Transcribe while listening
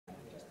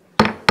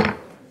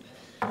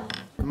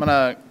I'm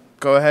gonna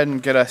go ahead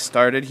and get us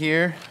started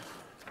here.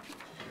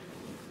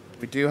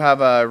 We do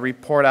have a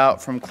report out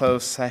from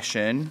closed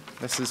session.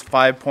 This is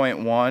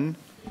 5.1.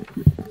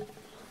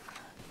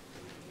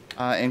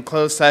 In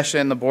closed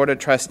session, the Board of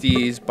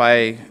Trustees,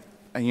 by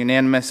a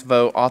unanimous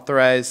vote,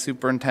 authorized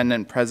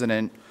Superintendent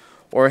President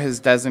or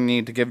his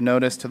designee to give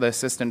notice to the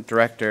Assistant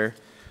Director,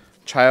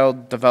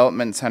 Child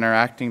Development Center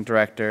Acting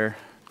Director.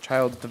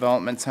 Child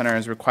Development Center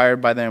is required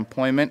by the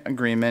employment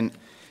agreement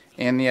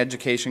and the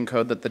Education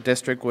Code that the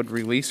district would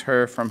release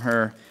her from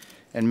her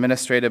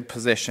administrative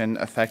position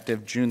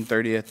effective June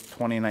 30th,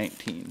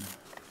 2019. So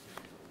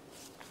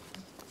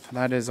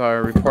that is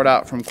our report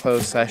out from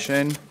closed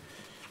session.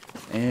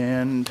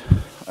 And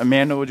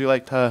Amanda, would you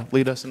like to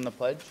lead us in the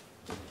pledge?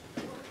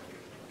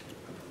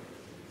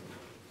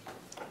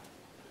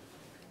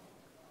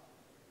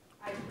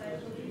 I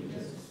pledge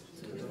allegiance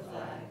to the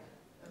flag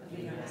of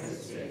the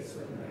United States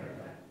of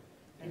America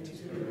and to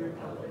the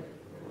republic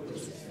for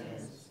which it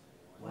stands,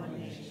 one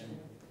nation,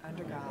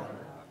 under God,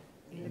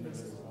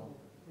 indivisible,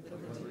 with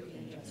liberty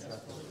and justice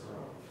for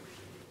all.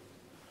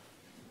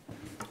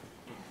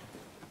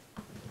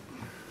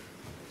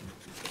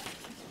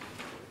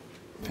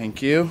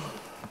 Thank you.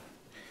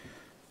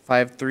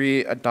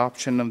 5.3,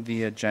 adoption of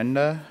the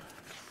agenda.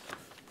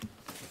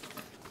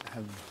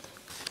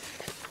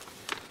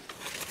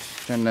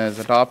 Agenda is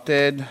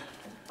adopted.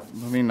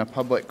 Moving to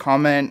public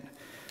comment.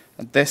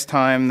 At this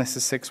time, this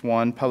is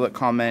 6.1, public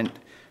comment.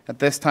 At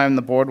this time,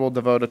 the board will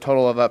devote a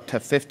total of up to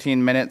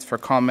 15 minutes for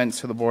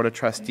comments to the Board of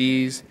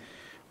Trustees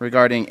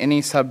regarding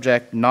any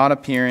subject not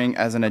appearing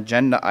as an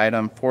agenda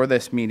item for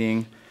this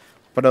meeting,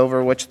 but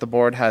over which the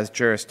board has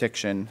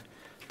jurisdiction.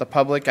 The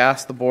public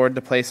asks the board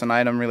to place an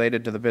item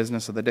related to the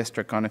business of the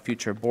district on a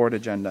future board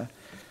agenda.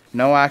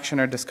 No action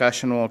or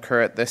discussion will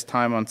occur at this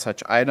time on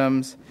such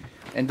items.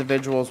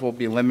 Individuals will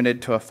be limited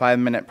to a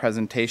 5-minute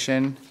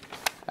presentation.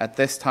 At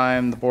this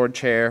time, the board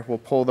chair will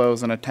poll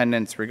those in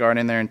attendance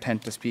regarding their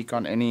intent to speak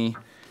on any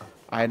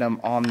item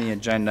on the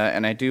agenda.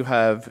 And I do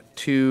have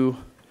 2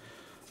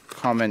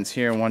 comments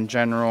here, one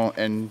general,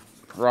 and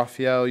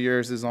Raphael,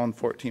 yours is on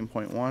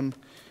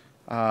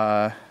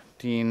 14.1.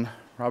 Dean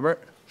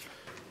Robert?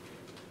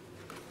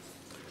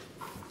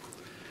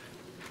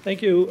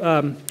 Thank you,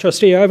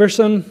 Trustee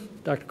Iverson,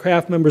 Dr.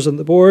 Kraft, members of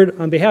the board.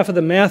 On behalf of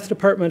the math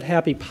department,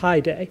 happy Pi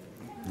Day.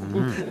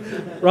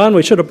 Ron,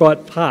 we should have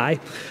brought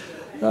pie.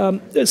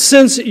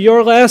 Since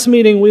your last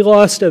meeting, we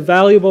lost a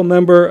valuable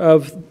member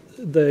of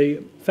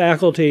the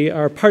faculty,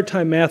 our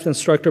part-time math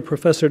instructor,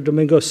 Professor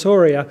Domingo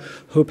Soria,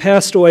 who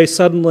passed away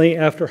suddenly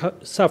after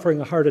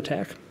suffering a heart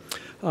attack.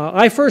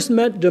 I first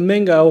met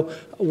Domingo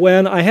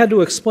when I had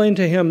to explain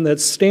to him that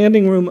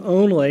standing room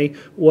only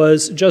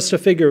was just a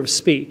figure of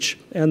speech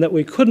and that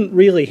we couldn't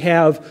really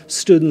have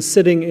students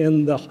sitting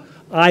in the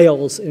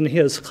aisles in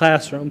his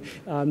classroom,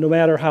 no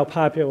matter how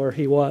popular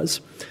he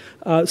was.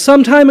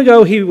 Some time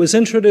ago, he was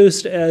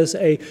introduced as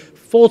a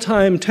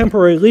full-time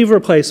temporary leave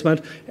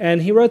replacement,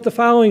 and he wrote the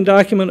following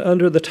document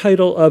under the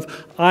title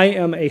of I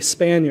Am a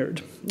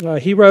Spaniard.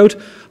 He wrote,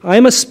 I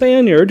am a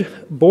Spaniard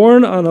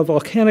born on a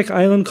volcanic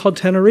island called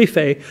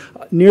Tenerife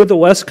near the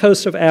west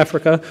coast of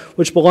Africa,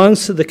 which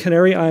belongs to the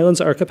Canary Islands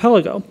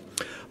archipelago.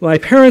 My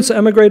parents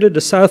emigrated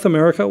to South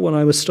America when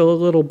I was still a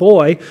little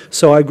boy,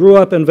 so I grew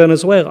up in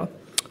Venezuela.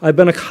 I've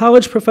been a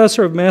college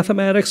professor of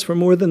mathematics for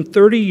more than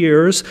 30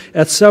 years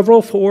at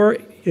several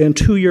 4- and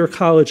 2-year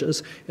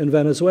colleges in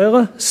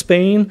Venezuela,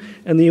 Spain,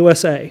 and the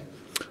USA.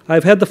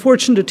 I've had the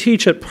fortune to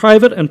teach at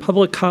private and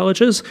public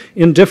colleges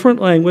in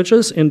different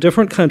languages, in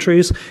different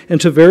countries,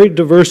 and to very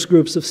diverse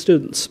groups of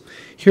students.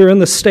 Here in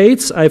the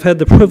States, I've had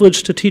the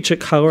privilege to teach at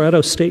Colorado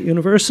State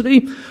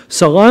University,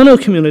 Solano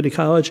Community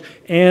College,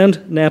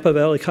 and Napa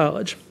Valley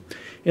College.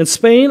 In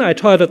Spain, I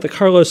taught at the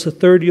Carlos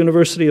III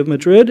University of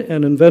Madrid,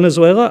 and in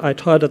Venezuela, I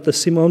taught at the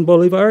Simón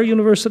Bolívar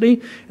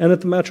University and at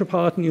the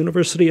Metropolitan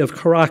University of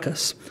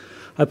Caracas.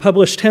 I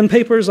published 10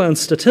 papers on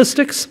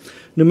statistics,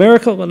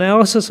 numerical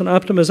analysis and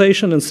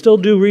optimization, and still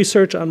do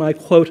research on my,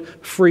 quote,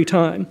 free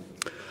time.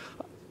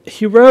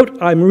 He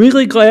wrote, I'm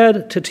really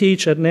glad to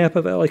teach at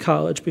Napa Valley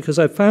College because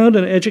I've found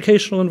an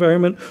educational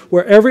environment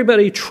where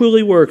everybody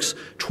truly works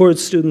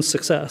towards student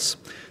success.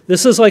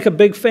 This is like a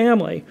big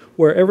family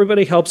where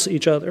everybody helps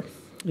each other.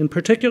 In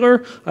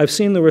particular, I've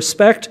seen the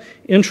respect,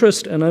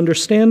 interest, and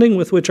understanding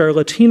with which our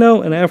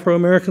Latino and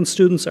Afro-American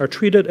students are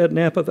treated at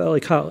Napa Valley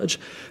College.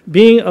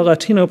 Being a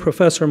Latino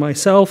professor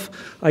myself,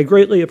 I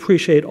greatly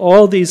appreciate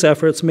all these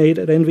efforts made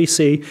at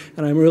NVC,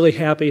 and I'm really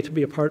happy to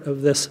be a part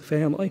of this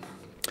family.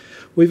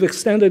 We've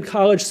extended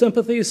college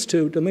sympathies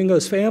to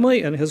Domingo's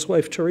family and his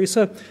wife,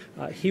 Teresa.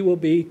 He will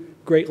be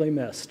greatly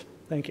missed.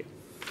 Thank you.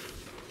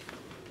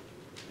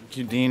 Thank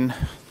you, Dean.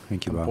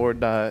 Thank you, Bob. The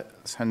board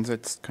sends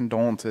its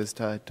condolences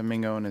to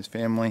Domingo and his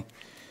family.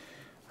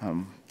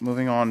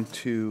 Moving on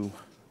to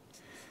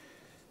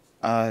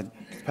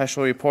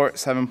special report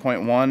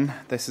 7.1.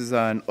 This is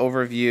an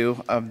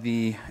overview of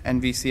the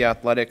NVC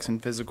Athletics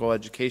and Physical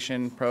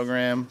Education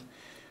program.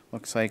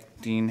 Looks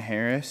like Dean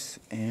Harris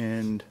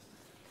and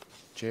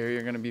Jerry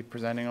are going to be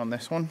presenting on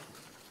this one.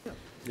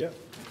 Yeah.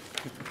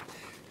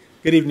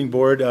 Good evening,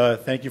 Board.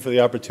 Thank you for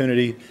the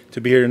opportunity to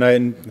be here tonight,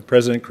 and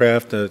President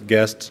Kraft,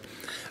 guests.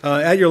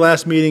 At your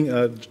last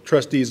meeting,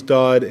 Trustees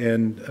Dodd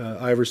and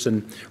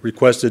Iverson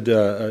requested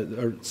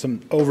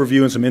some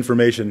overview and some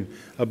information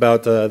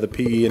about the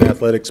PE and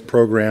athletics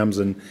programs,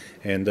 and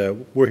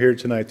we're here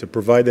tonight to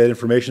provide that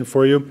information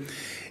for you.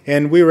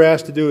 And we were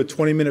asked to do a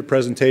 20-minute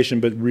presentation,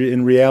 but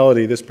in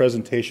reality, this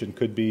presentation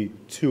could be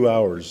 2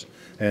 hours.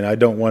 And I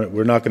don't want it,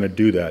 we're not going to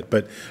do that,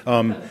 but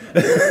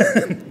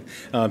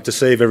to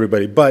save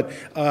everybody. But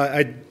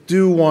I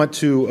do want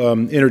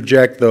to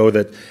interject, though,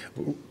 that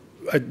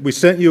I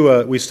sent you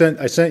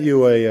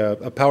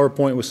a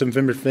PowerPoint with some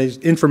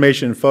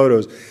information and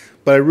photos.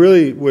 But I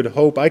really would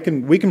hope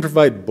we can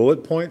provide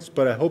bullet points.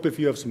 But I hope if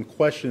you have some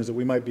questions that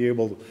we might be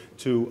able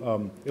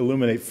to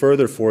illuminate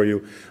further for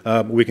you,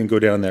 we can go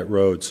down that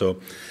road.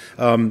 So.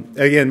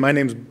 Again, my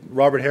name's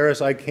Robert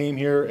Harris. I came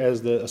here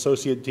as the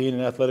Associate Dean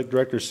and Athletic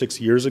Director 6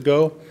 years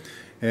ago.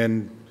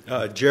 And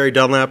Jerry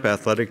Dunlap,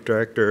 Athletic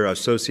Director,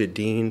 Associate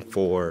Dean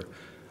for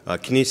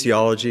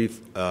Kinesiology,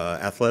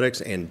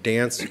 Athletics, and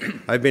Dance.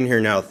 I've been here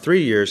now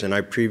 3 years, and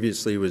I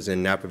previously was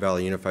in Napa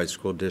Valley Unified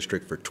School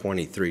District for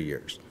 23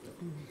 years.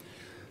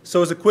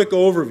 So as a quick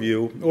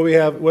overview,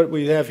 what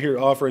we have here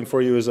offering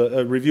for you is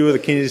a review of the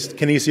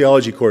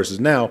kinesiology courses.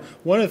 Now,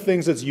 one of the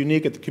things that's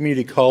unique at the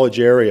community college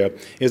area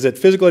is that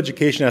physical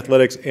education,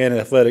 athletics,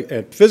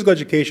 physical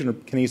education, or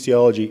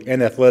kinesiology,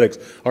 and athletics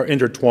are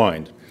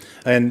intertwined.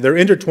 And they're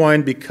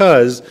intertwined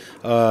because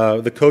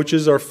the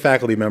coaches are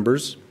faculty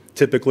members,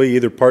 typically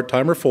either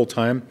part-time or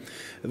full-time.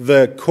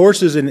 The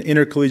courses in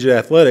intercollegiate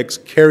athletics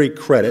carry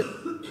credit,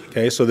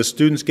 okay, so the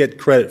students get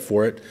credit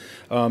for it.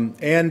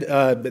 And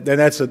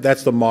that's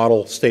the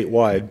model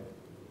statewide,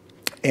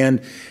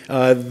 and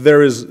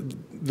there is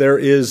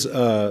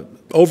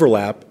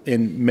overlap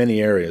in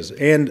many areas,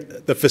 and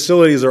the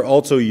facilities are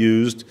also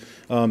used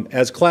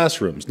as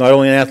classrooms, not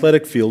only in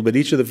athletic field, but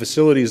each of the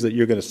facilities that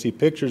you're going to see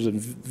pictures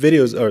and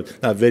videos, or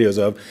not videos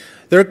of,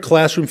 they're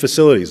classroom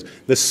facilities,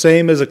 the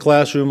same as a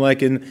classroom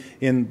like in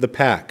the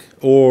PAC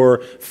or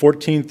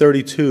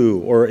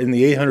 1432 or in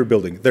the 800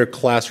 building. They're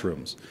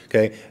classrooms.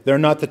 Okay, they're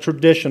not the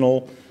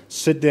traditional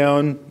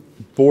sit-down,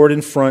 board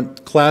in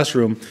front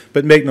classroom,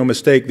 but make no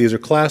mistake, these are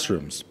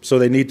classrooms. So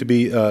they need to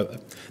be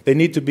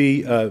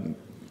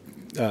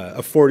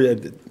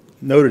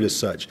noted as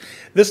such.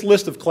 This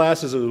list of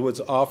classes is what's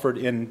offered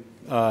in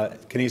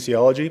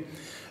kinesiology.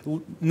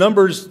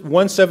 Numbers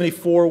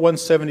 174,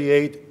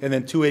 178, and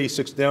then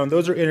 286 down,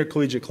 those are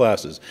intercollegiate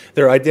classes.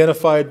 They're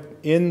identified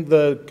in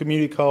the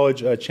community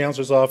college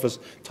chancellor's office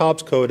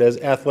TOPS code as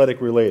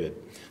athletic related.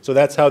 So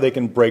that's how they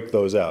can break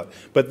those out.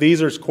 But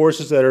these are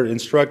courses that are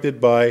instructed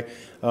by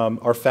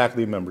our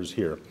faculty members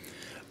here.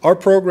 Our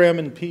program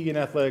in PE and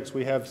athletics,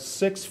 we have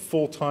 6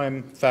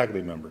 full-time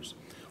faculty members.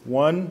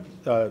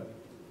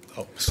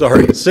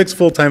 6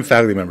 full-time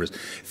faculty members,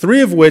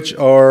 3 of which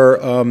are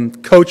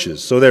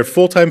coaches. So they're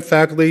full-time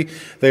faculty,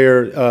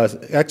 they're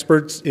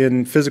experts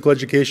in physical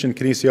education,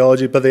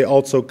 kinesiology, but they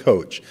also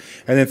coach.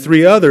 And then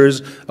 3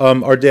 others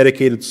are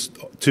dedicated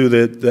to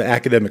the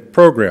academic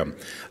program.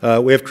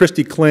 We have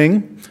Christy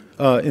Kling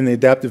in the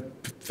adaptive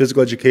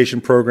physical education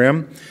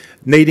program.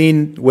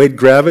 Nadine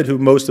Wade-Gravitt, who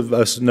most of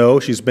us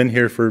know, she's been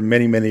here for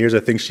many, many years. I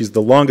think she's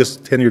the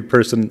longest tenured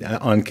person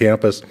on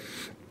campus.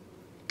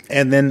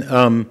 And then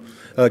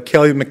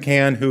Kelly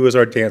McCann, who is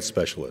our dance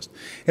specialist.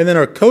 And then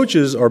our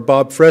coaches are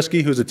Bob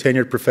Fresky, who's a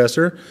tenured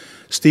professor,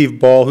 Steve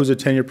Ball, who's a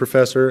tenured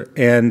professor,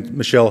 and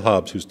Michelle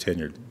Hobbs, who's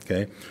tenured.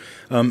 Okay,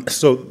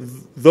 so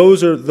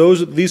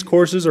these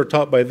courses are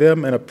taught by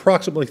them and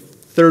approximately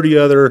 30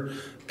 other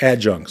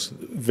adjuncts,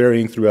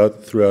 varying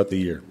throughout the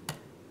year.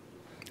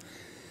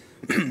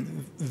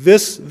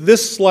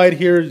 This slide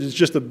here is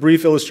just a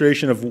brief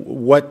illustration of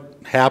what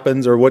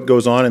happens or what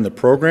goes on in the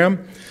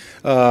program.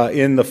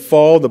 In the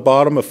fall, the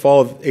bottom of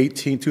fall of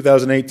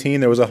 2018,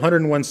 there was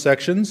 101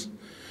 sections.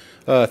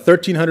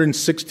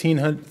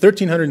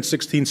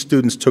 1,316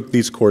 students took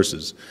these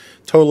courses.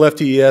 Total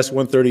FTES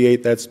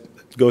 138. That's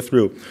go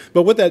through.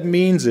 But what that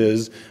means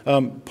is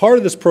part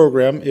of this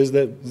program is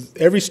that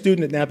every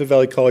student at Napa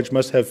Valley College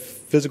must have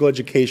physical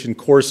education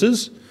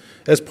courses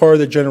as part of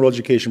the general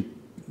education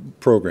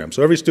program.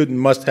 So every student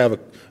must have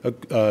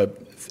a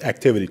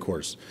activity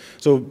course,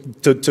 so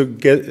to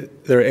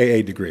get their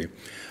AA degree.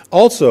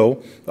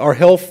 Also, our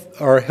Health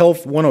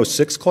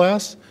 106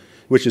 class,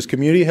 which is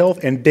community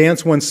health, and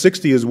Dance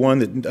 160 is one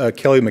that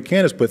Kelly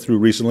McCann has put through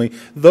recently.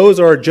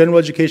 Those are general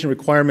education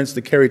requirements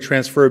that carry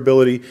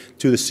transferability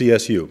to the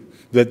CSU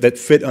that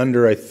fit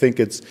under, I think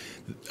it's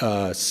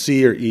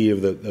C or E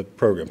of the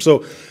program.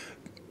 So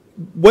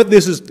what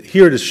this is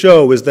here to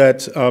show is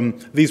that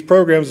these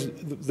programs,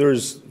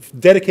 there's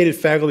dedicated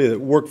faculty that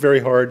work very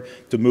hard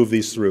to move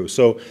these through.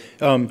 So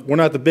we're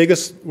not the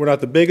biggest, we're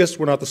not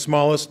the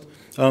smallest,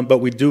 but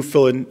we do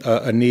fill in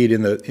a need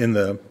in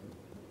the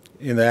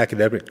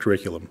academic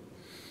curriculum.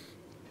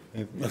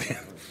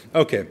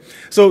 Okay,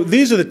 so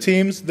these are the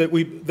teams that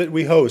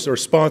we host or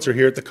sponsor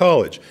here at the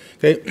college.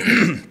 Okay,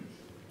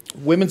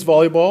 women's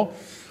volleyball,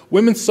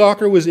 women's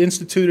soccer was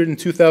instituted in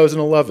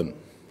 2011.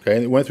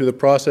 Okay, it went through the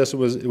process, it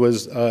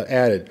was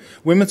added.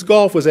 Women's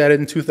golf was added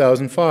in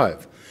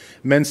 2005.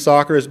 Men's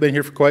soccer has been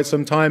here for quite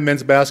some time,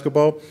 men's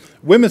basketball.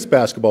 Women's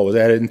basketball was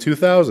added in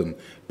 2000.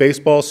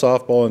 Baseball,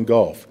 softball, and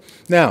golf.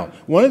 Now,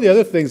 one of the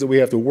other things that we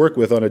have to work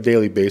with on a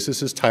daily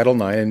basis is Title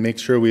IX and make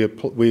sure we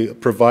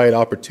provide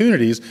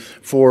opportunities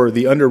for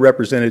the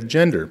underrepresented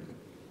gender.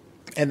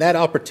 And that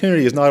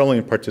opportunity is not only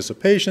in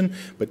participation,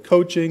 but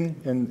coaching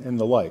and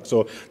the like.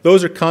 So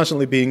those are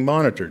constantly being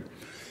monitored.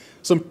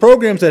 Some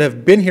programs that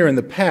have been here in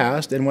the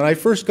past, and when I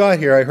first got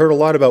here, I heard a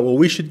lot about, well,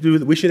 we should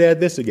add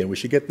this again, we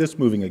should get this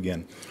moving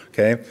again,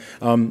 okay?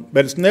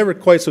 But it's never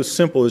quite so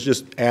simple as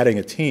just adding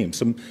a team.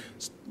 Some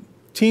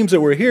teams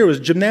that were here was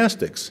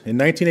gymnastics. In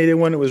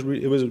 1981,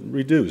 it was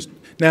reduced.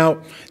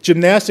 Now,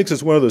 gymnastics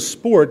is one of those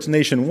sports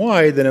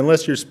nationwide that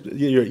unless you're at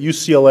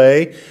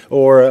UCLA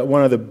or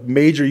one of the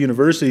major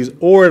universities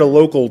or at a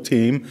local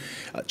team,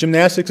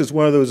 gymnastics is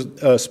one of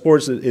those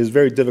sports that is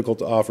very difficult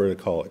to offer at a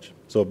college.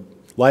 So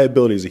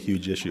liability is a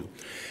huge issue.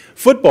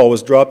 Football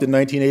was dropped in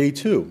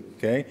 1982,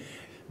 okay?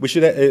 We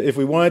should, if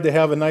we wanted to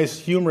have a nice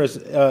humorous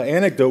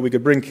anecdote, we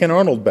could bring Ken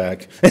Arnold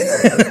back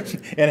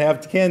and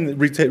have Ken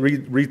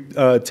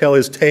tell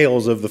his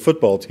tales of the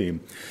football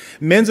team.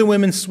 Men's and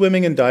women's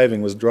swimming and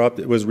diving was dropped.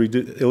 It was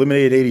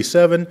eliminated in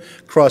 87.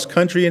 Cross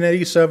country in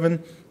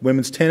 87.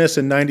 Women's tennis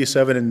in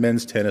 97, and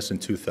men's tennis in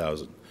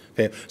 2000.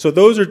 Okay, so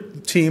those are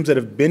teams that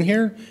have been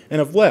here and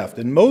have left.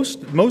 And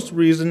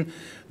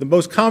the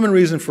most common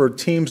reason for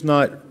teams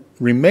not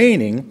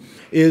remaining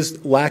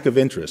is lack of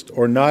interest,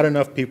 or not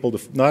enough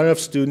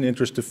student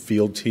interest to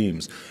field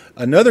teams.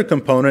 Another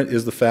component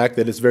is the fact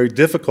that it's very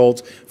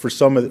difficult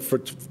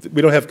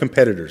we don't have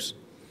competitors.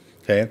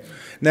 Okay,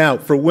 now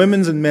for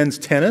women's and men's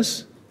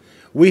tennis,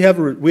 we have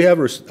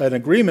an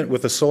agreement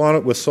with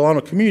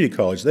Solano Community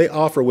College. They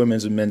offer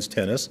women's and men's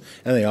tennis,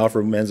 and they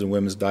offer men's and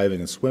women's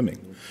diving and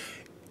swimming.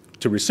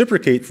 To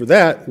reciprocate for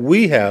that,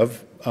 we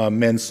have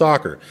men's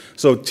soccer.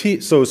 So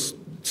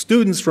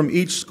students from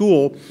each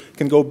school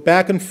can go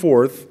back and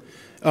forth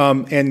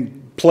and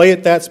play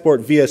at that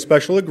sport via a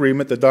special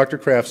agreement that Dr.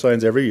 Kraft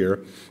signs every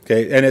year.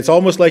 Okay, and it's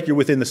almost like you're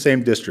within the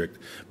same district,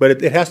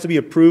 but it has to be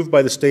approved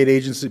by the state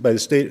agency, by the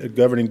state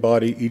governing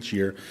body each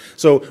year.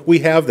 So we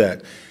have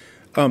that.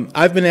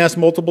 I've been asked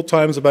multiple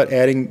times about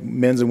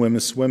adding men's and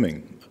women's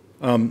swimming.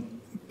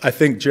 I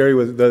think, Jerry,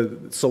 with the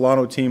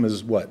Solano team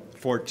is what?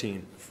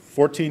 14.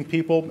 14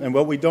 people, and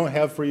what we don't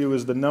have for you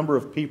is the number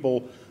of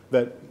people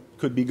that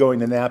could be going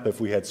to Napa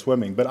if we had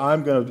swimming. But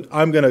I'm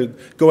gonna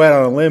go out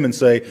on a limb and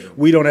say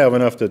we don't have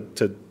enough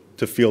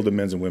to field a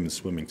men's and women's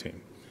swimming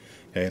team.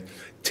 Okay,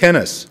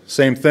 tennis,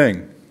 same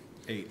thing.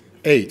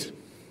 8.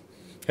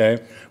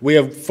 Okay, we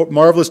have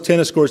marvelous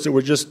tennis courts that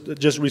were just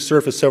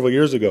resurfaced several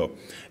years ago,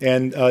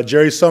 and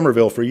Jerry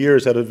Somerville for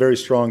years had a very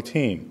strong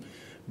team,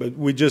 but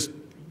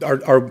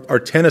our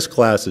tennis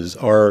classes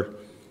are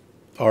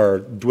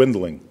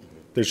dwindling.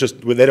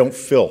 They don't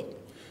fill.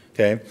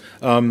 Okay.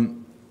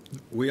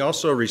 We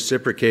also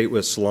reciprocate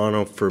with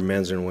Solano for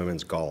men's and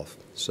women's golf.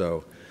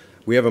 So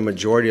we have a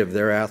majority of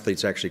their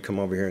athletes actually come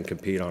over here and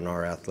compete on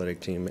our athletic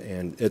team,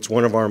 and it's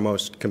one of our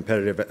most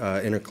competitive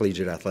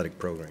intercollegiate athletic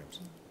programs.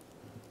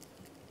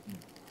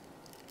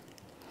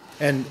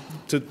 And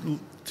to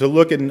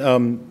look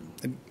and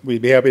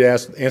we'd be happy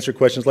to answer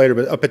questions later,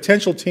 but a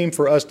potential team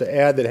for us to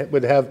add that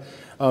would have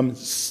a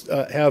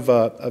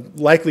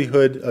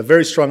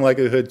very strong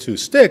likelihood to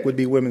stick would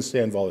be women's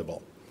sand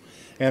volleyball.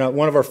 And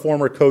one of our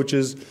former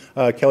coaches,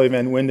 Kelly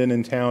Van Winden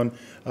in town,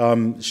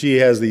 she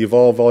has the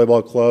Evolve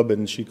Volleyball Club,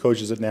 and she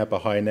coaches at Napa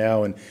High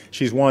now, and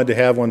she's wanted to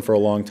have one for a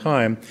long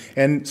time.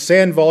 And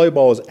sand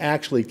volleyball is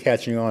actually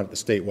catching on at the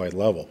statewide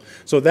level.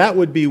 So that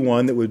would be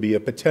one that would be a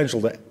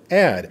potential to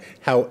add.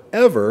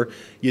 However,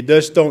 you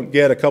just don't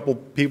get a couple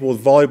people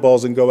with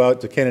volleyballs and go out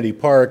to Kennedy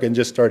Park and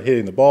just start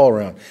hitting the ball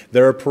around.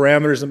 There are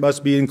parameters that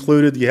must be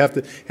included. You have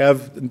to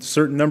have a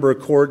certain number of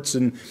courts,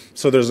 and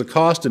so there's a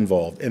cost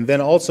involved. And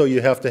then also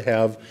you have to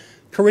have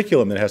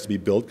curriculum that has to be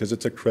built because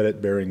it's a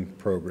credit-bearing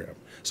program.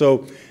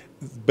 So,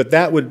 but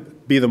that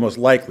would be the most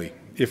likely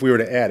if we were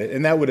to add it,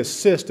 and that would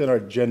assist in our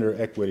gender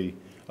equity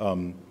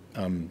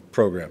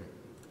program.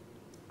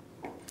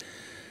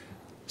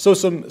 So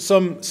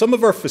some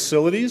of our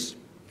facilities,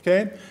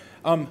 okay.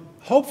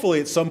 Hopefully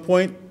at some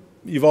point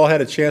you've all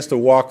had a chance to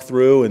walk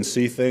through and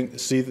see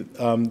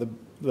the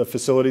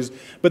facilities.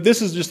 But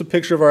this is just a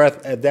picture of our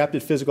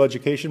adapted physical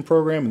education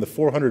program in the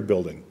 400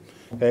 building.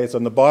 Okay, it's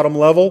on the bottom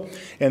level,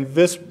 and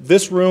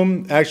this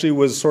room actually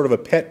was sort of a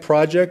pet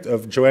project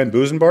of Joanne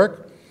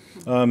Busenbark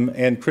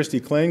and Christy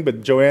Kling,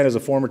 but Joanne, as a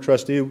former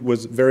trustee,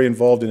 was very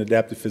involved in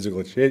adaptive physical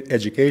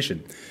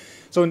education.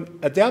 So in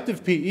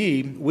adaptive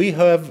PE, we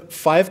have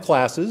 5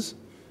 classes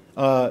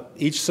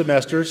each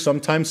semester,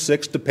 sometimes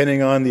 6,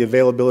 depending on the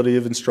availability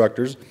of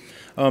instructors,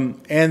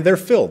 and they're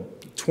filled,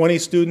 20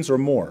 students or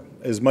more,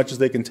 as much as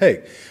they can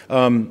take.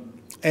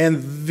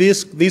 And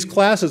these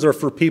classes are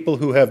for people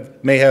who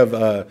may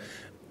have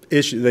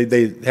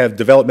they have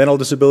developmental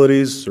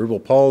disabilities, cerebral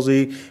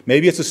palsy.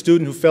 Maybe it's a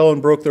student who fell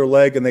and broke their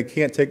leg and they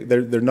can't take,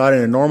 they're not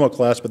in a normal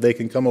class, but they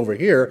can come over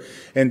here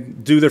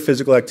and do their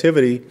physical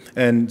activity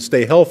and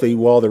stay healthy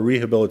while they're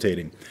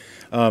rehabilitating.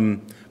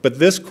 But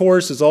this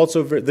course is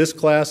also, this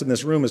class in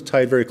this room is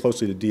tied very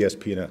closely to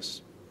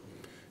DSP&S.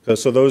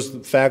 So those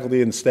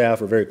faculty and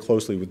staff are very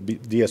closely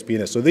with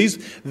DSP&S. So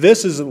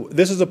this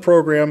is a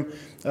program,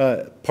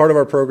 part of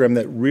our program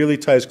that really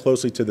ties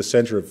closely to the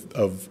center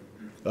of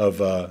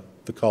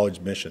the college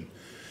mission.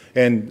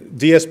 And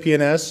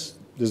DSP&S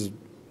is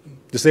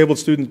Disabled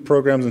Student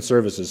Programs and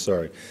Services,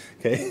 sorry.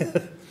 Okay.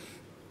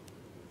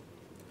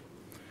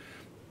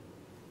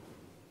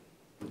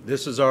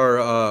 This is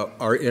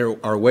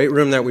our weight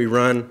room that we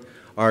run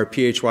our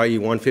PHYE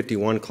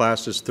 151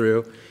 classes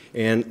through,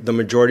 and the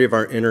majority of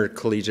our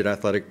intercollegiate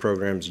athletic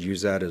programs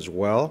use that as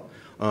well.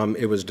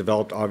 It was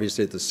developed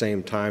obviously at the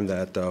same time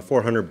that the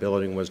 400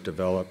 building was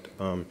developed.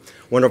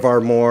 One of our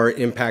more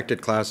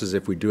impacted classes,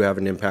 if we do have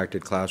an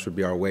impacted class, would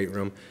be our weight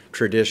room.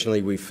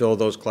 Traditionally, we fill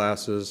those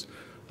classes.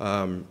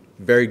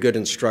 Very good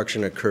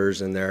instruction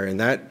occurs in there, and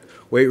that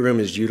weight room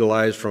is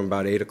utilized from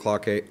about 8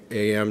 o'clock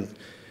a.m.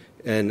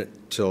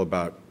 until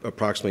about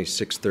approximately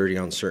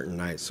 6:30 on certain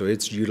nights. So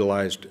it's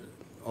utilized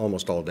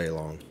almost all day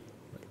long.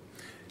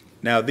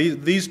 Now,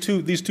 these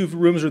two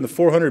rooms are in the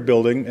 400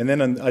 building, and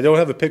then I don't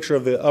have a picture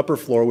of the upper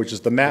floor, which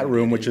is the mat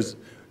room, which is,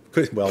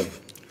 well,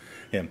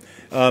 yeah.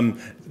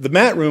 The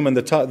mat room and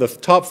the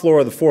top floor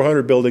of the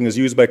 400 building is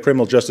used by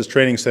Criminal Justice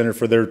Training Center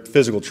for their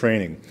physical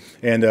training.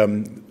 And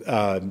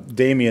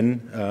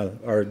Damien,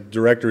 our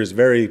director, is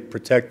very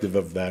protective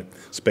of that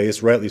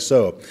space, rightly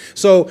so.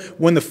 So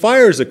when the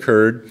fires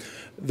occurred,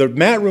 the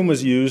mat room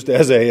was used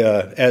as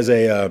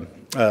a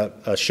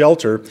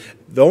shelter.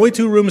 The only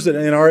two rooms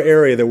in our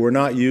area that were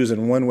not used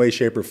in one way,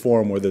 shape, or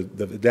form were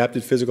the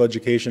adapted physical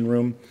education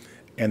room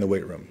and the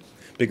weight room,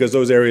 because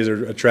those areas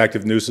are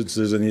attractive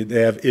nuisances and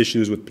they have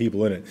issues with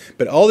people in it.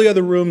 But all the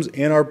other rooms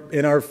in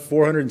our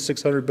 400 and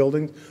 600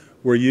 buildings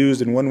were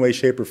used in one way,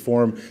 shape, or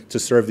form to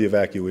serve the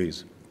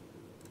evacuees.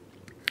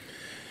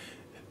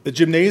 The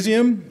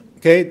gymnasium,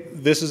 okay,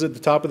 this is at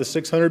the top of the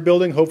 600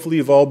 building. Hopefully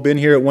you've all been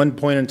here at one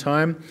point in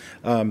time.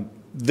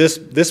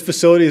 This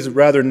facility is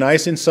rather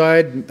nice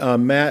inside.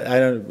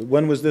 Matt,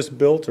 when was this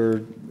built,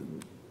 or?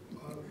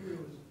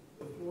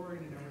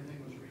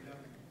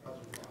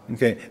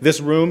 Okay,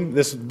 this room,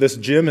 this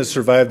gym has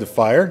survived the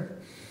fire.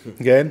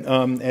 Okay,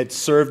 it's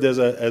served as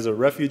a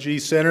refugee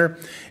center.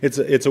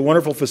 It's a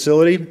wonderful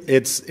facility.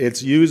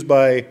 It's used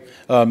by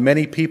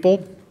many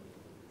people.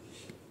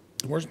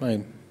 Where's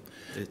my?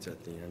 It's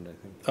at the end, I think.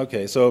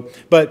 Okay, so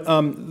but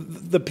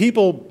the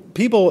people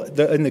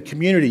in the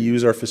community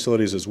use our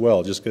facilities as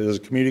well, just as a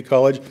community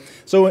college.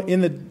 So in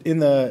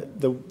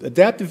the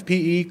adaptive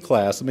PE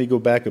class, let me go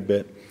back a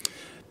bit.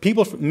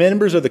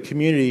 Members of the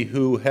community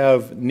who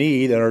have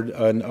need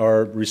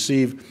and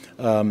receive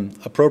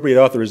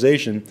appropriate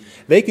authorization,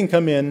 they can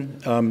come in,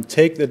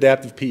 take the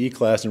adaptive PE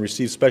class, and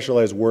receive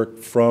specialized work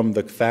from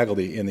the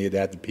faculty in the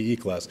adaptive PE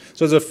class.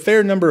 So there's a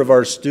fair number of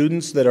our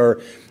students that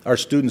are our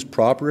students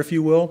proper, if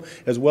you will,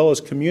 as well as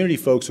community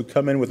folks who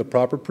come in with a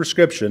proper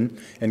prescription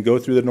and go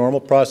through the normal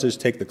process,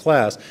 take the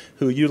class,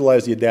 who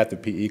utilize the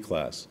adaptive PE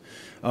class.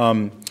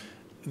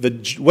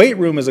 The weight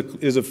room is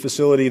a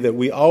facility that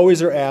we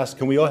always are asked,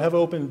 can we all have an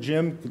open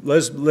gym?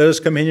 Let us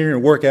come in here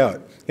and work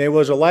out. Okay, well,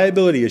 there's a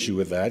liability issue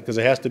with that because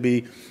it has to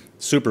be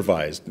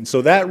supervised. And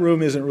so that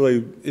room isn't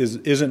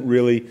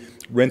really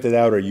rented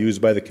out or used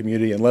by the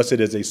community unless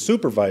it is a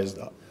supervised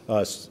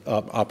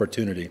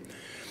opportunity.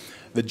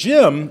 The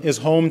gym is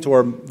home to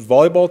our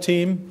volleyball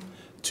team,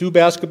 2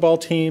 basketball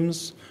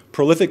teams.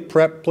 Prolific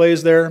Prep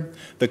plays there.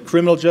 The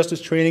Criminal Justice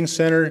Training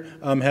Center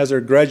has their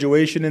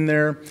graduation in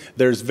there.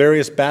 There's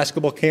various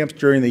basketball camps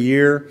during the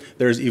year.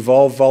 There's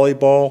Evolve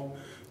Volleyball.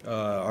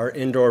 Our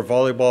indoor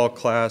volleyball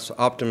class,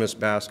 Optimus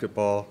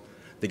Basketball.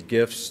 The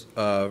gifts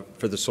for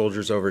the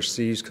soldiers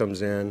overseas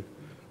comes in.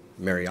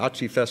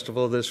 Mariachi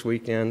Festival this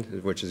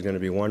weekend, which is going to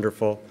be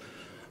wonderful.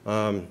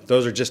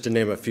 Those are just to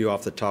name a few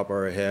off the top of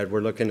our head. We're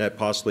looking at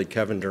possibly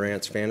Kevin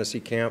Durant's fantasy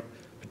camp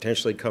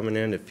potentially coming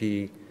in if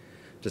he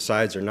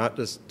decides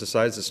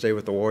to stay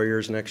with the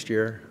Warriors next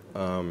year.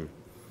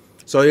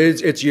 So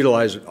it's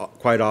utilized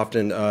quite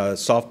often.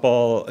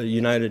 Softball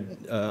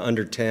United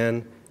under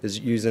 10 is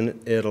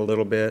using it a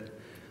little bit,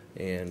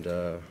 and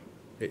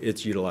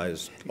it's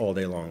utilized all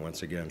day long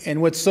once again.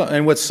 And what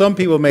some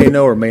people may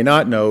know or may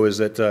not know is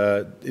that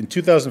in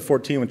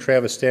 2014, when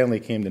Travis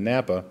Stanley came to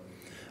Napa,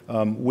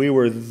 we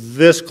were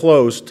this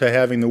close to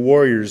having the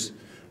Warriors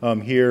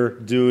here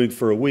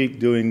for a week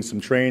doing some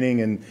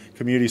training and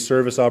community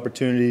service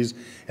opportunities,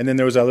 and then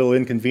there was that little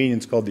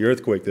inconvenience called the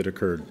earthquake that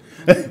occurred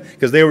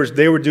because they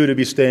were due to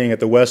be staying at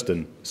the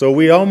Westin. So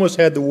we almost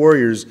had the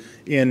Warriors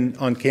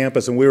on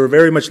campus, and we were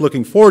very much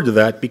looking forward to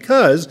that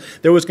because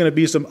there was going to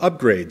be some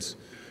upgrades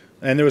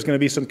and there was going to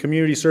be some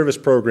community service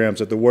programs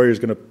that the Warriors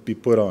going to be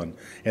put on,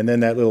 and then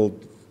that little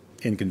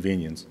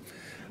inconvenience.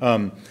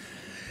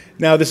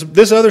 Now,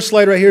 this other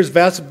slide right here is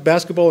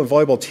basketball and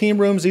volleyball team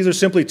rooms. These are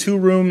simply 2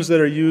 rooms that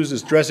are used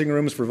as dressing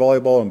rooms for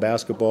volleyball and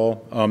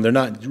basketball. They're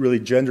not really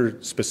gender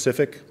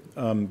specific,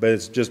 but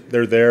it's just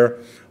they're there.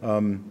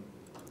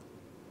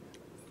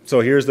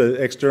 So here's the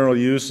external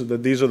use.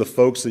 These are the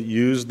folks that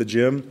use the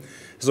gym.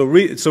 So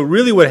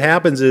really what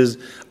happens is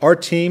our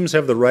teams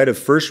have the right of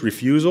first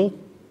refusal,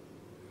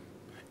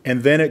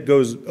 and then it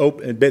goes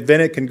open, then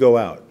it can go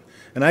out.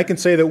 And I can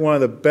say that one of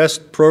the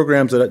best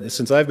programs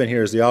since I've been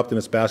here is the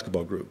Optimist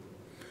Basketball Group.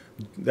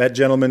 That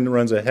gentleman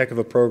runs a heck of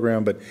a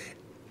program, but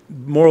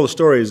moral of the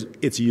story is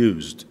it's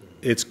used.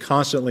 It's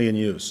constantly in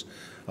use.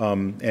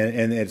 And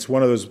it's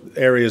one of those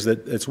areas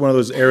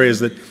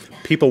that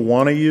people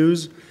want to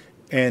use,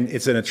 and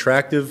it's an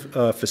attractive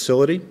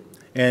facility,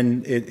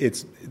 and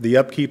the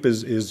upkeep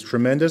is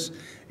tremendous.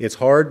 It's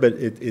hard, but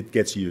it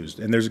gets used,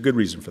 and there's a good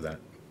reason for that.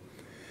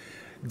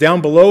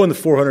 Down below in the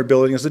 400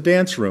 building is the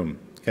dance room.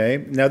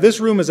 Okay. Now this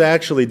room is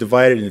actually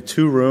divided into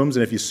 2 rooms,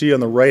 and if you see on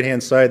the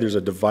right-hand side, there's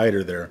a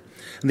divider there.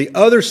 And the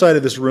other side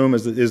of this room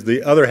is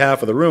the other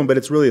half of the room, but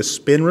it's really a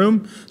spin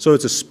room, so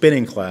it's a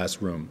spinning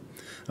class room.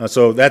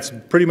 So that's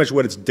pretty much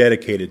what it's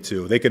dedicated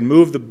to. They can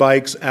move the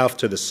bikes off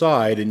to the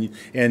side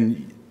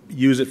and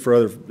use it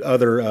for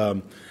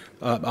other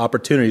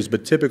opportunities,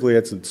 but typically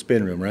it's a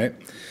spin room, right?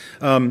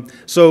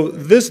 So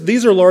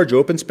these are large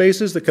open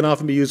spaces that can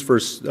often be used for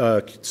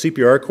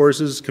CPR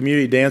courses,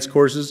 community dance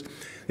courses.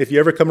 If you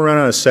ever come around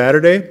on a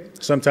Saturday,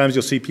 sometimes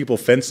you'll see people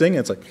fencing.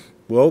 It's like,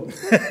 whoa,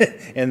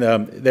 and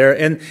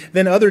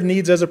then other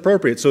needs as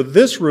appropriate. So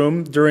this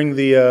room during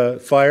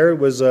the fire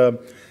was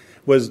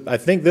I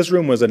think this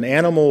room was an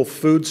animal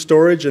food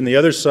storage, and the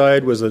other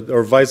side was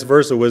or vice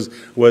versa was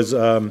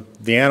the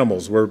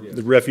animals where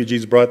the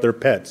refugees brought their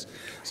pets.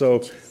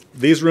 So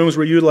these rooms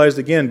were utilized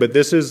again, but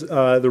this is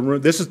the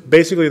room. This is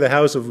basically the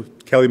house of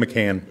Kelly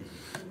McCann.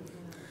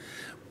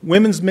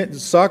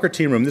 Women's soccer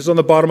team room. This is on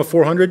the bottom of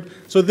 400.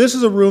 So this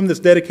is a room that's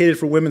dedicated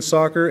for women's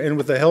soccer, and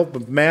with the help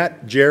of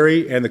Matt,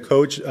 Jerry, and the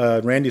coach,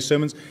 Randy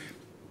Simmons,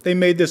 they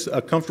made this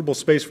a comfortable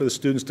space for the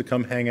students to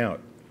come hang out.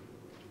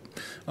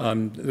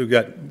 We've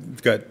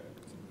got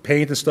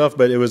paint and stuff,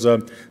 but it was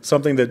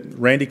something that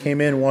Randy came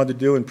in and wanted to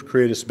do and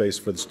create a space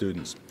for the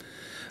students.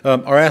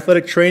 Our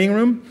athletic training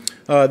room.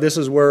 This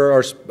is where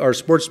our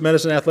sports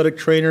medicine athletic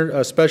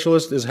trainer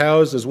specialist is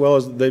housed, as well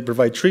as they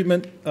provide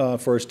treatment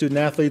for our student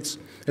athletes,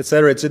 et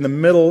cetera. It's in the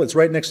middle. It's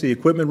right next to the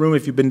equipment room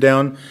if you've been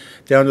down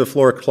to the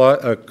floor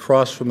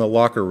across from the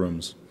locker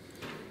rooms.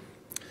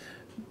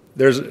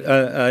 There's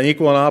an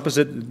equal and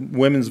opposite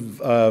women's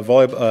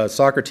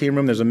soccer team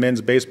room. There's a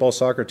men's baseball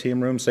soccer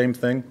team room, same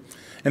thing.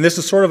 And this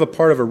is sort of a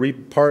part of a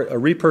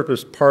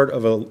repurposed part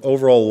of an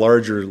overall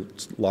larger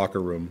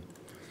locker room.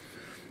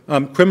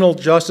 Criminal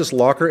justice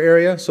locker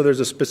area. So there's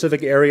a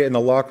specific area in the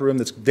locker room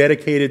that's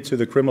dedicated to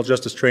the Criminal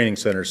Justice Training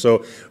Center.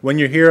 So when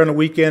you're here on the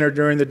weekend or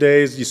during the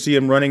days, you see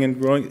them running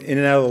and going in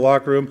and out of the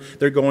locker room.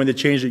 They're going to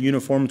change their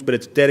uniforms, but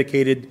it's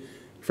dedicated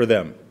for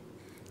them.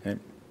 Okay.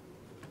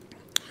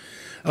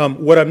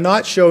 What I'm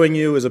not showing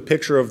you is a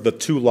picture of the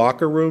 2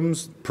 locker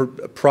rooms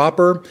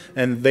proper,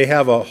 and they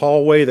have a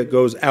hallway that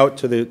goes out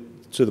to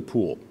the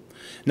pool.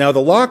 Now,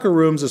 the locker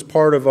rooms is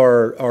part of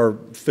our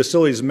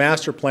facilities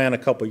master plan a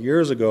couple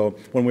years ago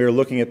when we were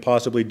looking at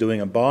possibly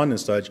doing a bond and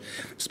such.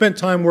 Spent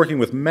time working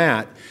with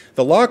Matt.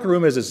 The locker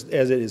room as it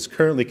is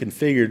currently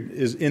configured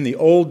is in the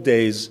old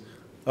days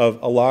of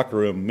a locker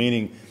room,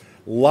 meaning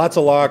lots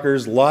of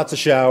lockers, lots of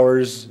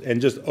showers, and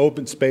just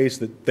open space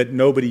that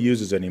nobody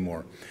uses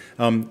anymore.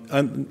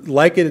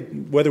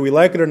 Whether we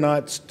like it or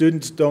not,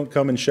 students don't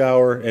come and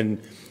shower,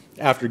 and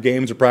after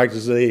games or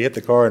practices, they hit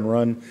the car and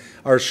run.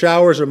 Our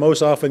showers are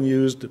most often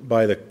used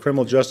by the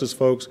criminal justice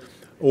folks,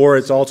 or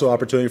it's also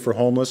opportunity for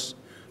homeless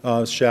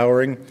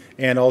showering,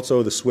 and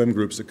also the swim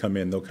groups that come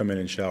in. They'll come in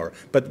and shower.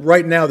 But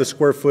right now, the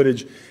square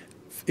footage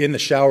in the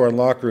shower and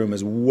locker room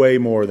is way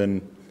more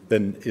than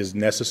is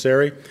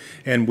necessary.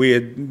 And we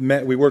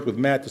worked with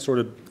Matt to sort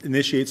of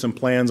initiate some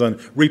plans on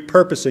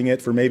repurposing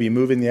it for maybe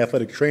moving the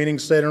athletic training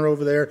center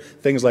over there,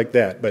 things like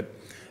that. But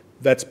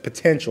that's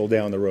potential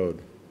down the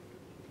road.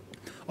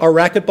 Our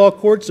racquetball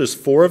courts, there's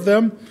 4 of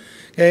them.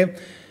 Okay,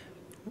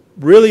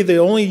 really the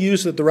only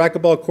use that the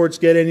racquetball courts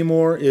get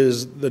anymore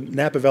is the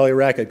Napa Valley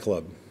Racquet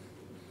Club.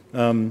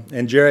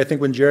 And Jerry, I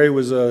think when Jerry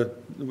was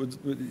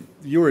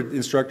you were an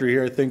instructor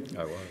here, I think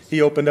I was.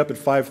 He opened up at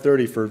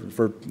 5:30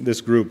 for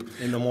this group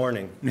in the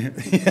morning.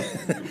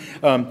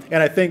 And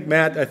I think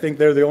Matt,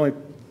 they're the only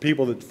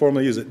people that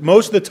formally use it.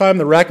 Most of the time,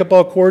 the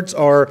racquetball courts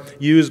are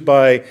used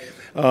by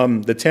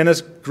the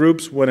tennis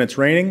groups when it's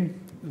raining,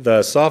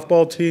 the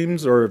softball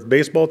teams or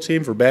baseball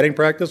team for batting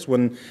practice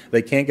when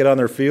they can't get on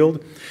their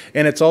field,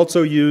 and it's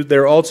also used.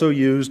 They're also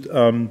used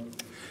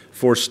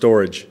for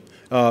storage.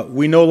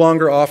 We no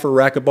longer offer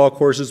racquetball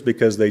courses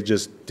because they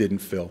just didn't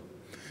fill.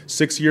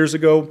 6 years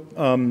ago,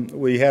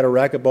 we had a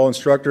racquetball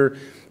instructor.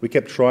 We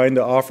kept trying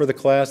to offer the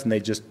class, and they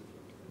just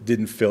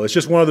didn't fill. It's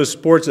just one of those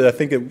sports that I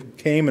think it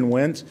came and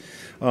went.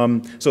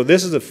 So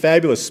this is a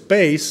fabulous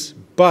space,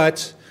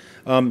 but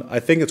I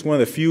think it's one of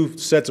the few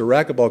sets of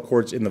racquetball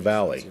courts in the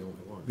valley.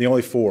 The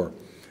only 4.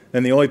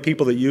 And the only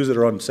people that use it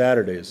are on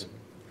Saturdays,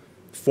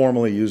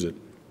 formally use it.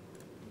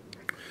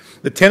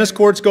 The tennis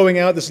courts going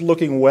out, this is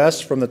looking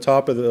west from the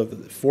top of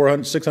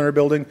the 600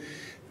 building.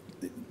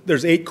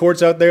 There's 8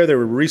 courts out there. They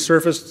were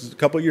resurfaced a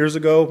couple of years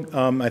ago.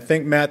 I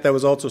think, Matt, that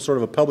was also sort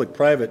of a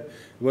public-private.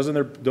 Wasn't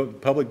there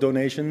public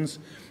donations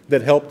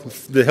that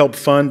help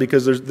fund?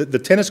 Because the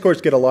tennis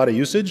courts get a lot of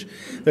usage.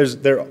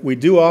 We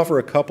do offer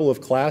a couple of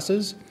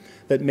classes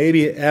that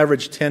maybe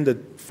average 10 to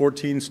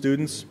 14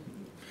 students.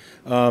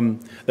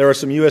 There are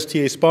some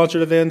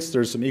USTA-sponsored events.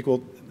 There's some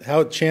Equal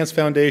Chance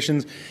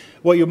Foundations.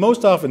 What you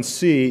most often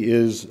see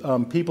is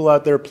people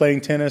out there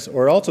playing tennis,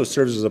 or it also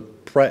serves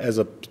as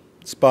a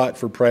spot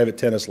for private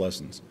tennis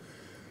lessons.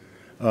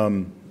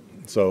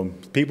 So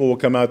people will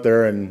come out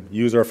there and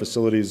use our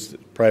facilities,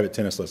 private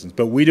tennis lessons.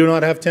 But we do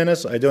not have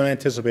tennis. I don't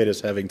anticipate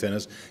us having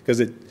tennis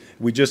because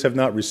we just have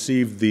not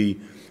received the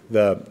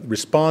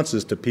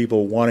responses to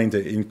people wanting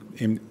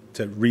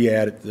to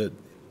re-add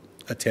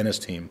a tennis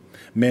team,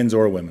 men's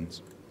or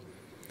women's.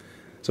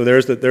 So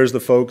there's the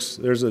folks.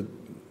 There's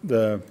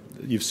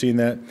you've seen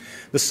that.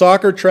 The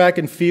soccer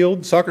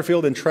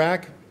field and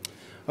track.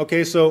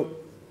 Okay, so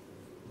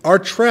our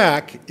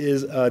track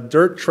is a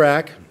dirt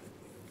track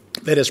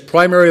that is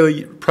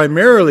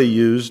primarily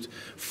used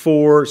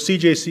for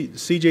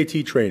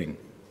CJT training.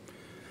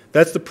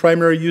 That's the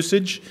primary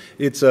usage.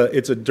 It's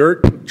a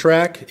dirt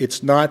track.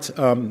 It's not.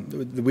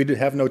 We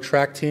have no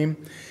track team.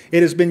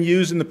 It has been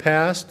used in the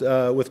past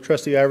with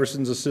Trustee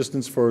Iverson's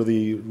assistance for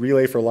the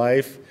Relay for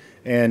Life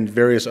and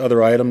various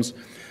other items.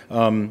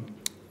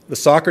 The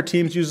soccer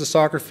teams use the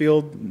soccer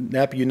field.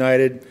 Napa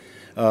United.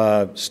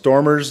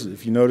 Stormers,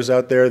 if you notice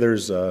out there,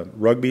 there's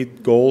rugby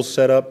goals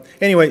set up.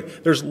 Anyway,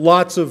 there's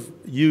lots of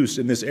use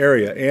in this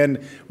area,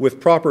 and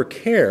with proper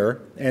care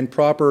and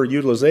proper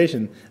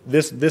utilization,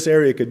 this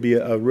area could be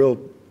a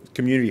real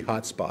community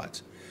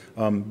hotspot.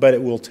 But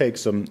it will take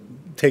some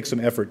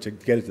effort to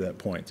get it to that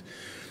point.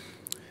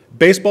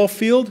 Baseball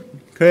field,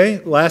 okay,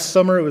 last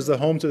summer it was the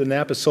home to the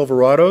Napa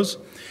Silverados,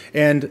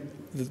 and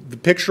the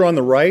picture on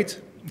the right,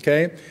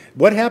 okay,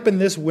 what happened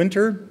this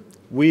winter?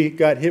 We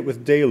got hit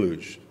with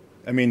deluge.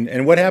 I mean,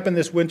 and what happened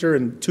this winter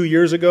and 2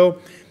 years ago,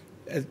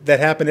 that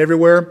happened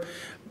everywhere.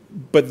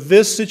 But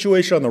this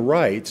situation on the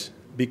right,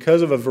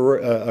 because of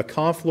a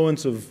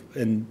confluence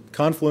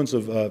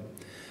of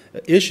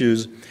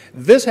issues,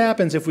 this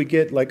happens if we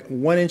get like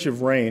 1 inch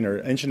of rain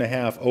or 1.5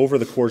 inches over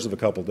the course of a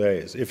couple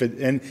days.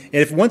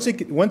 If once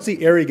the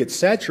area gets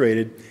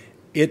saturated,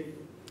 it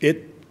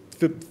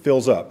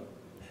fills up.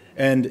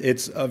 And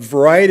it's a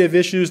variety of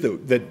issues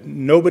that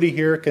nobody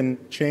here can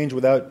change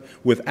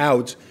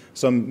without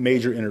some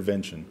major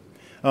intervention.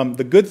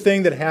 The good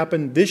thing that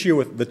happened this year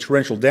with the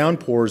torrential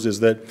downpours is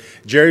that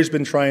Jerry's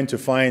been trying to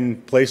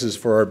find places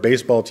for our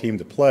baseball team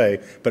to play,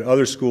 but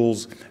other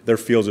schools, their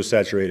fields are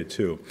saturated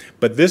too.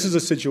 But this is a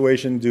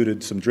situation due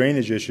to some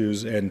drainage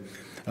issues and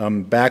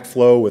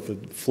backflow with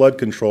the flood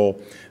control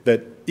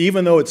that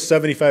even though it's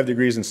 75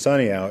 degrees and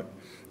sunny out,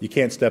 you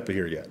can't step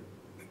here yet.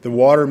 The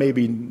water may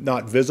be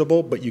not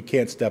visible, but you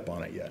can't step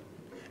on it yet.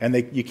 And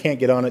you can't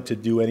get on it to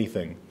do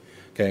anything.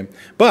 Okay?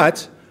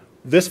 But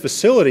this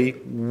facility,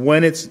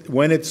 when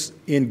it's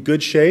in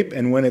good shape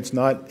and when it's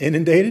not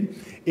inundated,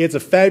 it's a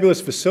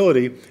fabulous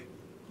facility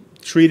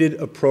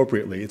treated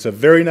appropriately. It's a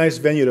very nice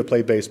venue to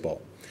play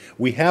baseball.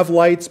 We have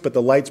lights, but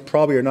the lights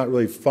probably are not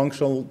really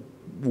functional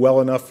well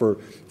enough for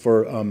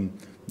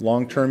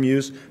long-term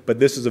use, but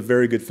this is a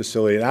very good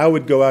facility. And I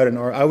would go out and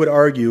I would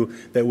argue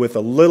that with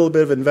a little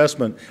bit of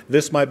investment,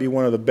 this might be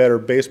one of the better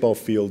baseball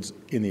fields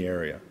in the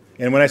area.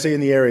 And when I say in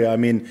the area, I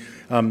mean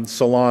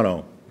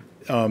Solano,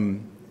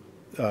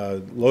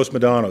 Los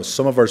Medanos,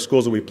 some of our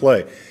schools that we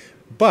play.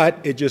 But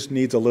it just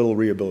needs a little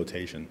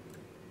rehabilitation.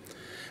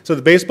 So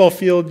the baseball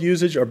field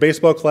usage, our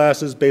baseball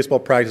classes, baseball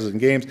practices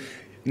and games.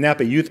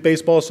 Napa Youth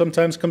Baseball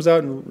sometimes comes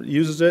out and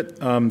uses it,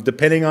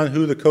 depending on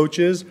who the coach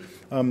is.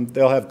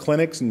 They'll have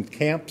clinics and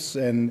camps,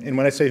 and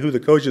when I say who the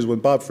coach is, when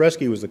Bob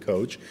Fresky was the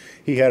coach,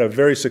 he had a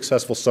very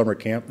successful summer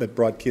camp that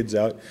brought kids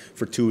out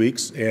for 2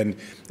 weeks, and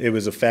it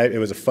was a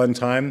fun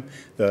time.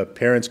 The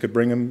parents could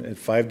bring them at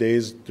 5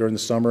 days during the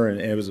summer,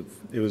 and it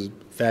was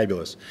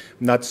fabulous.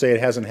 Not to say it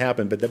hasn't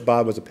happened, but that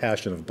Bob was a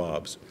passion of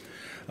Bob's.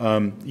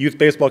 Youth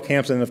baseball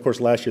camps, and of course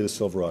last year the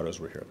Silverados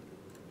were here.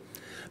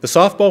 The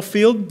softball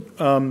field.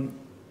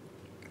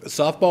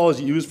 Softball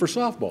is used for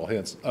softball,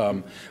 hence.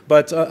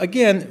 But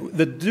again,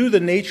 due to the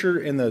nature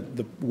and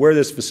where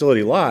this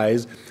facility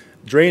lies,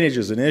 drainage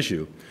is an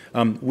issue.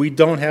 We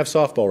don't have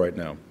softball right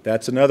now.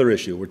 That's another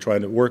issue we're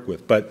trying to work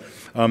with. But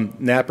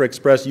Napa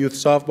Express Youth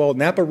Softball,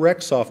 Napa Rec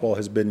Softball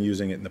has been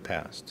using it in the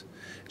past.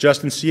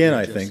 Justin Siena,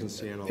 I think,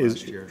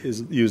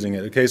 is using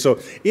it. Okay, so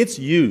it's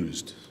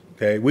used.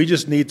 Okay, we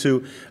just need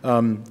to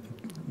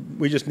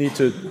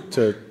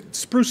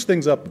spruce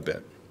things up a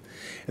bit.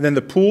 And then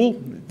the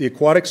pool, the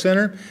aquatic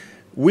center,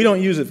 we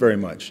don't use it very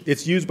much.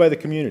 It's used by the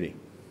community,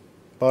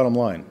 bottom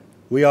line.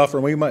 We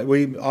offer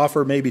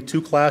maybe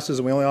 2 classes,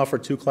 and we only offer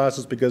 2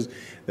 classes because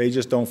they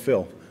just don't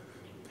fill.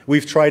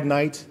 We've tried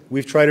night,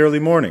 we've tried early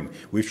morning,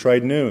 we've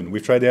tried noon,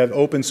 we've tried to have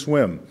open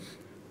swim.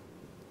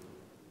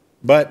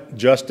 But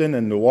Justin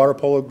and the water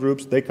polo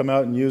groups, they come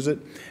out and use it,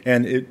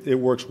 and it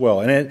works well.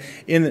 And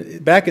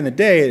back in the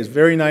day, it's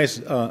very nice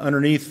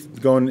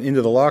underneath going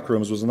into the locker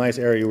rooms was a nice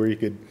area where you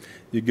could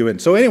go in.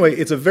 So anyway,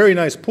 it's a very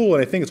nice pool,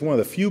 and I think it's one of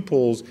the few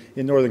pools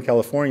in Northern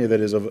California that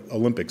is of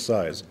Olympic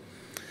size.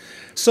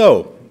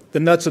 So the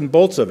nuts and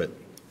bolts of it,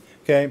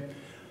 okay?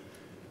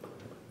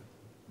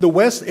 The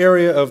west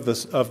area of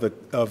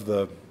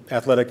the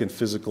athletic and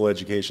physical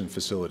education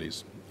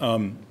facilities,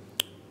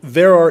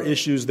 there are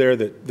issues there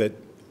that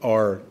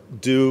are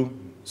due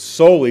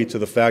solely to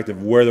the fact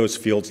of where those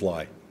fields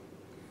lie.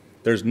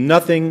 There's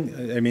nothing,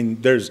 I mean,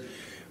 there's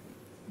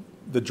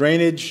the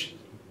drainage,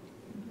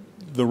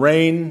 the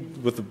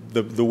rain, with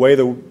the way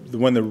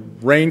when the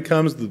rain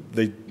comes,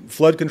 the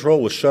flood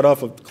control will shut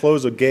off,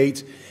 close a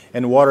gate,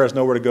 and the water has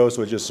nowhere to go,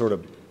 so it just sort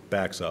of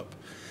backs up.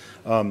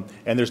 And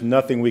there's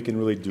nothing we can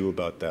really do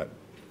about that.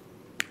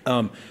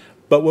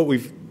 But what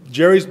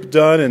Jerry's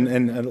done,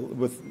 and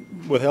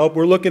with help,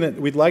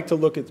 we'd like to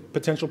look at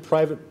potential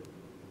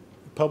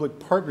private-public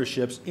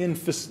partnerships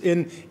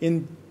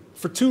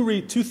for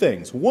two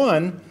things.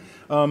 One,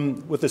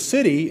 with the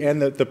city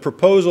and the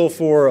proposal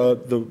for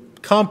the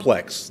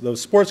complex, the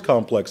sports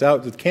complex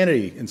out with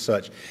Kennedy and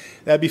such.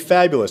 That'd be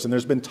fabulous, and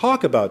there's been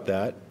talk about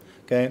that,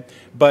 okay?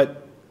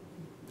 But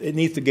it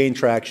needs to gain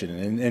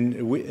traction,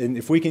 and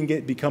if we can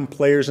become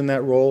players in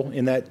that role,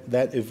 in that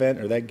event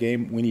or that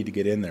game, we need to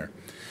get in there.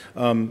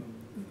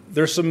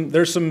 There's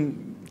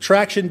some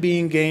traction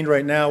being gained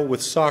right now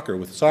with soccer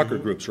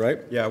groups, right?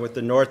 Yeah, with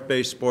the North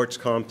Bay Sports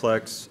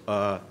Complex,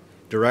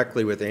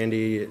 directly with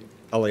Andy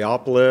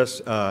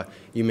Eliopoulos.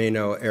 You may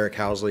know Eric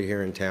Housley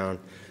here in town.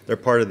 They're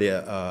part of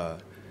the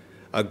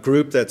a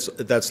group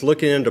that's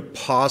looking into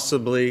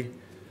possibly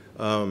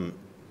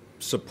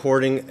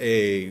supporting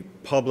a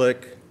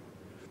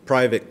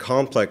public-private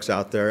complex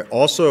out there.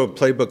 Also,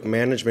 Playbook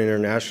Management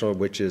International,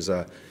 which is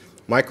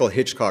Michael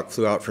Hitchcock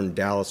flew out from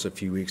Dallas a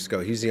few weeks ago.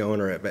 He's the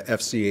owner of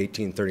FC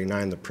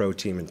 1839, the pro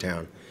team in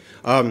town.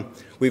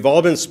 We've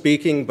all been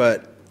speaking,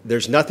 but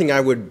there's nothing I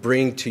would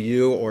bring to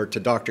you or to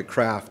Dr.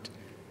 Kraft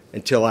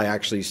until I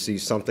actually see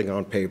something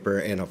on paper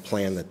and a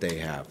plan that they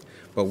have.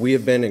 But we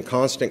have been in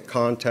constant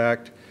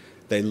contact.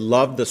 They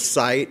love the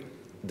site.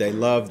 They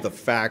love the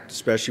fact,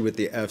 especially with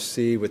the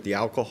FC, with the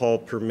alcohol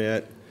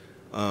permit,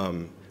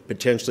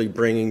 potentially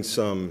bringing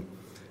some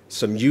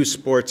youth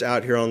sports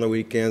out here on the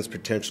weekends,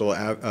 potential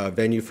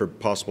venue for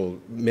possible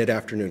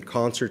mid-afternoon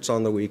concerts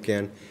on the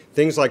weekend,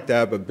 things like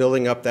that, but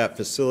building up that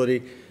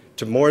facility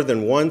to more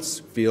than one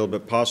field,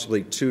 but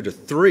possibly 2 to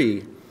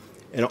 3,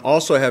 and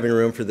also having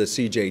room for the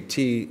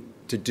CJT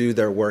to do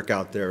their work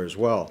out there as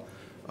well.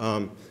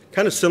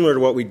 Kind of similar to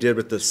what we did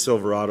with the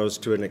Silverados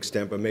to an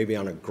extent, but maybe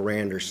on a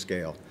grander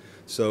scale.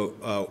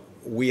 So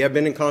we have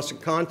been in constant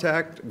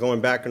contact,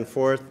 going back and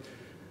forth,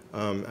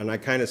 and I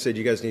kind of said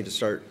you guys need to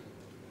start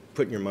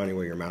putting your money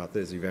where your mouth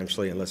is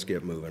eventually, and let's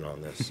get moving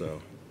on this.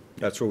 So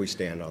that's where we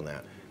stand on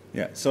that.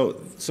 Yeah.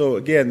 So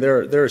again,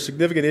 there are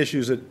significant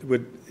issues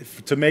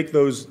that to make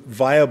those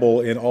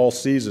viable in all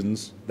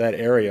seasons. That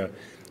area,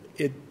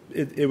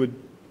 it would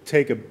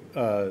take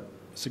a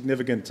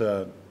significant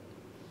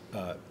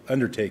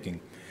undertaking.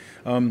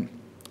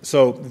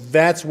 So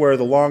that's where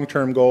the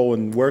long-term goal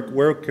and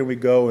where can we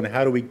go and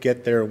how do we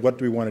get there and what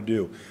do we want to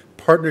do.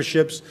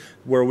 Partnerships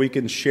where we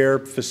can share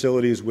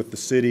facilities with the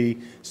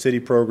city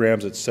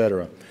programs, et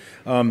cetera.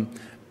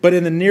 But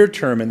in the near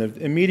term, in the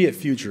immediate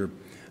future,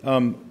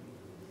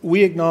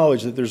 we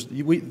acknowledge that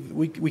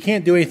we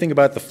can't do anything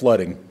about the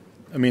flooding.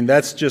 I mean,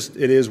 that's just,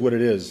 it is what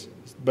it is.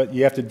 But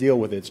you have to deal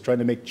with it. It's trying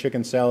to make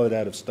chicken salad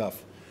out of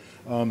stuff.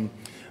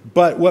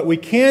 But what we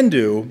can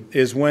do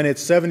is when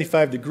it's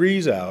 75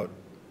 degrees out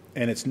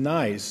and it's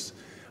nice,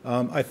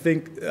 I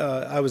think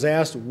I was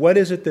asked, what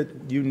is it that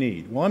you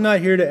need? Well, I'm not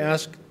here to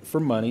ask for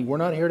money. We're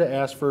not here to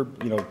ask for,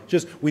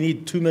 just we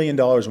need $2 million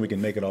and we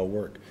can make it all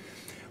work.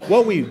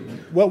 What we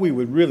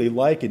would really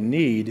like and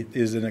need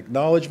is an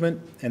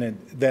acknowledgement and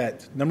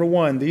that, number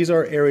one, these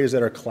are areas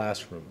that are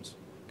classrooms,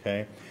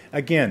 okay?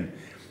 Again,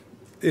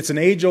 it's an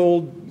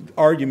age-old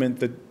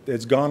argument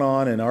that's gone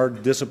on in our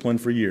discipline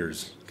for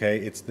years,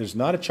 okay? There's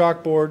not a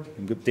chalkboard,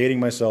 I'm dating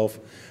myself,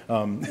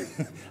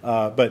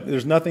 but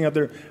there's nothing up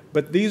there.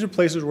 But these are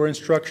places where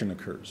instruction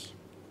occurs,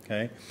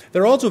 okay?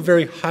 They're also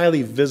very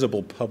highly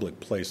visible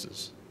public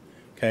places,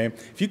 okay?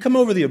 If you come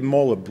over the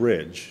Amola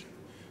Bridge,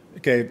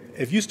 okay,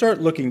 if you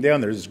start looking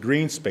down, there's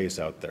green space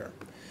out there.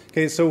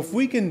 Okay, so if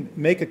we can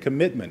make a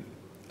commitment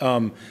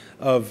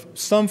of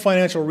some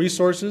financial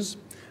resources,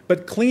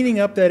 but cleaning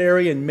up that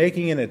area and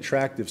making it an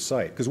attractive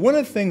site. Because one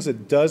of the things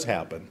that does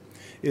happen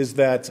is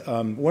that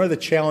one of the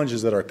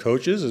challenges that our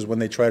coaches is when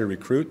they try to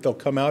recruit, they'll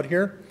come out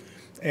here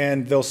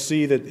and they'll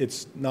see that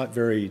it's not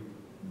very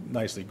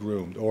nicely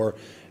groomed, or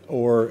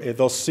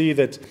they'll see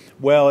that,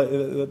 well,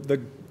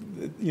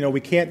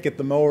 we can't get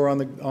the mower on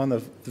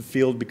the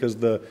field because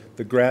the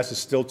grass is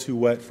still too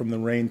wet from the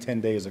rain 10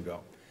 days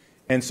ago.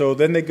 And so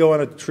then they go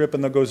on a trip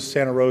and they'll go to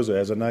Santa Rosa,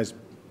 has a nice,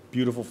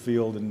 beautiful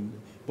field, and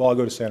well, I'll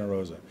go to Santa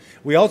Rosa.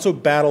 We also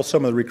battle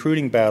some of the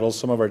recruiting battles,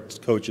 some of our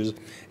coaches,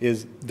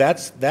 is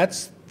that's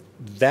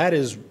that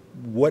is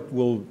what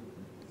will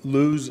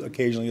lose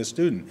occasionally a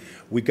student.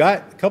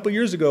 A couple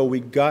years ago, we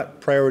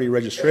got priority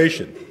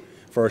registration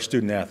for our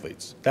student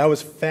athletes. That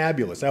was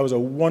fabulous. That was a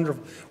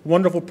wonderful,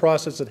 wonderful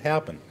process that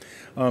happened.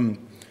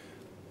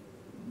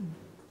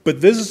 But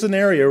this is an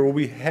area where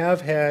we have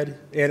had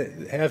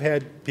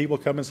people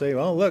come and say,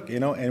 "Oh, look,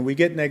 and we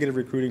get negative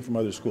recruiting from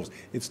other schools.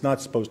 It's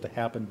not supposed to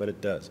happen, but it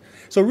does."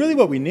 So really,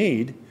 what we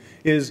need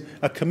is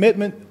a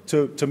commitment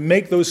to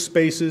make those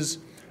spaces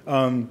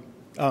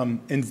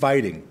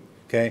inviting.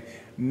 Okay,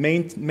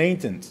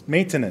 maintenance.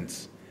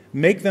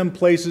 Make them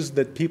places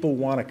that people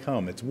want to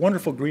come. It's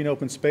wonderful green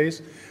open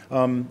space,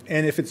 and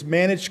if it's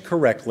managed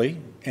correctly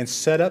and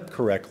set up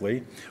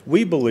correctly,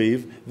 we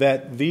believe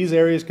that these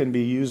areas can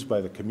be used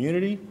by the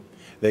community,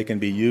 they can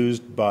be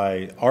used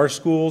by our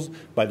schools,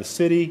 by the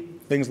city,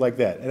 things like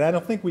that. And I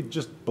don't think we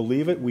just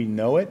believe it, we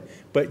know it,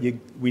 but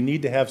we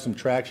need to have some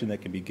traction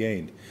that can be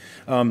gained.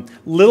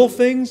 Little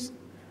things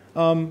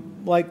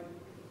like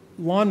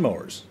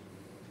lawnmowers.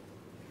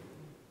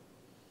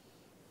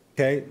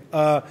 Okay,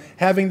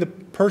 having the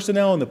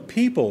personnel and the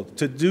people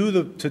to do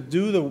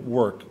the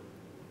work,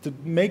 to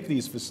make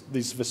these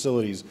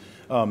facilities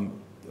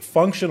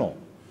functional.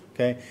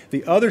 Okay,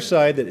 the other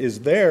side that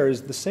is there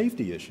is the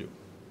safety issue.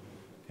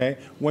 Okay,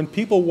 when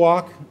people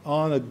walk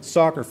on a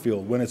soccer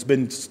field, when it's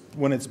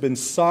been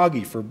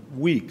soggy for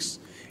weeks,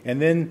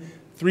 and then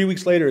 3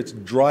 weeks later it's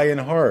dry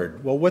and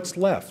hard. Well, what's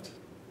left?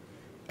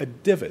 A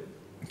divot.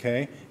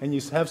 Okay, and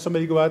you have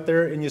somebody go out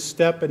there and you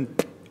step and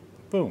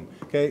boom.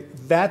 Okay,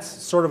 that's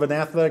sort of an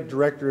athletic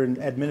director and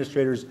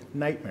administrator's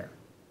nightmare.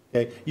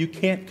 Okay, you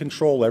can't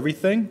control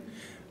everything,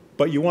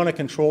 but you want to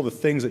control the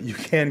things that you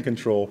can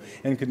control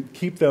and can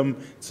keep them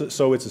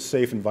so it's a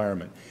safe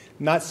environment.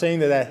 Not saying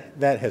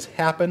that has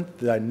happened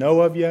that I know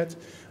of yet.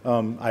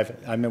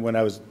 I mean, when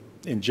I was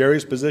in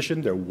Jerry's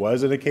position, there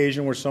was an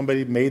occasion where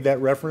somebody made that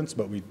reference,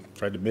 but we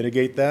tried to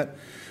mitigate that.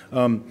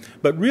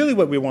 But really,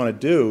 what we want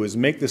to do is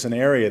make this an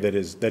area that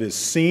is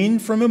seen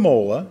from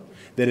Imola,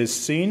 that is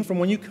seen from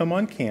when you come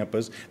on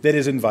campus, that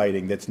is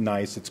inviting, that's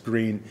nice, it's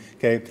green.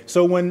 Okay,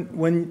 so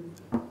when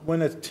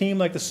a team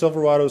like the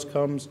Silverados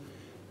comes,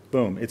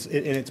 boom,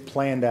 it's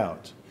planned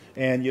out,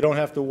 and you don't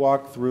have to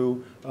walk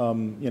through.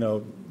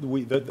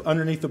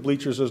 Underneath the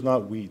bleachers, there's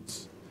not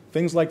weeds,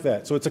 things like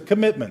that. So it's a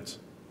commitment.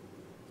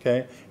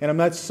 Okay, and I'm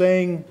not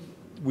saying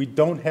we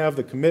don't have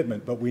the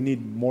commitment, but we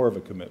need more of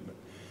a commitment,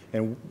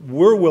 and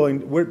we're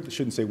willing.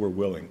 Shouldn't say we're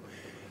willing.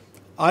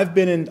 I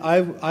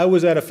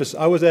was at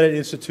an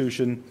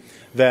institution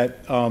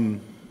that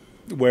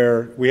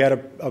where we had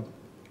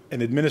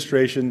an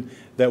administration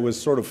that was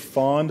sort of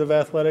fond of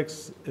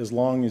athletics as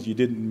long as you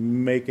didn't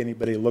make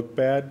anybody look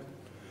bad.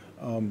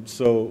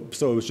 So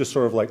it was just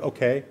sort of like,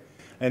 okay.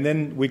 And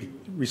then we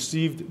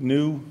received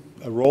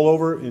a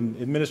rollover in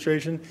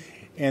administration,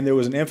 and there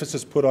was an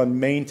emphasis put on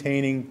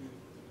maintaining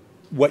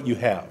what you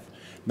have.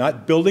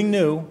 Not building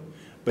new,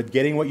 but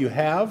getting what you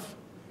have,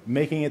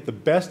 making it the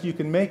best you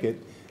can make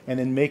it, and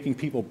then making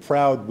people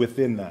proud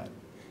within that.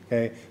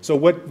 Okay? So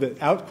what the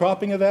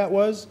outcropping of that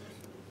was,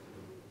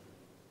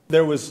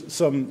 there was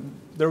some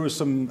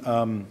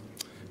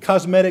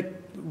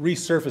cosmetic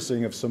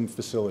resurfacing of some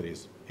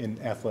facilities in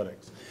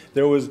athletics.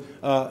 There was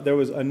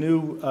a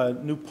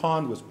new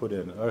pond was put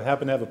in. I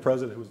happened to have a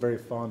president who was very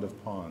fond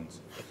of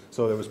ponds,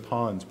 so there was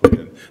ponds put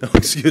in.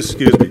 excuse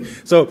me.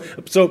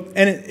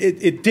 And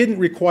it didn't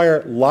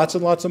require lots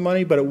and lots of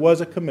money, but it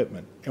was a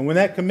commitment. And when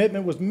that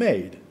commitment was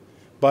made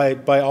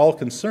by all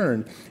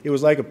concerned, it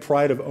was like a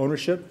pride of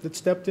ownership that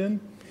stepped in,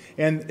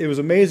 and it was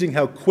amazing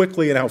how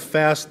quickly and how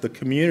fast the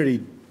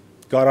community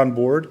got on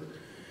board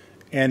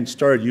and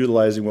started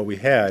utilizing what we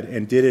had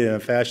and did it in a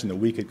fashion that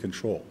we could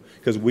control,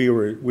 because we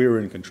were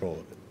in control of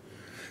it.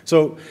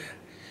 So,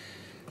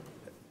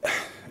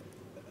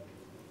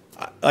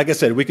 like I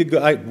said, we could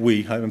go.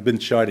 I've been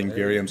chiding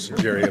Jerry. I'm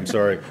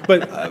sorry.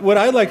 But what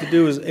I'd like to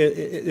do is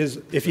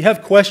if you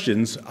have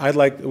questions,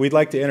 we'd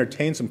like to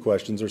entertain some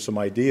questions or some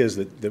ideas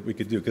that we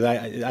could do, because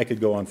I could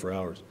go on for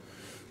hours,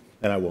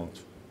 and I won't.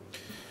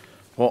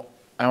 Well,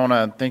 I want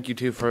to thank you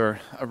two for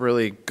a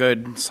really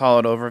good,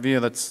 solid overview.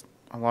 That's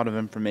a lot of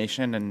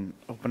information, and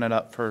open it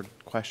up for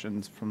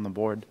questions from the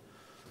board.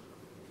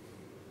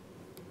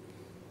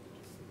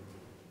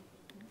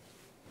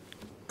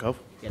 Go.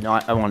 Yeah, no,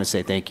 I want to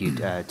say thank you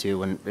too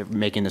when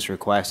making this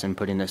request and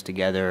putting this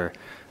together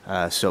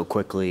so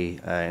quickly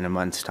in a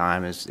month's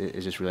time is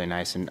just really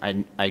nice.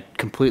 And I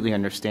completely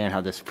understand how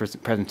this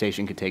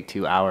presentation could take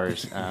 2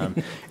 hours.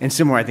 And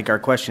similar, I think our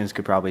questions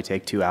could probably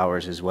take 2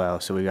 hours as well.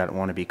 So we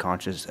want to be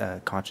conscious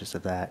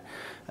of that.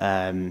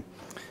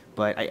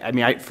 But I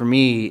mean, for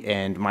me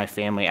and my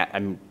family,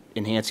 I'm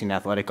enhancing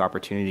athletic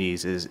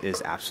opportunities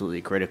is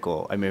absolutely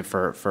critical. I mean,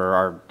 for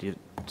our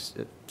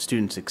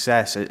student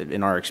success,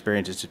 in our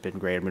experience, it's just been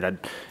great. I mean,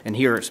 and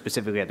here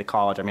specifically at the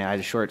college, I mean, I had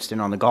a short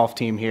stint on the golf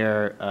team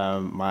here.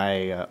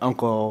 My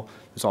uncle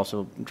Just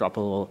also drop a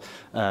little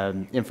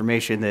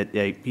information that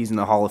he's in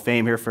the Hall of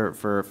Fame here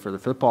for the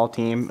football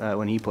team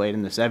when he played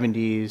in the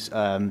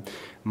 70s.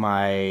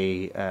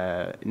 My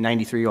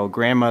 93-year-old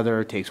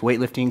grandmother takes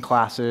weightlifting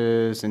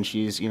classes, and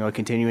she's, you know, a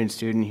continuing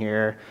student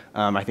here.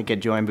 I think at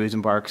Joanne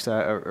Busenbark's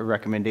a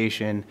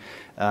recommendation.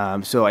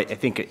 So I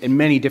think in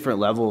many different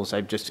levels,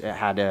 I've just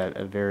had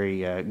a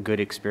very good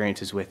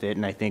experiences with it.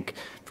 And I think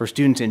for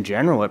students in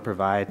general, it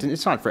provides, and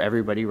it's not for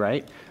everybody,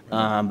 right?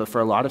 But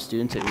for a lot of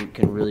students, it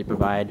can really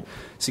provide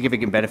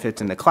significant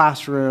benefits in the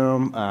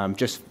classroom.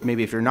 Just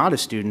maybe if you're not a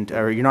student,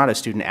 or you're not a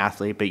student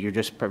athlete, but you're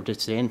just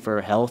participating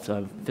for health,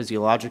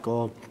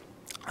 physiological,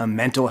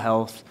 mental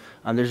health.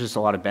 There's just a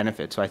lot of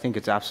benefits. So I think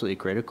it's absolutely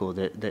critical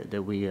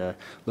that we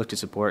look to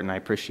support, and I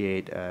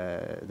appreciate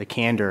the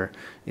candor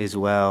as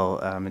well,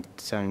 and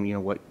telling, you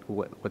know,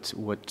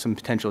 what some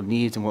potential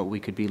needs and what we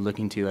could be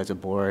looking to as a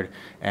board,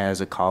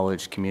 as a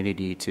college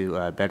community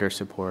to better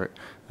support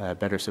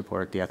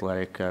the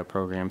athletic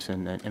programs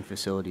and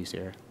facilities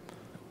here.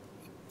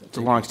 It's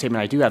a long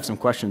statement. I do have some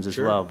questions as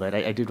well, but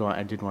I did want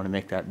to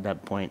make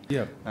that point.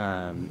 Yeah.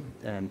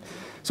 And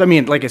so, I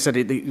mean, like I said,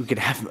 you could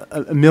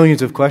have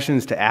millions of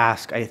questions to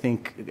ask. I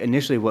think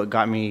initially what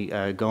got me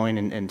going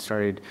and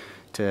started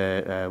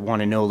to want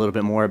to know a little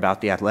bit more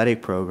about the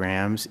athletic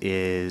programs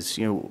is,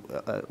 you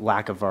know,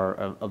 lack of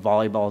a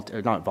volleyball,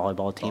 or not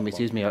volleyball team,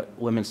 excuse me, a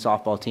women's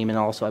softball team, and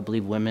also I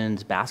believe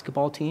women's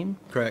basketball team.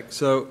 Correct.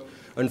 So,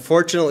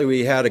 unfortunately,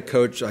 we had a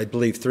coach, I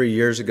believe 3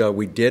 years ago.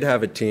 We did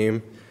have a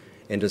team,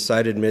 and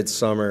decided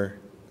midsummer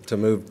to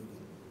move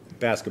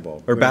Basketball.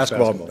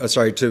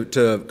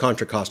 to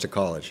Contra Costa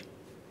College.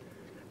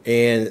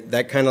 And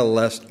that kind of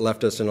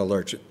left us in a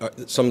lurch.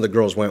 Some of the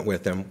girls went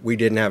with them. We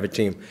didn't have a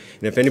team.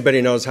 And if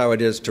anybody knows how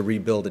it is to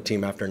rebuild a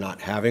team after not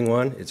having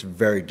one, it's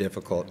very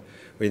difficult.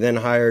 We then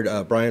hired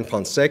Brian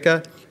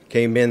Fonseca,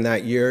 came in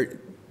that year,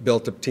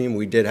 built a team.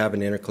 We did have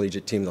an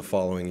intercollegiate team the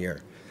following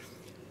year.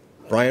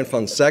 Brian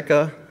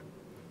Fonseca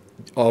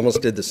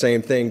almost did the same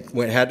thing.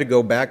 Had to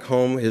go back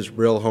home. His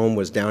real home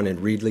was down in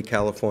Reedley,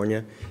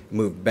 California.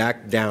 Moved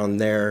back down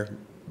there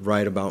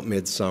right about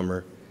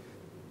midsummer.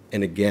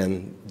 And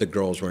again, the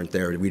girls weren't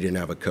there. We didn't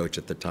have a coach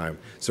at the time.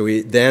 So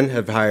we then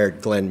have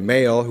hired Glenn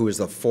Mayle, who is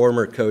the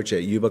former coach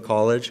at Yuba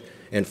College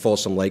and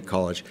Folsom Lake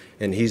College.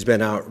 And he's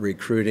been out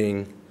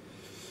recruiting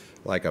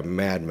like a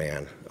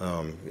madman.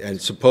 And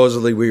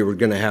supposedly we were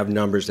going to have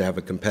numbers to have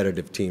a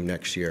competitive team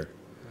next year.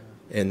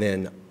 And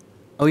then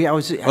Oh yeah,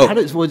 how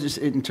does just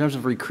in terms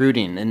of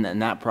recruiting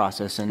and that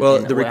process?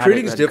 Well, the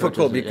recruiting is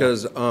difficult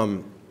because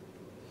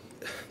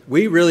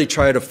we really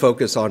try to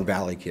focus on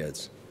Valley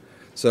kids.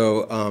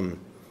 So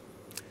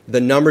the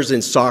numbers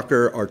in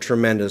soccer are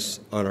tremendous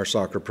on our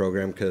soccer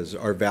program because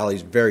our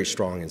Valley's very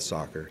strong in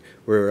soccer.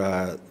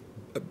 We're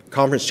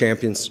conference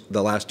champions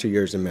the last 2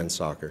 years in men's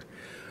soccer.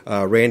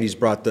 Randy's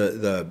brought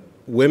the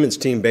women's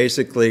team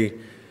basically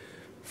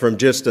from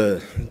just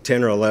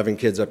 10 or 11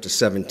 kids up to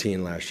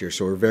 17 last year.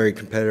 So we're very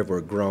competitive,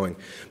 we're growing.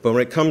 But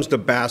when it comes to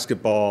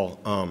basketball,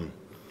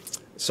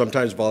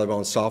 sometimes volleyball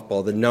and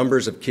softball, the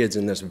numbers of kids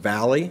in this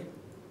valley,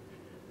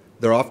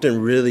 they're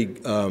often really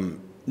don't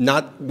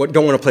want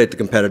to play at the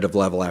competitive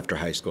level after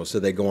high school, so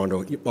they go on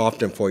to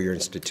often four-year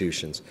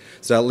institutions.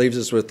 So that leaves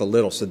us with a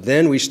little. So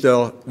then we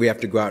have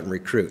to go out and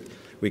recruit.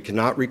 We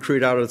cannot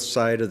recruit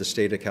outside of the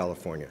state of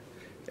California.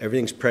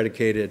 Everything's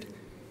predicated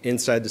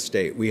inside the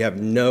state. We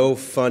have no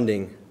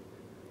funding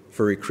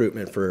for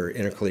recruitment for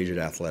intercollegiate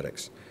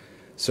athletics.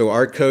 So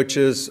our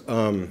coaches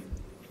kind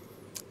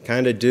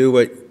of do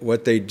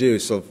what they do.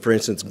 So for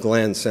instance,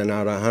 Glenn sent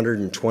out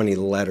 120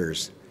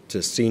 letters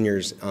to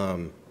seniors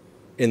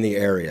in the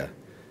area,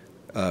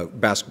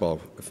 basketball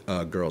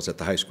girls at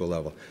the high school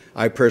level.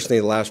 I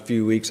personally, the last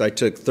few weeks, I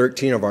took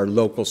 13 of our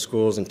local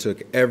schools and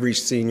took every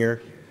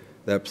senior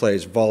that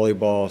plays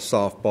volleyball,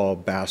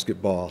 softball,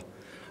 basketball,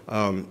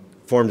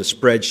 formed a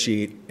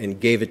spreadsheet and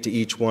gave it to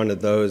each one of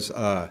those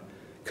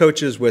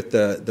coaches with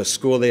the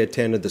school they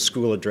attended, the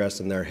school address,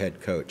 and their head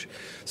coach.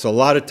 So a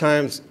lot of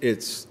times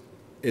it's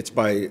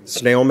by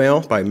snail mail,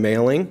 by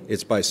mailing.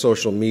 It's by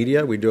social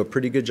media. We do a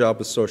pretty good job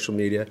with social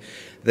media.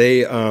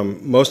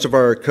 Most of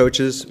our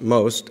coaches,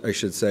 I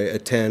should say,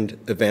 attend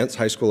events,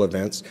 high school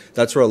events.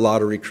 That's where a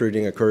lot of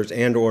recruiting occurs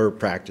and/or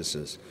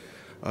practices.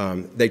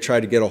 They try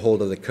to get a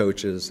hold of the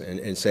coaches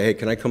and say, hey,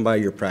 can I come by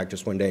your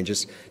practice one day and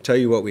just tell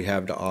you what we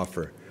have to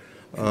offer?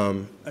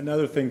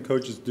 Another thing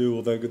coaches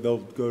do, they'll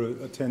go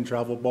to attend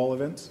travel ball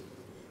events,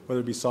 whether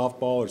it be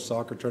softball or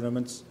soccer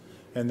tournaments,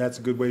 and that's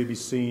a good way to be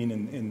seen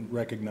and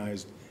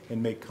recognized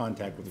and make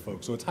contact with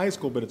folks. So it's high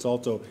school, but it's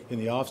also in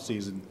the off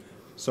season,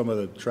 some of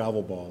the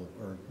travel ball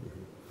or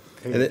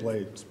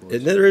pay-to-play sports.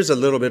 And there is a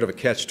little bit of a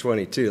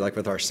catch-22. Like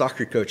with our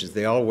soccer coaches,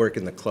 they all work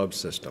in the club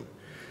system.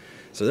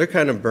 So they're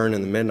kind of burning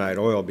the midnight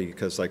oil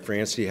because like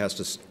Randy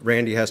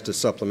has to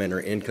supplement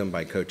her income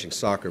by coaching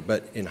soccer.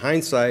 But in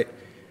hindsight,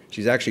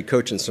 she's actually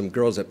coaching some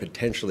girls that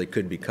potentially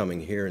could be coming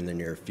here in the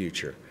near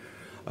future.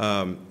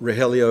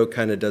 Rogelio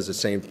kind of does the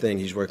same thing.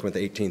 He's working with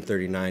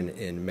 1839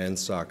 in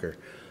men's soccer.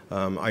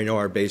 I know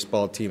our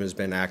baseball team has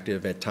been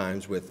active at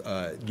times with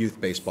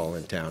youth baseball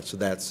in town, so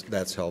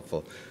that's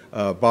helpful.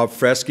 Bob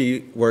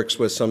Fresky works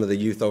with some of the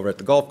youth over at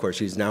the golf course.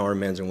 He's now our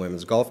men's and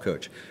women's golf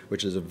coach,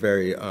 which is a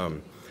very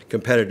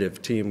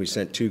competitive team. We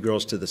sent 2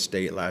 girls to the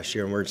state last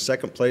year, and we're in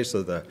second place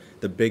of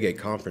the Big 8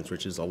 conference,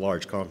 which is a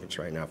large conference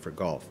right now for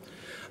golf.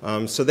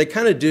 So they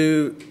kind of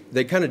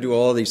do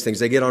all these things.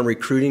 They get on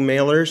recruiting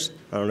mailers.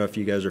 I don't know if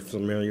you guys are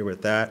familiar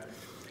with that.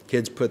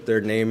 Kids put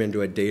their name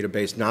into a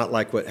database, not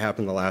like what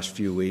happened the last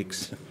few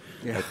weeks.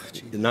 Yeah,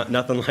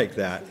 nothing like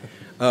that.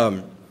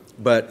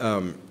 But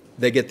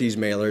they get these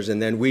mailers,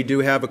 and then we do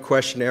have a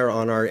questionnaire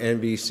on our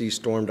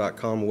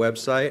nvcstorm.com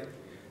website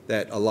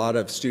that a lot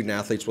of student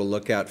athletes will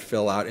look at,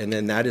 fill out, and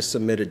then that is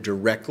submitted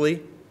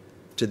directly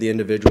to the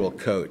individual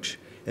coach.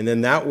 And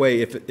then that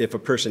way, if a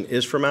person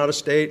is from out of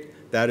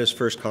state, that is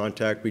first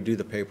contact. We do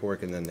the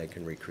paperwork, and then they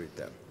can recruit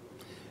them.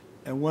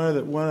 And one of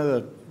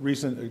the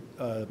recent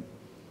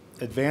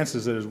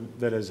advances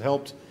that has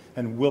helped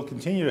and will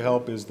continue to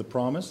help is the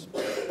promise,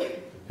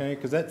 okay?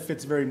 Because that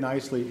fits very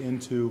nicely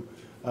into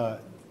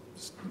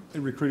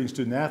recruiting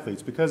student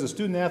athletes. Because a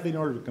student athlete, in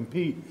order to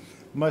compete,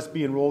 must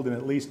be enrolled in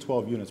at least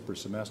 12 units per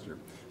semester.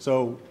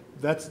 So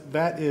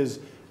that is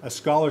a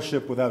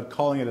scholarship without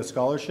calling it a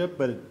scholarship,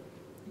 but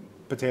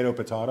potato.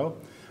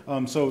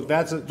 So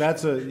that's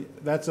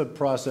a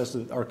process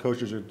that our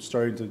coaches are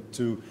starting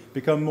to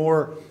become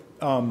more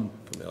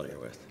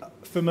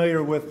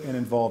familiar with and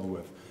involved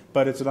with.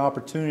 But it's an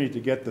opportunity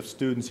to get the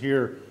students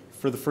here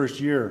for the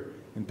first year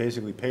and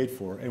basically paid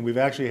for. And we've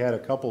actually had a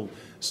couple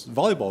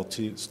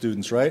volleyball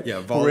students, right? Yeah,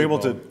 volleyball. Who were able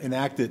to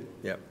enact it.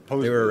 Yeah,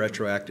 they were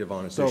retroactive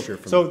on it this year.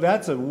 So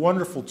that's a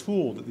wonderful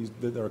tool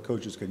that our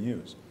coaches can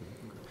use.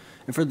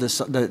 And for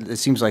it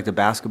seems like the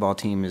basketball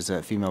team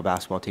female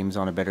basketball team is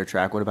on a better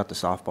track. What about the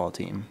softball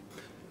team?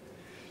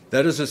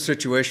 That is a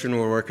situation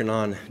we're working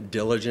on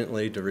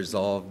diligently to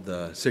resolve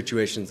the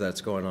situations that's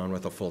going on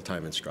with a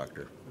full-time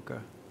instructor. Okay.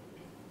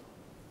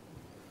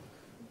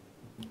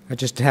 I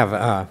just have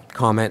a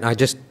comment. I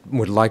just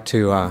would like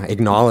to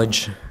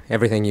acknowledge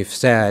everything you've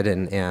said,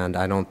 and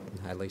I don't,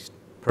 at least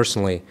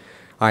personally,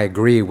 I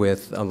agree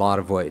with a lot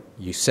of what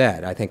you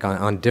said. I think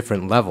on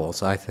different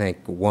levels. I think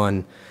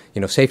one,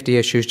 safety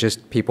issues,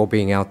 just people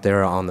being out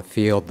there on the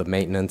field, the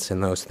maintenance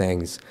and those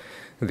things,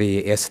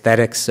 the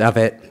aesthetics of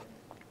it,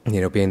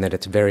 being that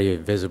it's a very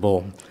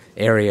visible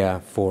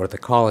area for the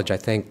college. I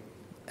think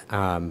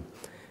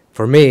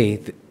for me,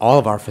 all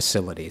of our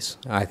facilities,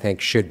 I think,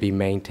 should be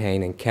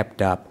maintained and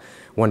kept up,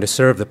 one, to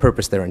serve the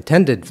purpose they're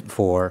intended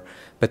for,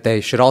 but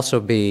they should also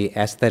be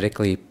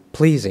aesthetically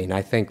pleasing.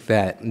 I think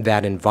that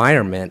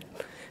environment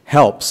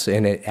helps,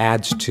 and it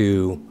adds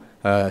to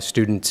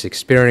students'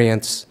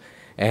 experience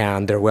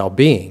and their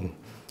well-being.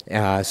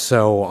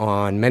 So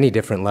on many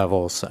different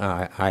levels,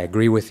 I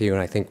agree with you,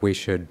 and I think we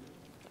should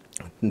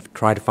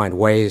try to find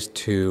ways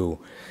to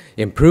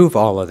improve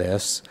all of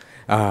this.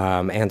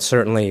 And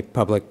certainly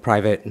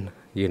public-private,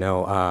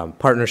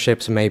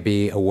 partnerships may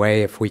be a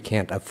way if we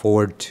can't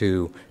afford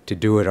to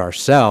do it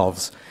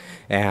ourselves.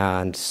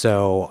 And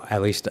so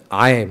at least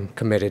I am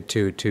committed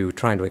to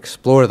trying to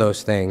explore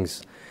those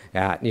things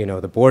at,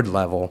 the board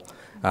level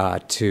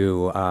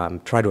to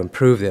try to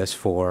improve this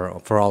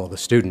for all of the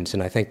students.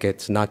 And I think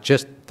it's not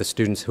just the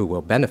students who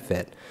will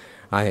benefit.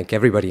 I think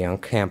everybody on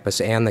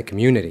campus and the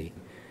community.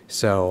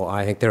 So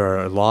I think there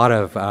are a lot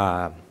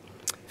of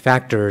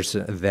factors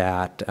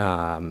that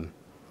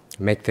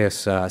make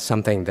this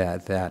something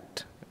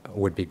that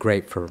would be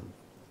great for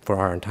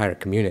our entire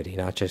community,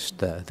 not just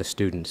the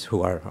students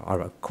who are,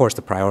 of course,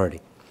 the priority.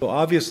 Well,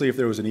 obviously, if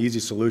there was an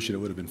easy solution, it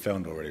would have been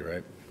found already,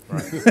 right?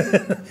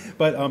 Right.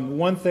 But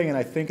one thing, and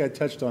I think I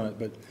touched on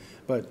it,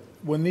 but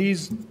when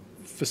these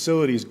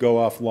facilities go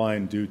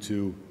offline due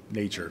to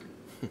nature,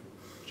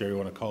 Jerry, you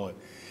want to call it,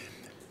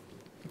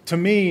 to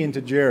me and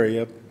to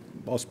Jerry,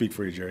 I'll speak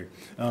for you, Jerry.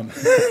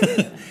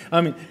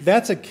 I mean,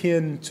 that's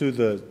akin to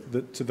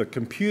the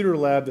computer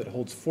lab that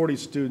holds 40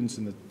 students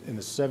in the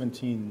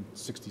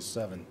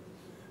 1767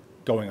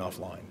 going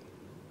offline.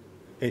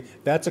 Okay,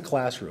 that's a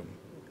classroom,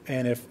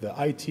 and if the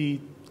IT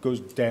goes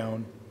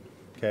down,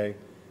 okay,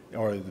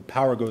 or the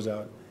power goes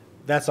out,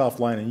 that's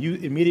offline, and you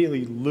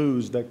immediately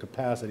lose that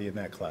capacity in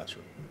that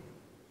classroom.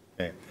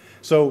 Okay,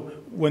 so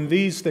when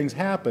these things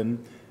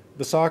happen,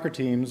 the soccer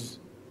teams,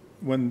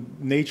 when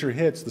nature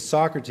hits, the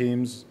soccer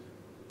teams,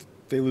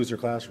 they lose their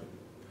classroom.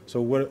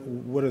 So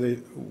what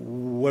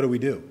do we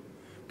do?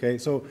 Okay,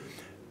 so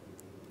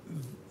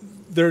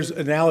there's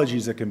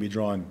analogies that can be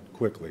drawn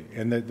quickly,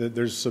 and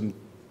there's some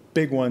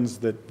big ones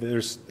that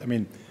I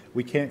mean,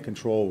 we can't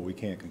control what we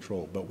can't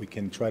control, but we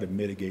can try to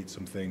mitigate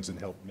some things and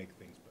help make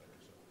things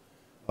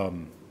better.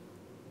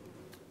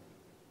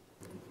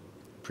 So,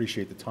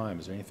 appreciate the time.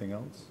 Is there anything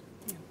else?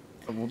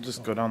 We'll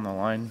just go down the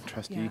line,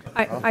 Trustee.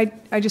 Yeah.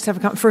 I just have a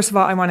comment. First of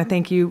all, I want to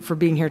thank you for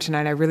being here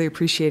tonight. I really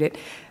appreciate it.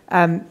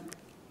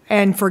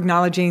 And for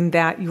acknowledging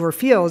that your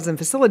fields and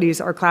facilities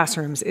are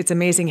classrooms. It's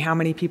amazing how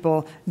many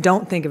people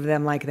don't think of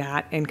them like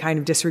that and kind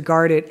of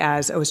disregard it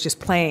as, oh, it's just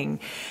playing.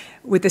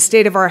 With the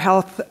state of our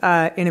health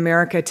in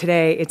America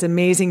today, it's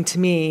amazing to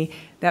me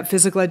that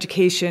physical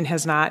education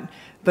has not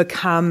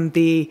become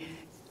the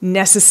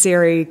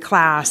necessary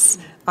class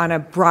on a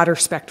broader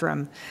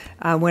spectrum.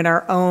 When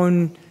our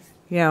own,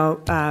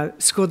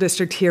 school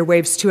district here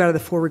waives 2 out of the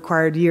 4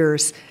 required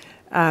years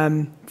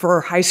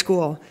for high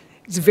school,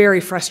 it's very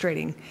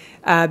frustrating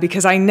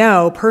because I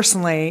know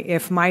personally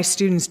if my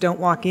students don't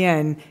walk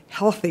in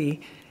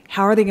healthy,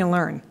 how are they going to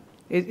learn?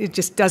 It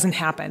just doesn't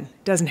happen.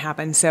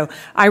 So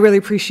I really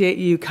appreciate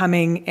you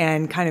coming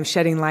and kind of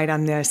shedding light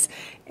on this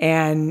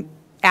and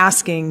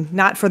asking,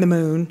 not for the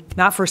moon,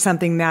 not for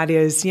something that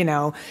is,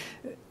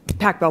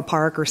 Pac-Bell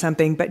Park or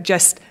something, but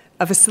just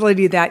a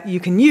facility that you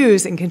can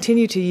use and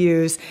continue to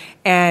use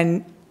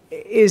and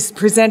is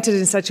presented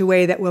in such a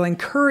way that will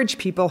encourage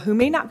people who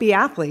may not be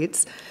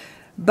athletes,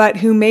 but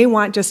who may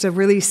want just a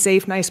really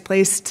safe, nice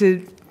place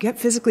to get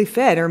physically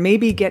fit or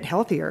maybe get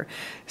healthier.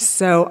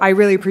 So I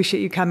really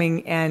appreciate you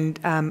coming, and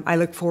I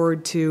look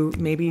forward to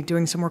maybe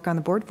doing some work on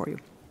the board for you.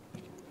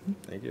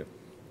 Thank you.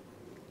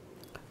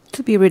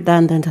 To be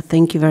redundant,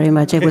 thank you very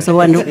much. It was a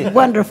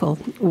wonderful,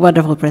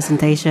 wonderful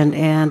presentation,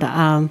 and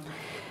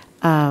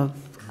I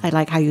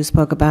like how you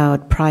spoke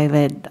about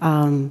private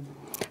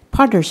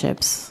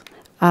partnerships.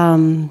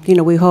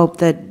 We hope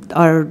that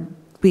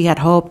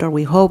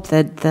we hope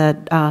that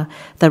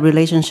the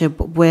relationship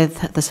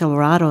with the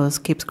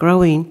Silverados keeps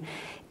growing,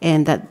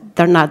 and that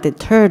they're not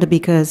deterred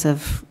because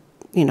of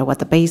what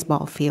the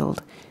baseball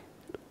field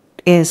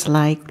is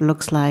like,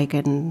 looks like,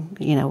 and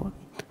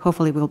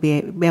hopefully we'll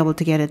be able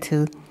to get it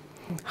to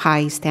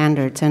high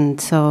standards. And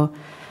so,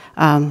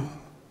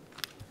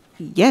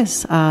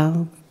 yes,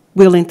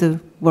 willing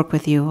to work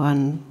with you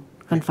on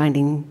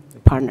finding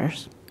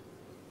partners.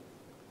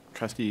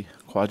 Trustee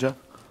Khwaja?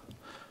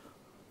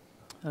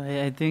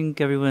 I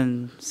think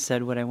everyone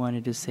said what I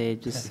wanted to say.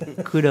 Just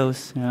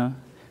kudos, Thank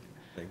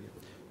you.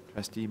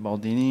 Trustee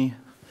Baldini?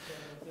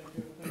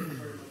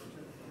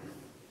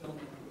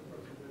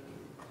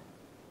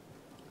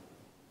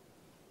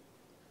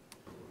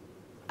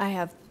 I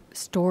have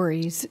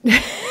stories,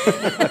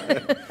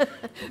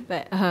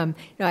 but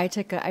I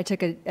took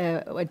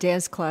a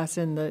dance class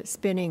in the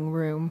spinning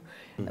room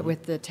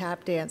with the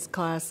tap dance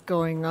class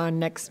going on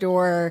next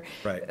door.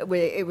 Right.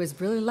 It was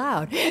really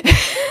loud.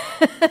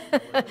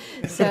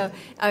 So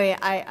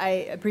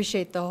I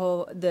appreciate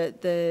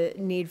the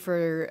need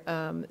for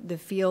the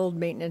field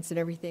maintenance and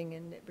everything,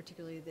 and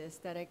particularly the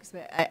aesthetics.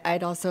 But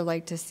I'd also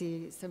like to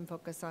see some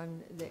focus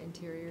on the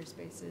interior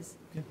spaces.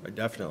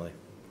 Definitely.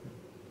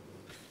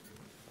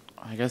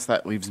 I guess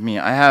that leaves me.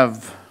 I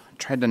have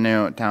tried to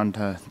narrow it down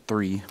to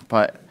 3,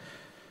 but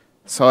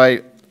so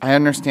I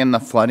understand the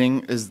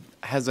flooding.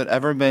 Has it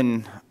ever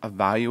been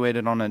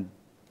evaluated on a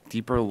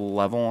deeper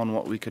level on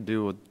what we could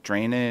do with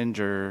drainage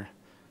or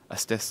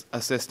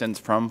assistance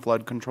from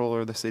flood control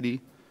or the city?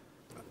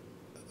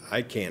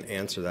 I can't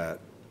answer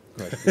that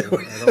question.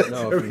 I don't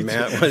know if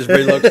Matt was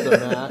relooks at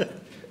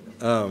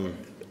that.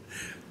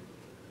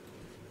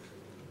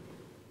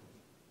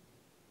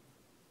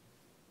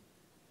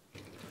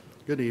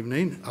 Good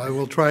evening. I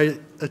will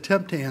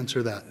attempt to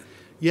answer that.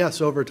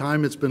 Yes, over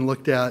time it's been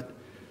looked at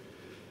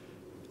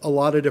a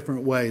lot of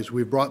different ways.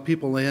 We've brought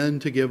people in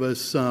to give us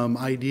some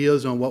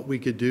ideas on what we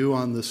could do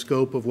on the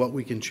scope of what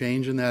we can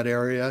change in that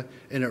area,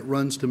 and it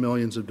runs to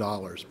millions of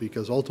dollars,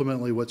 because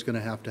ultimately what's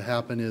going to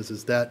happen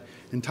is that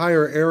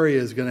entire area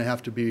is going to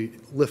have to be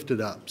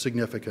lifted up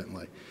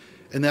significantly.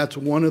 And that's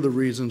one of the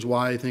reasons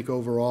why I think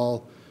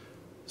overall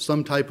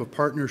some type of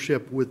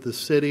partnership with the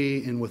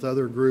city and with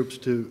other groups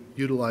to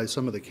utilize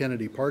some of the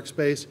Kennedy Park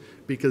space,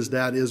 because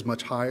that is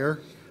much higher.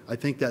 I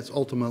think that's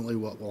ultimately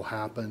what will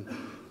happen,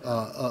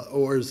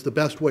 or is the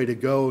best way to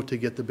go to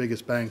get the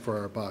biggest bang for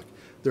our buck.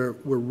 We're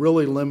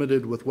really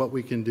limited with what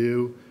we can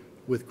do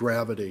with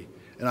gravity.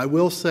 And I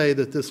will say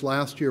that this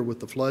last year with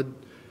the flood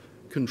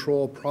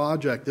control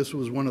project, this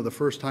was one of the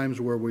first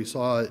times where we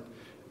saw it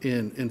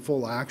in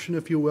full action,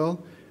 if you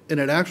will,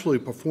 and it actually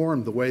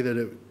performed the way that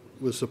it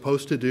was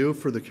supposed to do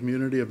for the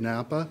community of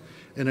Napa,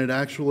 and it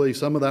actually,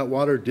 some of that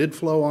water did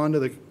flow onto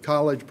the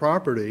college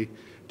property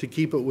to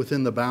keep it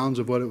within the bounds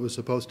of what it was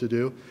supposed to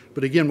do.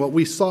 But again, what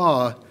we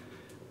saw,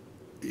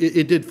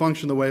 it did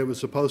function the way it was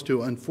supposed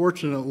to.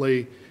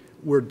 Unfortunately,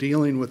 we're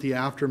dealing with the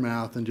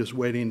aftermath and just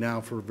waiting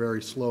now for a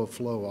very slow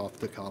flow off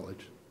the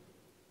college.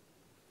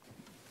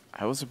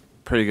 That was a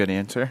pretty good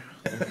answer.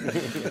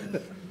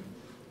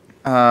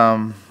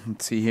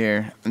 Let's see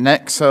here.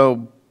 Next,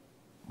 so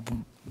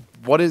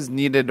what is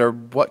needed, or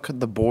what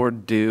could the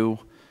board do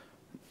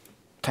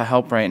to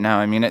help right now?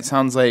 I mean, it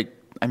sounds like,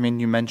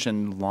 you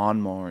mentioned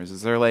lawnmowers.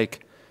 Is there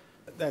like...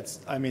 That's,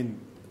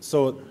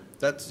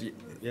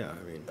 yeah,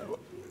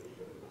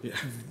 yeah.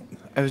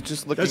 I was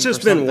just looking That's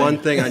just for been something. one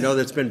thing I know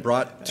that's been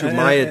brought to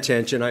my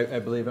attention. I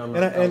believe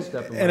I'll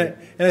step in and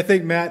I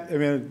think, Matt,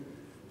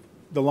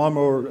 the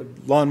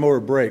lawnmower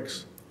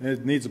breaks, and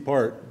it needs a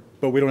part,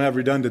 but we don't have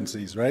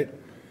redundancies, right?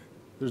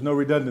 There's no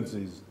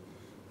redundancies,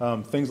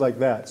 things like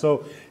that.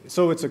 So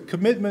it's a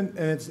commitment,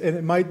 and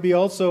it might be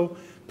also,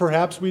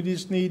 perhaps we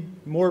just need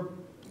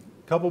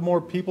couple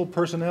more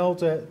personnel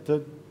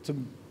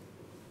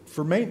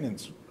for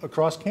maintenance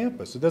across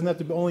campus. It doesn't have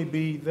to only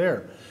be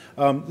there.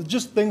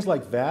 Just things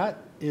like that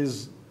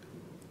is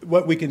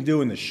what we can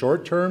do in the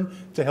short term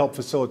to help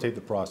facilitate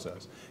the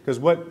process. Because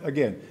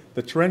again,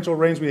 the torrential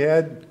rains we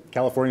had,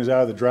 California's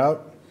out of the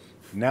drought,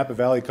 Napa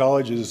Valley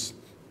College is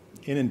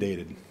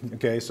inundated,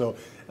 okay? So,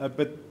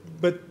 but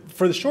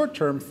for the short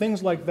term,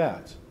 things like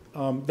that,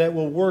 that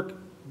will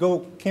go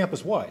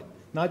campus-wide,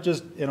 not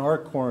just in our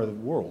corner of the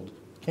world,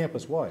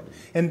 campus-wide.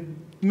 And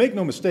make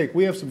no mistake,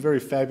 we have some very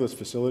fabulous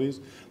facilities.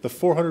 The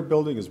 400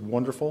 building is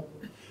wonderful.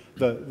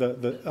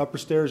 The upper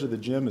stairs of the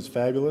gym is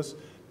fabulous.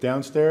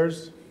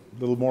 Downstairs, a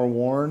little more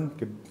worn,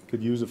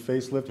 could use a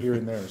facelift here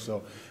and there.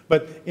 So,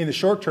 but in the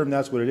short term,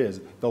 that's what it is.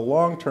 The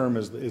long term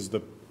is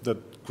the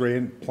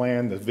grand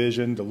plan, the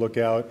vision to look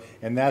out,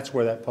 and that's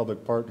where that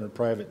public partner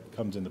private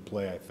comes into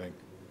play, I think.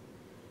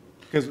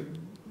 Because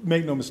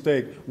make no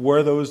mistake,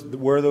 where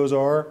those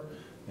are,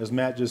 as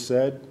Matt just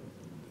said,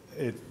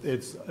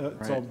 it's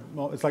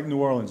like New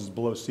Orleans is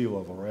below sea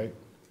level, right?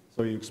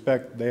 So you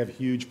expect they have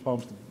huge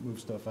pumps to move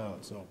stuff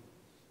out. So.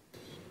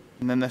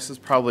 And then this is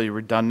probably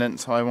redundant,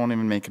 so I won't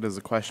even make it as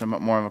a question,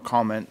 but more of a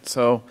comment.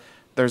 So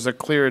there's a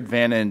clear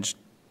advantage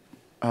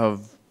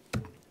of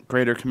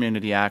greater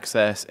community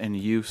access and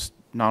use,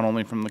 not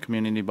only from the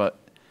community, but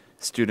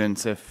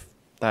students if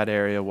that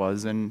area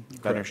was in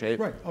better shape.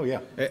 Right, oh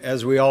yeah.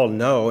 As we all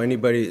know,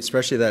 anybody,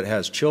 especially that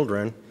has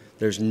children,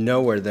 there's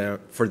nowhere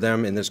for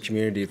them in this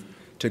community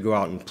to go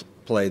out and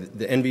play.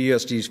 The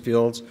NVUSD's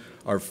fields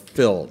are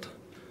filled.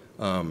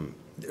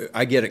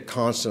 I get it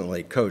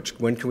constantly, Coach,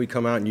 when can we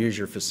come out and use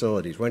your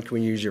facilities? When can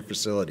we use your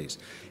facilities?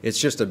 It's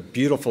just a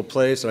beautiful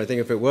place, and I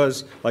think if it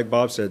was, like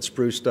Bob said,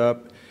 spruced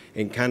up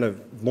and kind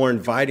of more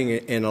inviting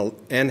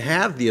and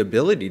have the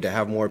ability to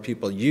have more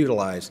people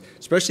utilize,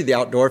 especially the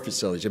outdoor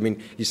facilities. I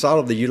mean, you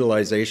saw the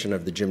utilization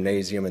of the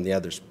gymnasium and the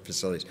other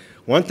facilities.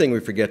 One thing we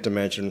forget to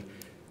mention,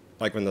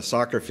 like when the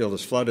soccer field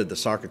is flooded, the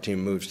soccer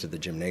team moves to the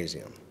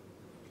gymnasium.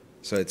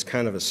 So it's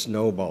kind of a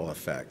snowball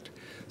effect.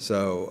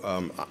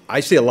 So I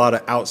see a lot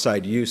of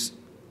outside use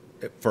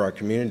for our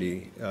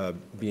community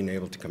being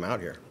able to come out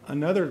here.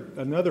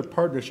 Another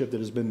partnership that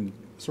has been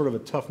sort of a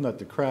tough nut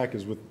to crack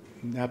is with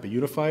Napa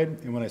Unified.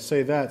 And when I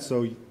say that,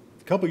 so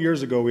a couple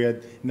years ago we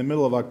had, in the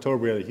middle of October,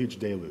 we had a huge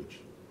deluge.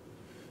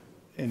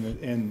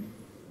 And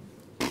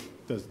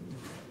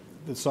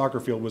the soccer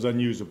field was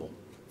unusable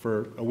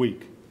for a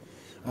week.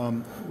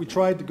 We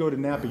tried to go to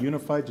Napa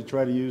Unified to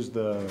try to use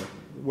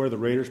where the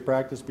Raiders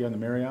practice beyond the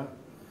Marriott.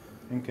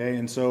 Okay,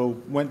 and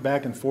so went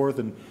back and forth,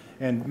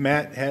 and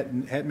Matt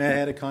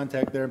had a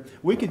contact there.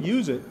 We could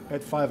use it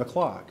at 5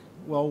 o'clock.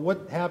 Well,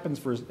 what happens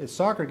for a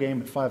soccer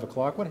game at 5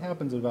 o'clock? What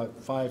happens at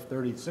about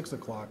 5:30, 6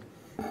 o'clock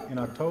in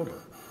October?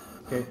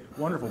 Okay,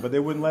 wonderful, but they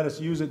wouldn't let us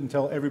use it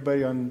until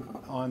everybody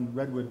on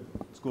Redwood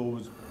School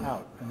was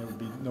out, and there would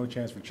be no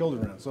chance for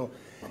children around. So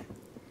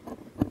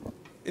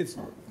it's,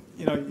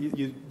 you know,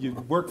 you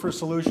work for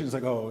solutions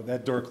like, oh,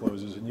 that door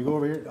closes, and you go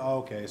over here, oh,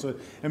 okay. So,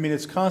 I mean,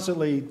 it's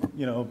constantly,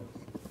 you know,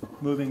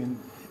 moving, and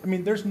I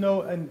mean, there's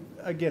no, and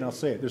again, I'll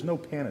say it, there's no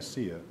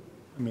panacea.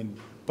 I mean,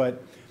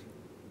 but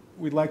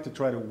we'd like to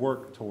try to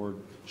work toward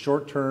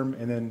short term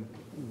and then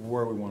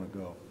where we want to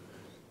go.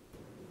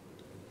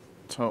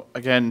 So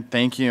again,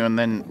 thank you. And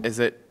then is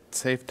it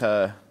safe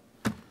to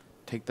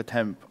take the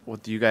temp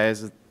with you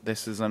guys?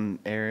 This is an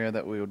area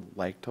that we would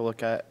like to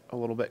look at a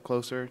little bit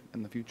closer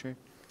in the future.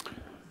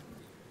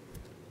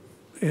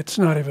 It's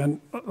not even,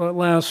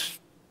 last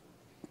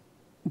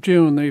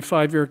June, the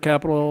 5-year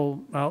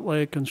capital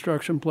outlay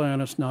construction plan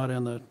is not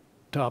in the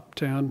top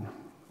 10.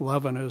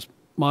 11 is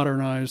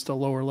modernize the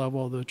lower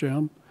level of the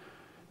gym.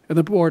 And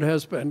the board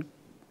has been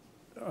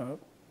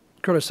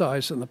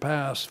criticized in the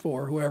past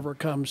for whoever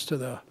comes to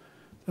the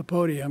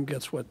podium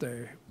gets what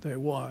they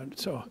want.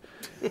 So,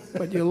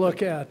 but you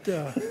look at you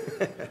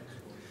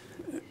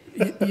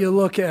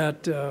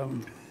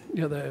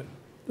know, the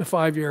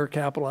 5-year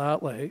capital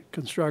outlay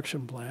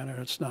construction plan, and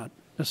it's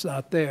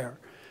not there.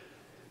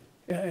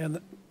 And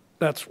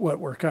that's what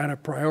we're kind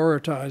of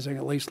prioritizing,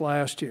 at least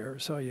last year.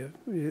 So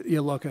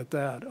you look at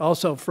that.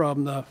 Also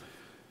from the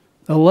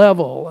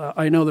level,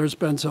 I know there's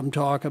been some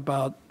talk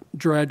about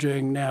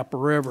dredging Napa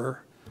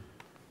River,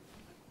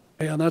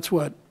 and that's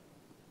what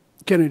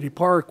Kennedy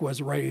Park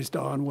was raised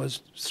on,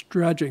 was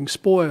dredging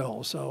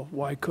spoil. So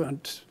why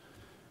couldn't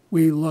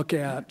we look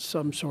at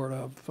some sort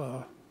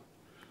of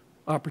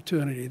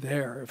opportunity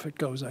there if it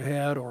goes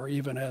ahead, or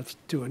even as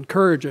to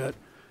encourage it?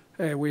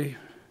 Hey, we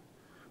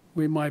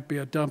might be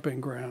a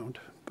dumping ground,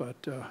 but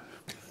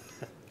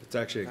it's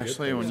actually a good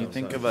actually thing when you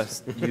think of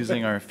us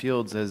using our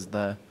fields as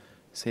the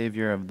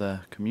savior of the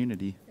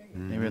community,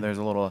 maybe there's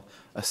a little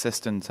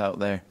assistance out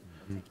there.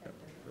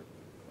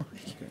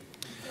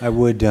 I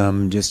would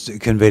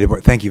just convey to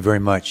board, thank you very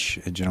much,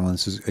 gentlemen.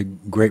 This is a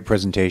great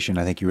presentation.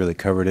 I think you really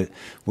covered it.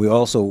 We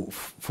also,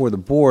 for the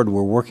board,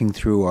 we're working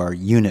through our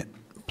unit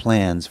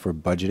plans for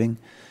budgeting,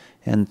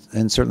 and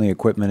certainly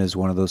equipment is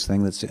one of those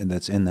things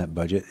that's in that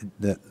budget.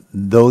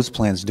 Those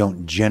plans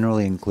don't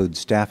generally include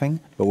staffing,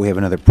 but we have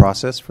another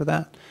process for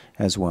that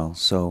as well.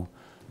 So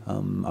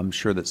I'm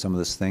sure that some of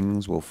those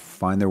things will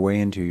find their way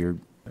into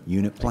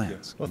unit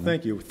plans. Well,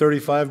 thank you.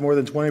 35 more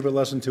than 20, but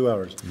less than 2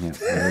 hours. Yeah,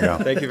 there we go.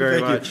 Thank you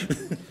very much.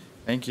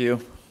 Thank you.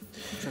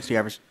 Trustee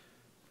Iverson.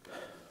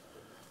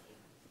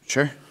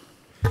 Sure.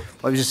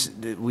 Well,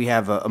 we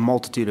have a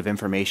multitude of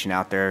information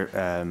out there,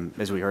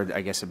 as we heard,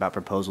 I guess, about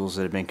proposals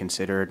that have been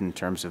considered in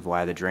terms of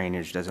why the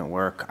drainage doesn't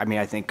work. I mean,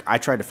 I think I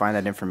tried to find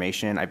that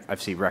information.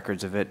 I've seen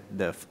records of it.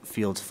 The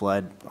fields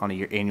flood on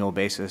an annual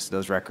basis.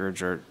 Those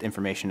records or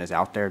information is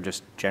out there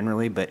just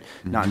generally, but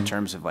not in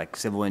terms of like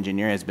civil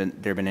engineering. Has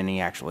there been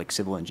any actual like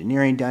civil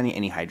engineering done?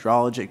 Any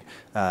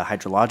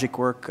hydrologic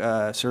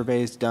work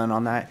surveys done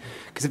on that?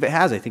 Because if it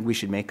has, I think we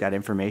should make that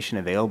information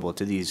available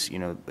to these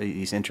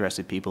these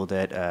interested people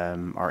that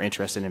are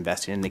interested in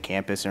investing in the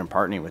campus and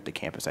partnering with the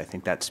campus. I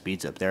think that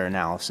speeds up their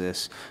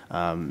analysis,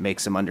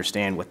 makes them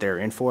understand what they're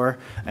in for,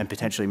 and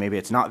potentially maybe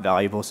it's not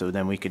valuable, so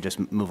then we could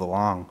just move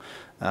along.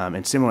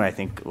 And similar, I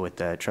think,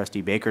 with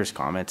Trustee Baker's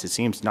comments, it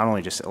seems not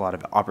only just a lot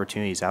of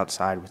opportunities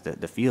outside with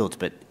the fields,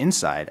 but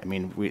inside. I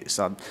mean, we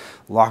saw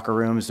locker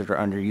rooms that are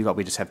underutilized.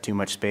 We just have too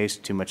much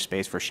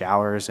space for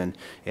showers, and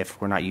if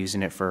we're not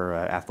using it for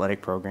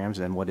athletic programs,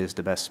 then what is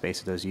the best space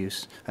of those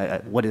use?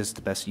 What is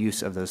the best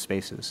use of those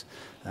spaces?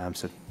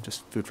 So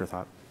just food for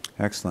thought.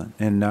 Excellent.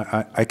 And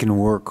I can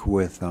work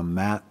with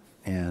Matt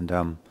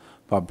and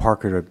Bob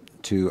Parker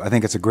to, I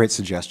think it's a great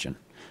suggestion,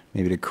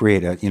 maybe to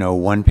create a,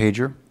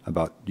 one-pager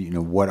about,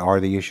 what are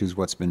the issues,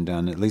 what's been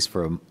done, at least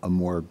for a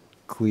more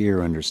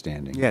clear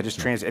understanding. Yeah, just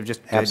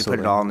to put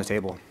it all on the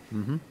table.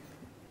 Mm-hmm.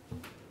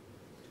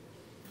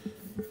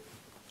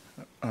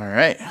 All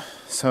right.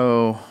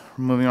 So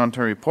moving on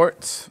to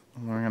reports.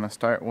 We're going to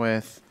start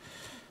with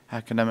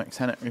Academic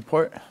Senate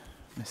report.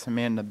 Miss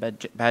Amanda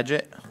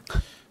Badgett.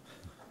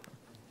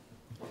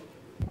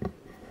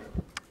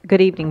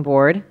 Good evening,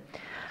 Board.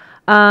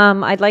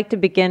 I'd like to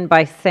begin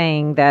by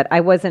saying that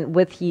I wasn't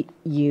with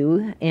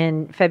you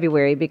in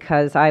February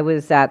because I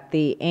was at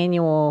the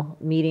annual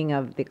meeting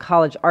of the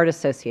College Art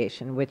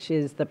Association, which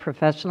is the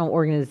professional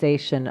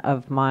organization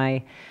of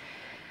my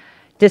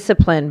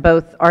discipline,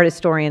 both art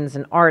historians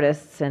and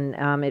artists, and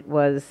it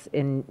was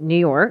in New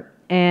York.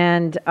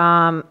 And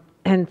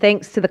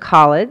thanks to the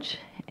college,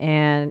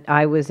 and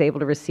I was able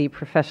to receive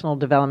professional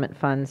development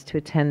funds to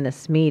attend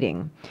this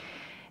meeting.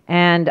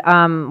 And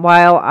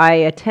while I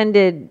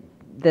attended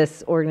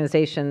this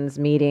organization's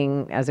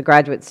meeting as a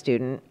graduate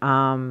student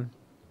now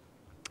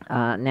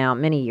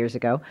many years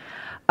ago,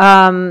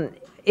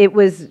 it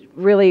was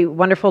really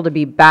wonderful to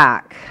be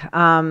back.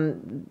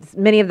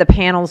 Many of the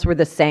panels were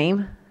the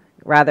same,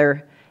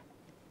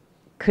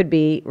 could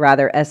be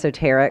rather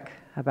esoteric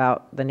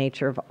about the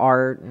nature of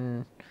art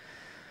and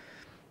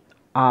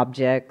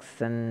objects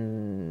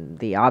and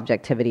the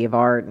objectivity of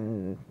art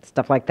and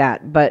stuff like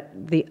that. But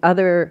the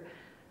other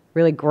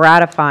really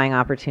gratifying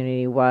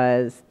opportunity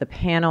was the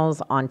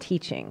panels on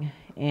teaching.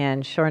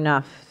 And sure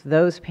enough,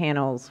 those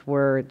panels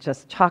were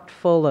just chock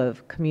full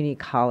of community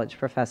college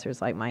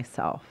professors like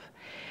myself.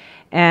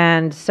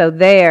 And so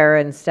there,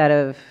 instead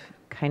of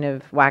kind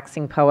of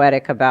waxing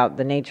poetic about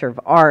the nature of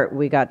art,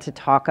 we got to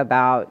talk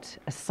about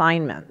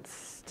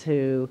assignments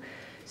to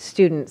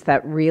students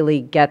that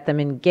really get them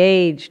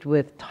engaged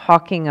with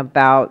talking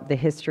about the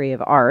history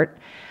of art.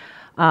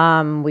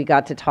 We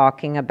got to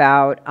talking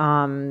about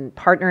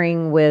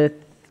partnering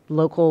with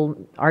local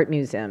art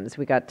museums.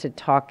 We got to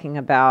talking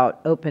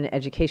about open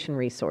education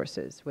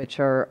resources, which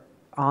are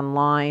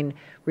online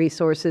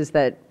resources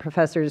that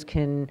professors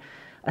can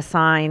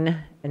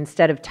assign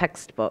instead of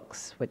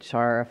textbooks, which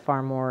are a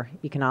far more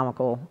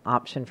economical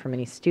option for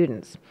many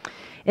students.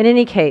 In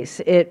any case,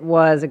 it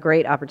was a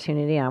great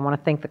opportunity. I want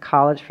to thank the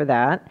college for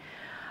that.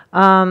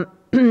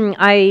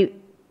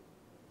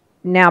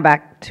 Now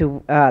back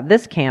to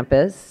this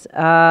campus.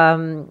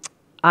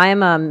 I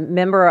am a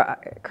member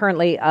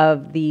currently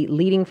of the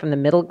Leading from the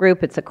Middle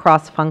group. It's a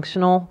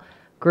cross-functional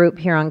group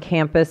here on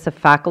campus of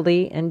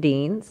faculty and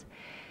deans.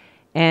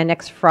 And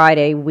next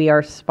Friday, we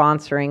are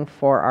sponsoring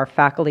for our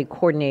faculty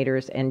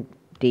coordinators and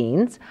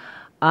deans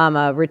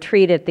a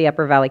retreat at the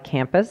Upper Valley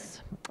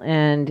campus.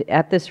 And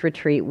at this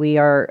retreat, we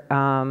are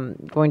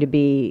going to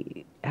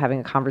be having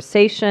a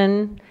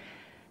conversation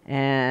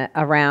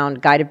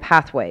around guided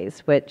pathways,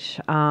 which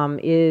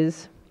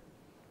is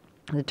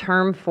the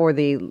term for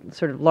the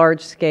sort of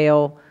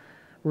large-scale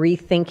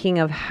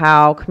rethinking of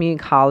how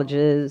community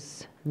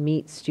colleges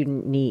meet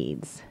student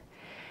needs.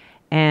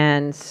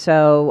 And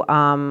so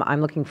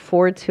I'm looking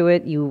forward to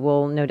it. You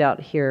will no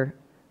doubt hear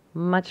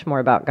much more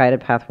about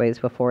guided pathways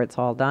before it's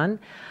all done.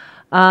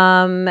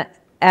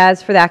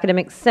 As for the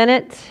Academic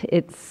Senate,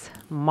 it's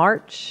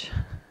March.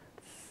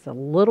 It's a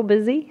little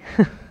busy.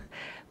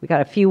 We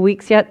got a few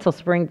weeks yet till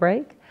spring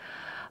break.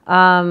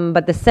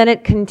 But the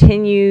Senate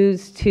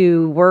continues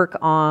to work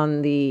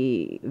on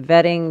the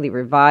vetting, the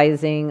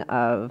revising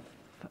of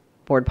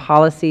board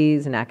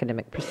policies and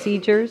academic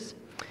procedures.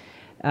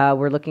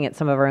 We're looking at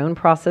some of our own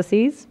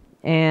processes,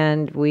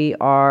 and we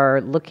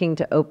are looking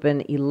to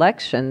open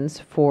elections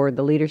for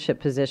the leadership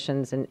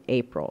positions in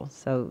April.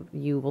 So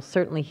you will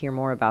certainly hear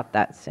more about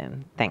that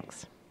soon.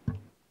 Thanks.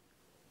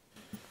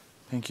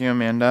 Thank you,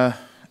 Amanda.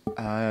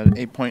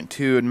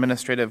 8.2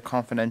 Administrative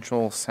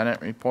Confidential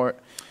Senate Report.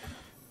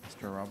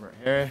 Mr. Robert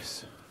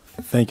Harris.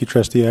 Thank you,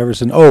 Trustee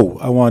Iverson. Oh,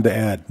 I wanted to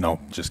add, no,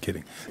 just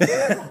kidding.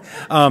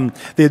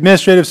 The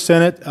Administrative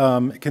Senate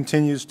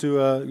continues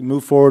to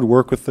move forward,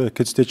 work with the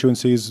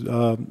constituencies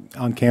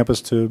on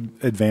campus to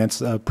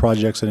advance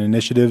projects and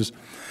initiatives.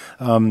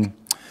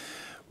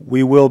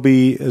 We will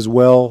be as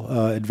well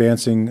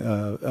advancing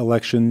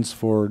elections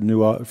for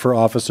for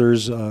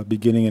officers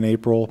beginning in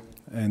April,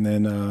 and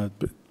then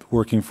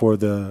working for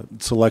the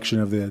selection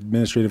of the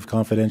Administrative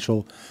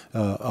Confidential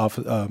of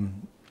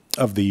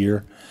the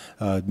year.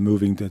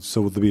 Moving to,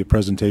 so there'll be a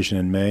presentation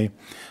in May.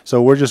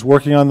 So we're just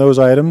working on those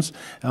items.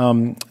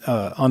 On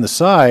the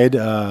side,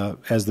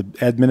 as the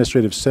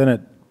Administrative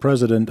Senate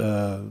President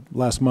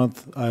last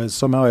month,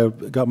 somehow I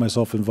got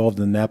myself involved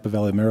in the Napa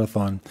Valley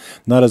Marathon,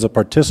 not as a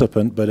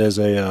participant, but as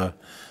a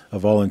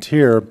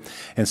volunteer,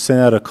 and sent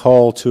out a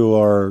call to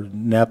our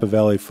Napa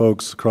Valley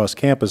folks across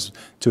campus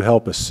to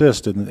help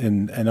assist.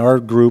 And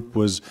our group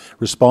was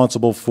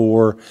responsible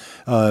for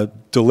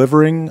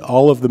delivering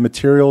all of the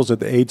materials at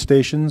the aid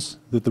stations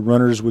that the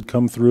runners would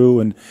come through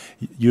and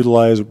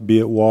utilize, be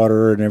it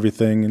water and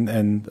everything,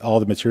 and all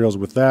the materials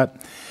with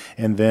that.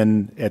 And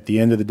then at the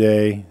end of the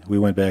day, we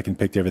went back and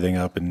picked everything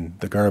up in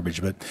the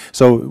garbage. But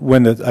so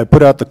when I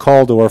put out the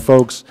call to our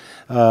folks,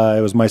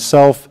 it was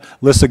myself,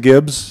 Lissa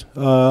Gibbs,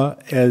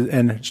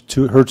 and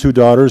her two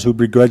daughters who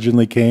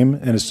begrudgingly came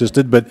and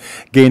assisted, but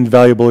gained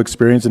valuable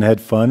experience and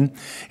had fun.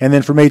 And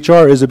then from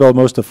HR, Isabel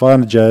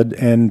Mostafanajed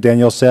and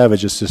Danielle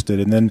Savage assisted.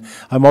 And then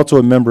I'm also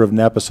a member of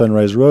Napa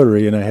Sunrise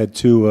Rotary, and I had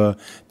two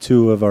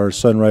of our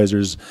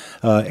Sunrisers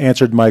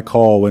answered my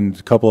call when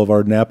a couple of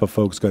our Napa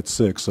folks got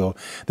sick. So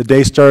the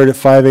day started at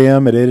 5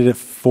 a.m. It ended at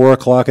 4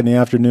 o'clock in the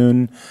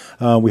afternoon.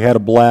 We had a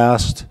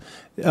blast.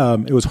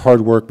 It was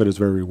hard work, but it was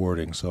very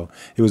rewarding. So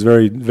it was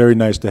very, very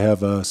nice to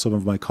have some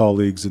of my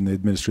colleagues in the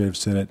Administrative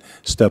Senate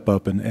step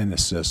up and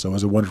assist. So it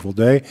was a wonderful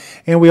day.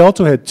 And we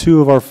also had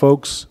two of our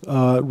folks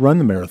run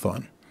the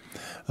marathon.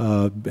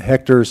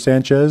 Hector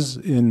Sanchez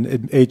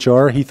in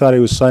HR, he thought he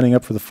was signing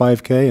up for the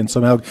 5K and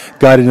somehow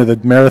got into the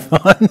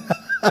marathon.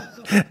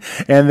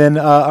 And then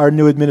our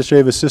new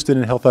administrative assistant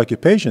in health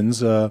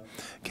occupations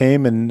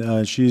came,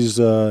 and she's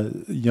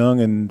young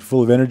and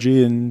full of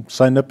energy, and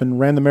signed up and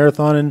ran the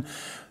marathon in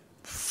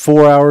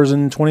 4 hours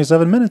and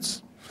 27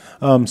 minutes.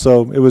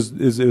 So it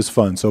was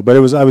fun. So, but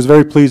I was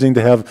very pleasing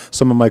to have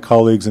some of my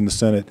colleagues in the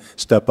Senate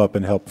step up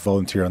and help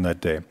volunteer on that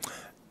day.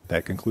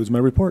 That concludes my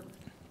report.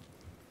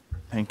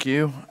 Thank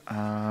you.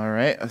 All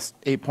right,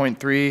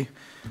 8.3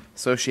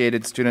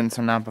 Associated Students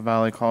in Napa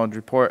Valley College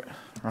Report.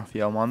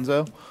 Rafael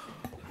Manzo.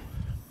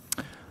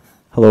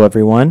 Hello,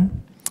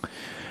 everyone.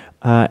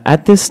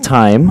 At this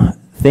time,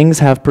 things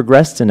have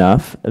progressed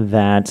enough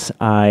that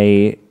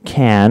I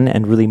can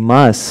and really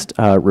must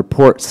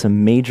report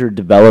some major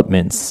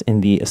developments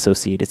in the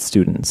Associated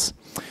Students.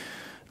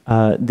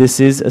 This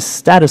is a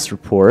status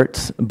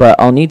report, but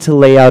I'll need to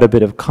lay out a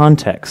bit of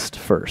context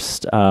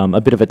first,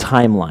 a bit of a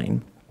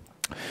timeline.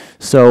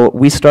 So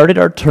we started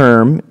our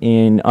term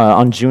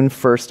on June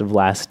 1st of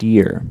last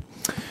year.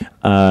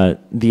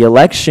 The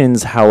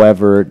elections,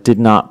 however, did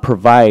not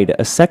provide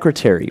a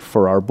secretary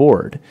for our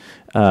board,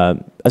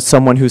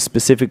 someone who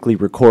specifically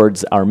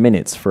records our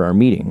minutes for our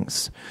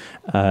meetings.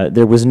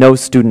 There was no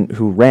student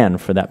who ran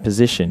for that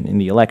position in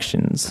the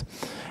elections.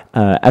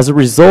 As a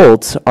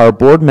result, our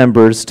board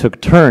members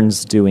took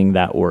turns doing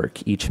that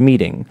work each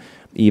meeting,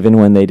 even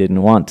when they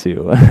didn't want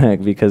to,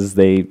 because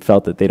they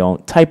felt that they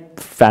don't type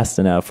fast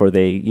enough, or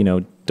they,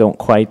 don't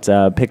quite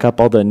pick up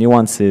all the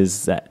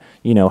nuances that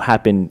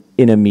happen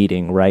in a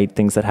meeting, right?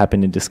 Things that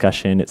happen in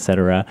discussion,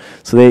 etc.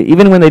 So they,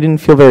 even when they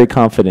didn't feel very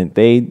confident,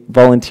 they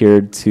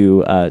volunteered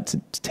to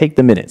take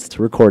the minutes,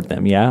 to record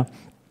them, yeah?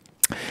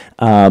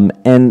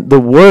 And the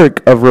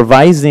work of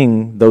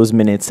revising those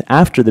minutes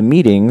after the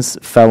meetings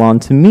fell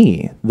onto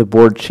me, the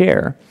board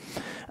chair.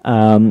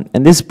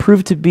 And this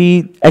proved to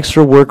be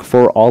extra work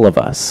for all of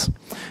us.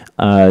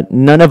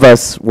 None of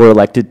us were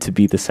elected to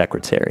be the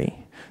secretary.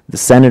 The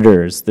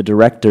senators, the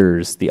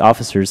directors, the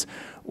officers,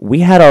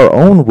 we had our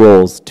own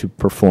roles to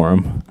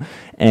perform,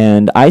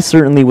 and I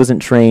certainly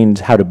wasn't trained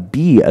how to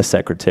be a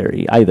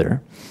secretary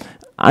either.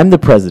 I'm the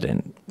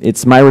president.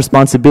 It's my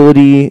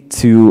responsibility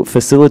to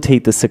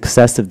facilitate the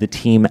success of the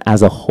team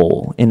as a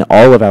whole in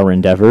all of our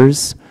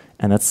endeavors,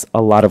 and that's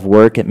a lot of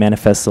work. It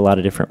manifests a lot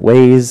of different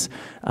ways.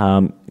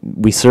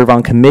 We serve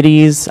on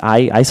committees.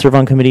 I serve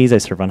on committees. I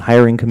serve on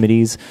hiring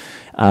committees.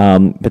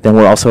 But then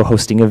we're also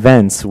hosting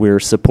events. We're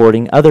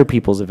supporting other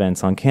people's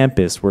events on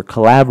campus. We're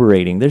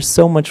collaborating. There's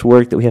so much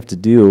work that we have to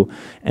do.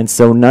 And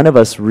so none of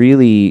us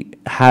really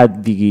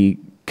had the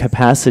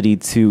capacity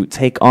to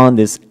take on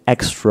this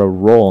extra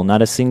role.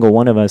 Not a single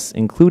one of us,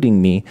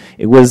 including me.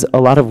 It was a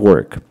lot of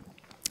work.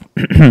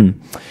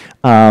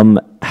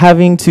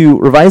 Having to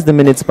revise the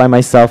minutes by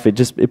myself,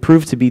 it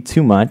proved to be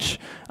too much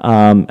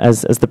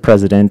as the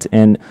president,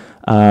 and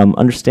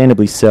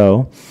understandably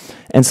so.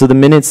 And so the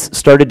minutes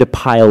started to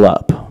pile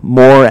up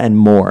more and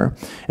more.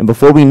 And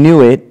before we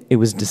knew it, it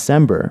was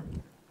December.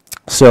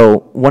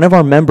 So one of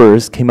our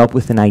members came up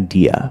with an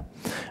idea.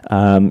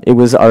 It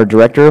was our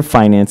Director of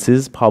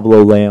Finances,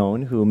 Pablo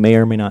Leon, who may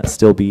or may not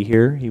still be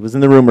here. He was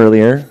in the room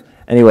earlier.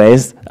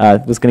 Anyways,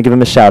 was going to give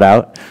him a shout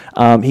out.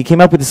 He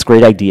came up with this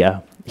great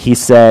idea. He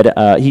said,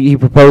 he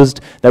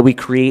proposed that we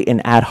create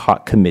an ad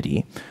hoc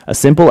committee, a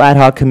simple ad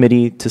hoc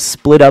committee to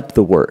split up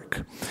the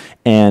work.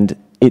 And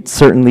it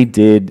certainly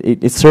did.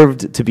 It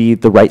served to be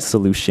the right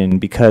solution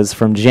because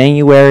from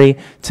January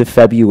to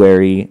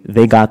February,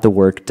 they got the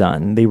work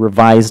done. They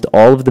revised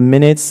all of the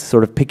minutes,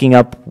 sort of picking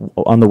up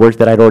on the work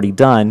that I'd already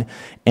done,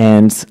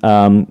 and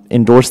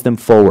endorsed them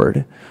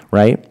forward,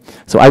 right?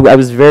 So I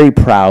was very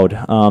proud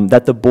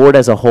that the board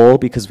as a whole,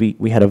 because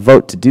we had a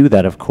vote to do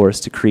that, of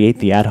course, to create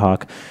the ad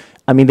hoc,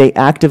 I mean, they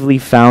actively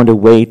found a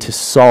way to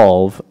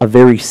solve a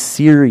very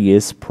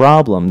serious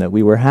problem that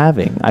we were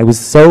having. I was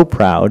so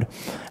proud.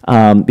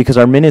 Because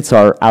our minutes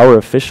are our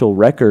official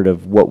record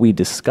of what we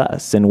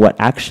discuss and what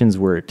actions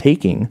we're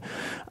taking.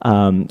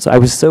 So I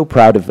was so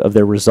proud of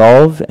their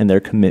resolve and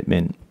their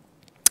commitment.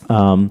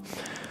 All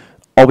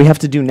we have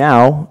to do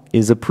now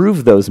is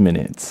approve those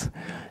minutes,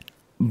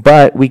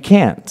 but we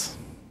can't.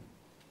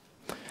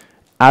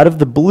 Out of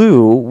the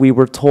blue, we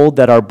were told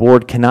that our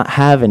board cannot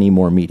have any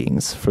more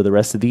meetings for the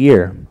rest of the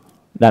year.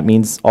 That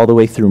means all the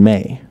way through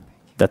May.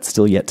 That's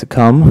still yet to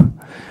come.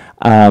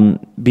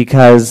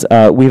 Because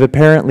we've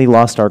apparently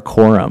lost our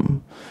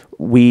quorum.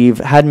 We've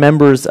had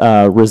members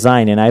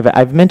resign, and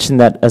I've mentioned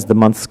that as the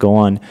months go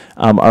on,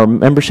 our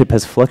membership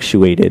has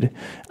fluctuated,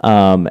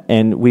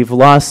 and we've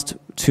lost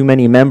too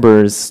many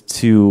members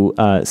to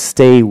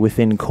stay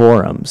within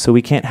quorum, so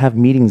we can't have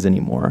meetings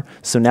anymore.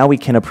 So now we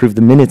can't approve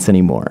the minutes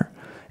anymore,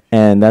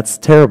 and that's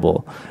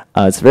terrible.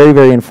 It's very,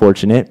 very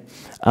unfortunate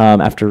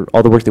after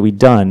all the work that we've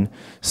done.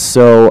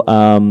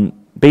 So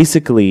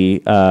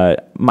basically,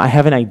 I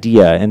have an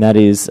idea, and that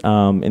is,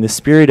 in the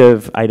spirit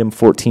of item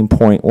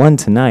 14.1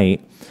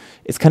 tonight,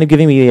 it's kind of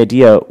giving me the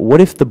idea,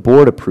 what if the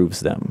board approves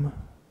them?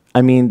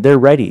 I mean, they're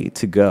ready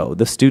to go.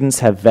 The students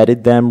have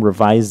vetted them,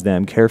 revised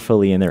them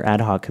carefully in their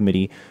ad hoc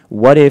committee.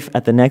 What if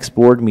at the next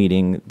board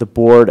meeting, the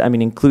board, I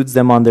mean, includes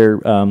them on their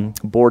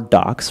board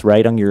docs,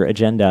 right, on your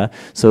agenda,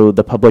 so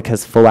the public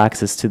has full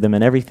access to them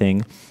and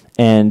everything,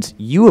 and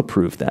you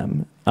approve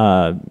them?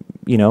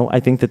 You know, I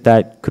think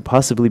that could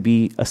possibly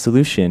be a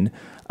solution.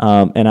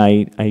 And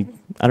I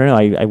don't know,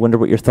 I wonder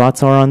what your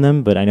thoughts are on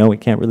them, but I know we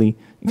can't really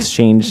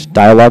exchange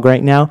dialogue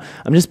right now.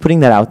 I'm just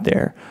putting that out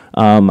there.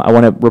 I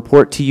want to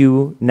report to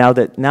you now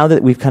that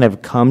we've kind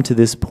of come to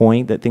this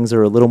point that things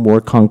are a little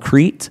more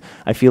concrete.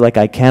 I feel like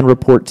I can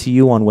report to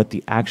you on what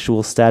the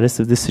actual status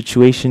of this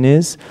situation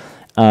is.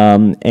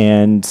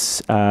 And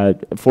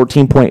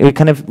 14 point, it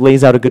kind of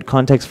lays out a good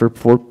context for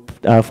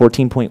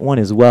 14.1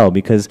 as well,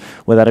 because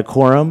without a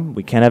quorum,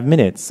 we can't have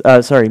meetings,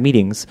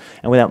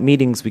 and without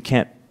meetings, we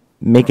can't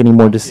make any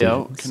more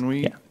decisions. Yeah, can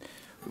we,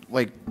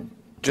 like,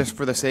 just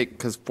for the sake,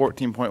 because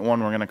 14.1, we're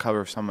going to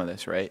cover some of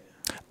this, right?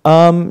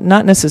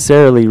 Not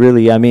necessarily,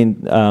 really. I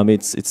mean,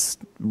 it's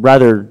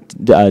rather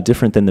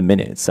different than the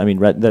minutes. I mean,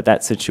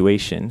 that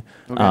situation.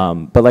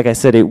 Okay. But like I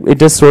said, it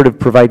does sort of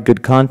provide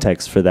good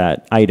context for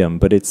that item,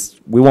 but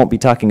we won't be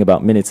talking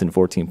about minutes in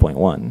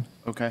 14.1.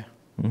 Okay.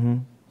 Mm-hmm.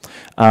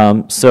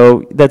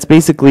 So that's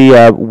basically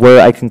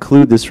where I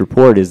conclude this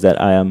report, is that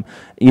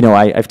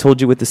I've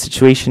told you what the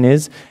situation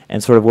is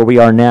and sort of where we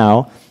are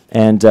now.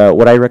 And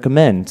what I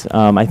recommend,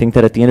 I think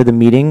that at the end of the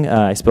meeting,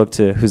 I spoke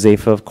to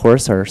Josefa, of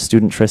course, our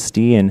student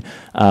trustee, and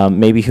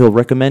maybe he'll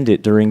recommend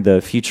it during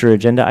the future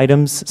agenda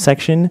items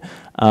section.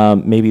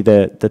 Maybe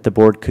that the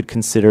board could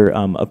consider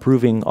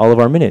approving all of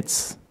our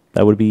minutes.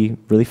 That would be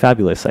really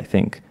fabulous, I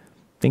think.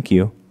 Thank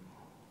you.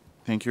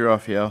 Thank you,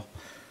 Raphael.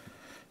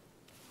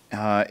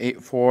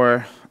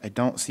 8.4, I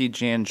don't see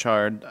Jan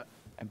Chard.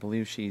 I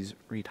believe she's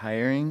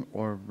retiring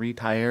or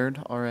retired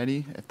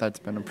already, if that's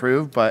been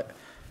approved, but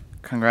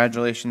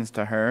congratulations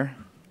to her.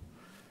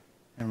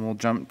 And we'll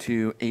jump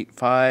to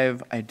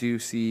 8.5. I do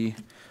see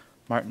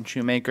Martin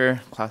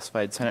Shoemaker,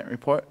 classified Senate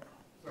report.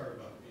 Sorry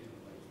about being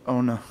late.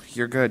 Oh, no,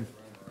 you're good.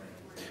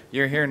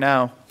 You're here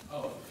now.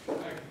 Oh, I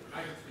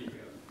can speak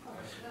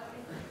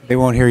up. They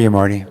won't hear you,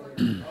 Marty.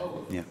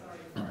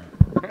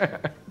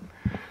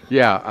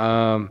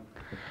 Yeah.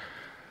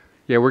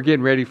 Yeah, we're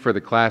getting ready for the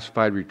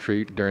classified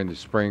retreat during the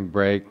spring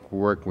break. We're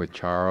working with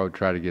Charo,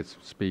 try to get some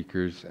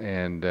speakers,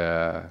 and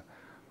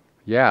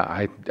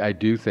yeah, I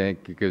do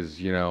think, because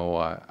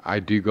I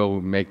do go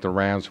make the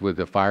rounds with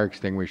the fire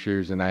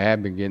extinguishers, and I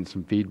have been getting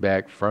some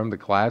feedback from the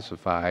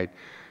classified,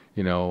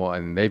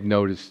 and they've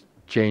noticed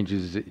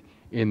changes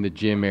in the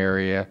gym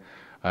area.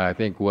 I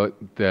think what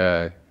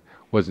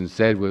wasn't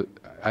said was,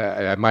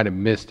 I might have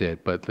missed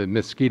it, but the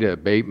mosquito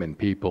abatement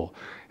people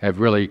have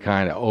really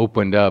kind of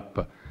opened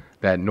up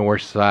that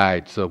north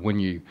side, so when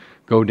you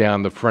go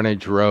down the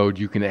frontage road,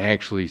 you can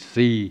actually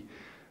see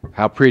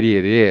how pretty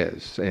it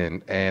is,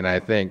 and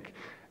I think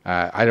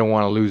I don't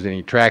want to lose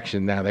any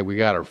traction now that we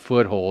got our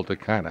foothold to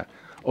kind of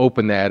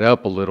open that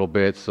up a little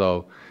bit.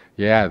 So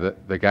yeah,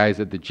 the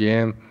guys at the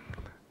gym,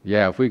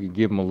 yeah, if we could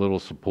give them a little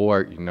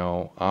support,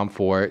 I'm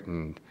for it,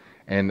 and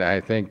I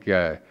think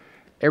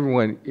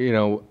everyone,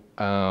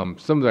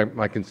 some of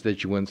my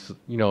constituents,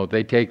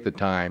 they take the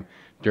time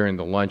during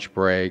the lunch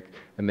break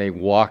and they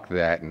walk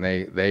that, and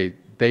they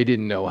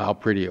didn't know how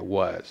pretty it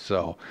was.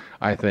 So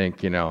I think,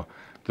 to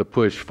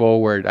push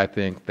forward, I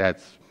think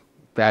that's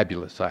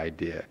fabulous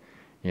idea,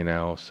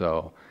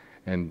 so.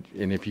 And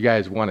if you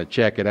guys want to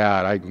check it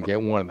out, I can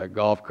get one of the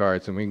golf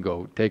carts and we can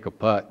go take a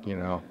putt,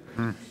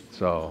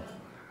 So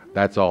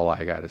that's all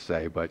I got to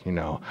say. But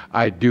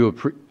I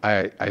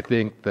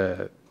think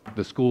the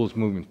school is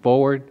moving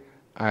forward.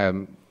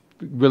 I'm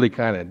really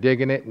kind of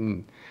digging it,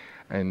 and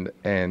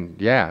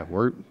yeah,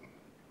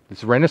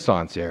 it's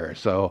Renaissance era.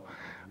 So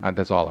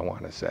that's all I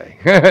want to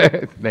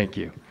say. Thank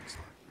you.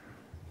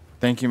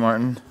 Thank you,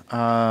 Martin.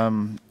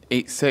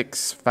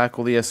 8-6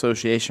 Faculty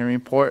Association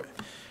report.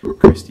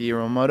 Christy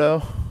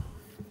Romoto.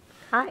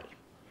 Hi.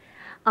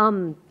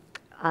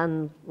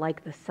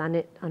 Unlike the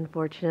Senate,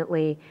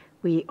 unfortunately,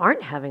 we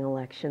aren't having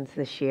elections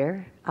this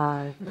year.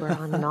 We're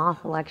on an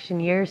off election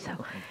year, so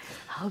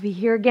I'll be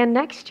here again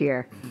next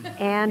year.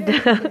 And,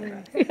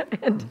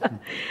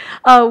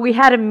 we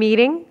had a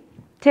meeting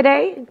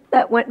today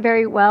that went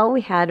very well.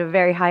 We had a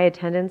very high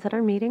attendance at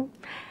our meeting.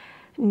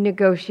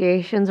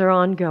 Negotiations are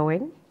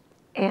ongoing,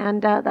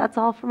 and that's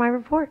all for my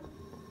report.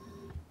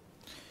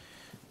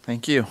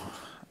 Thank you.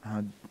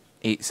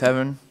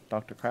 8-7,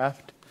 Dr.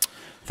 Kraft.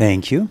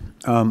 Thank you.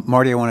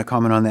 Marty, I want to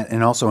comment on that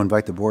and also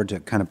invite the board to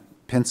kind of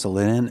pencil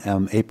in.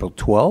 April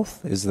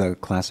 12th is the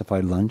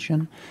classified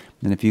luncheon.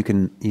 And if you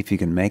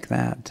can make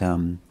that,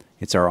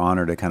 it's our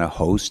honor to kind of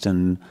host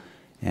and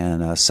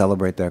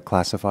celebrate the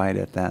classified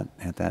at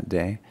that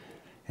day.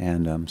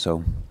 And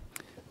so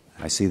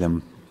I see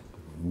them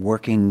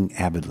working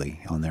avidly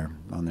on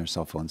their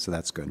cell phones, so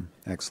that's good.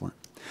 Excellent.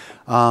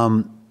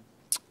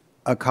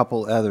 A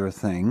couple other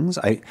things.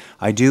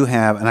 I do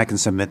have, and I can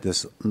submit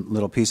this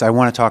little piece. I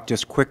want to talk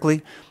just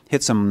quickly,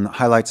 hit some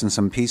highlights and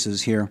some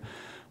pieces here.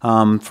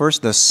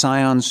 First, the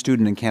Scion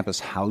Student and Campus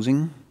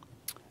Housing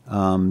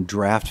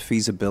draft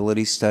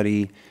feasibility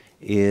study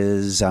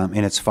is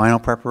in its final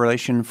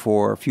preparation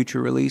for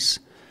future release.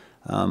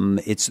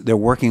 They're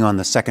working on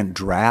the second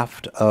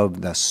draft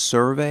of the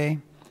survey,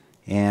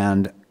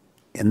 and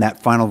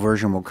that final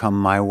version will come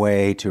my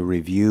way to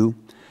review.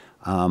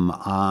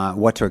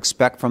 What to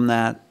expect from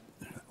that,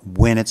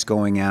 when it's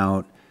going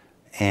out,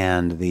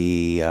 and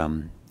the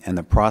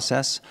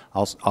process.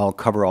 I'll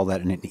cover all that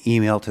in an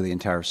email to the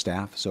entire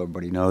staff so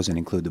everybody knows, and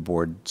include the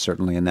board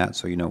certainly in that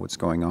so you know what's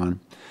going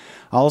on.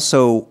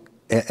 Also,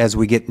 as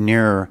we get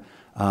nearer,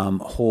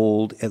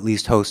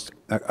 host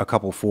a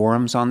couple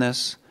forums on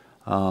this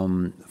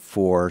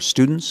for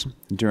students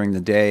during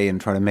the day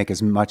and try to make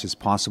as much as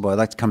possible. I'd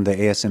like to come to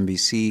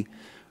ASMBC,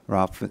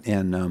 Rob,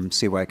 and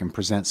see if I can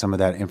present some of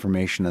that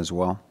information as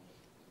well.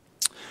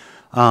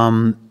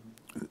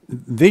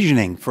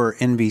 Visioning for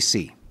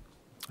NVC.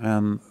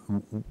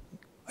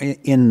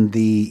 In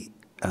the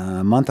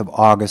month of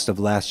August of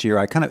last year,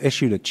 I kind of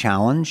issued a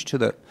challenge to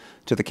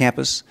the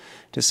campus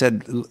to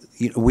said,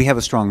 we have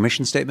a strong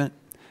mission statement,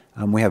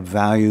 we have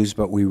values,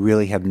 but we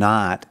really have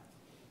not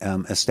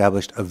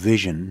established a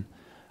vision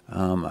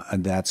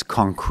that's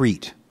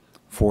concrete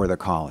for the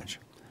college.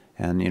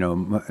 And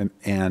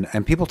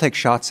and people take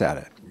shots at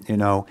it,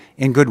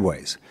 in good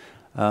ways.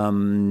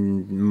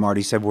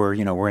 Marty said we're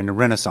in a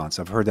renaissance.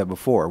 I've heard that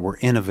before. We're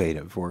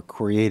innovative, we're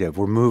creative,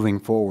 we're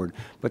moving forward.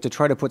 But to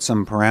try to put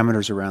some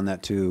parameters around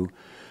that to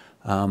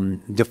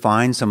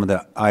define some of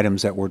the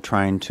items that we're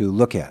trying to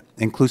look at.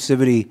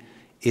 Inclusivity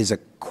is a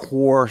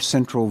core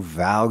central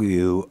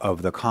value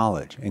of the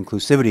college.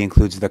 Inclusivity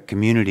includes the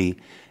community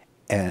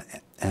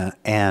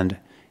and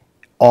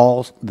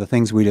all the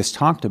things we just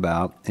talked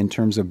about in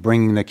terms of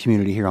bringing the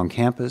community here on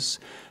campus,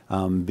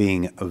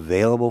 being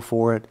available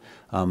for it,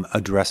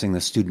 addressing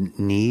the student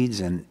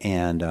needs, and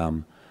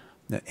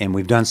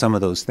we've done some of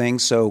those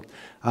things. So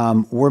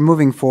we're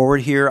moving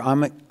forward here.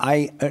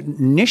 I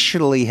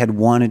initially had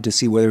wanted to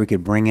see whether we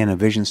could bring in a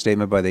vision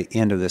statement by the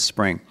end of this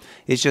spring.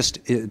 It's just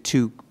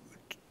too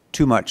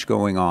much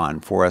going on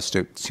for us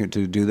to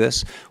do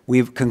this.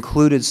 We've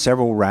concluded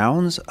several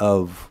rounds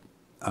of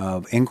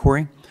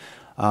inquiry.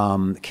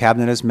 The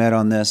cabinet has met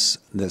on this.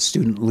 The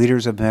student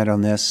leaders have met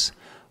on this.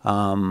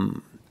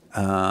 Through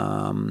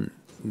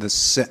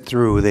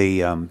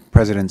the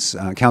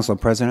Council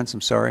of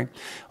Presidents,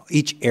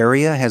 each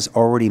area has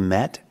already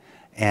met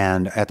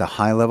and at the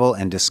high level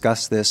and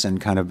discussed this and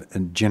kind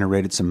of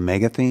generated some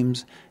mega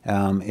themes,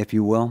 if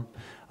you will.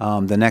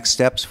 The next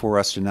steps for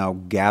us to now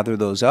gather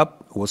those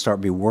up. We'll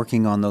start be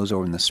working on those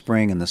over in the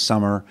spring and the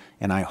summer,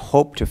 and I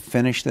hope to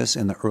finish this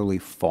in the early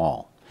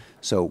fall.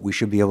 So we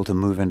should be able to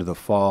move into the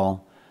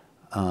fall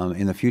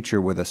in the future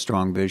with a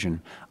strong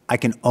vision. I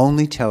can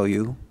only tell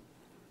you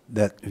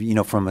that,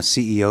 from a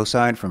CEO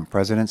side, from a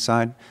president's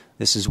side,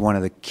 this is one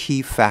of the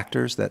key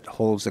factors that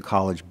holds the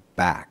college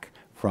back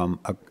from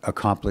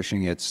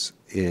accomplishing its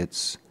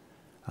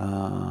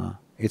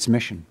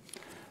mission,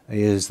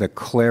 is the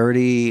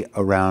clarity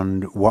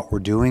around what we're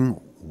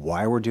doing,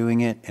 why we're doing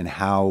it, and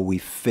how we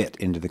fit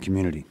into the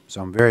community.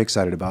 So I'm very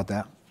excited about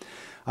that.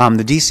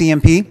 The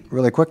DCMP,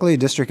 really quickly,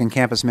 District and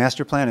Campus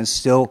Master Plan, is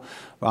still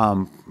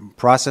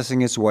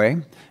processing its way.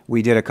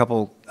 We did a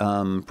couple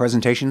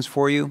presentations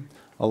for you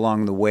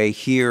along the way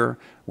here.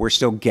 We're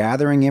still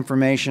gathering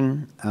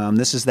information.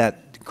 This is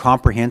that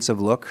comprehensive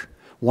look.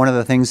 One of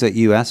the things that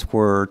you asked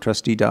for,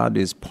 Trustee Dodd,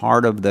 is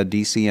part of the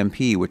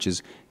DCMP, which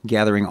is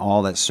gathering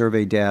all that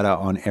survey data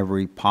on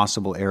every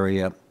possible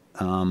area,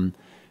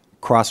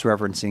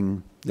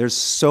 cross-referencing. There's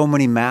so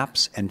many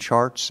maps and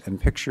charts and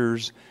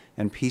pictures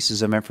and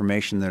pieces of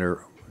information that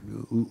are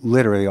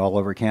literally all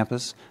over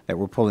campus that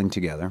we're pulling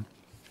together.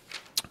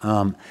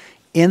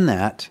 In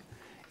that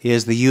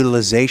is the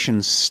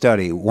utilization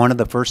study. One of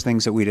the first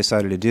things that we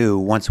decided to do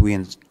once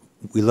we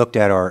looked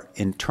at our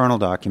internal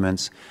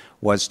documents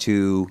was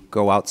to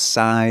go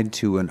outside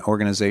to an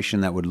organization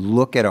that would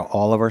look at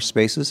all of our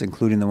spaces,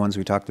 including the ones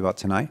we talked about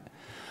tonight,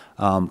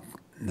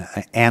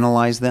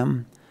 analyze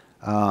them,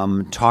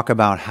 talk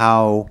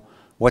about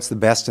what's the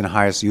best and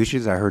highest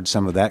usage. I heard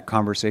some of that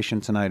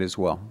conversation tonight as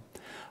well.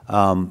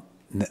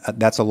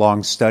 That's a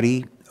long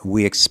study.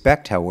 We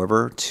expect,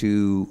 however,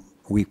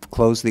 we've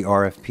closed the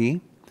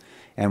RFP,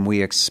 and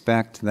we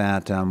expect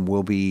that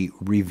we'll be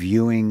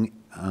reviewing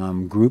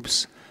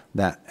groups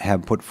that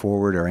have put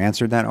forward or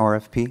answered that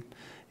RFP,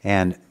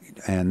 and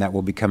that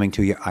will be coming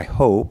to you, I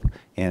hope,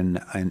 in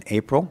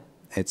April.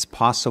 It's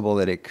possible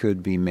that it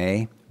could be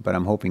May, but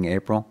I'm hoping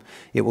April.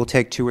 It will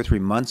take 2 or 3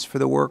 months for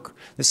the work.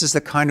 This is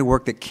the kind of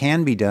work that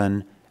can be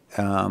done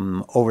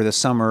over the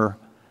summer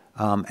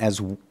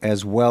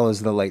as well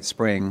as the late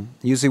spring.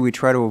 Usually we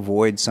try to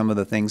avoid some of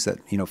the things that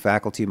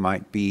faculty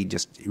might be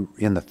just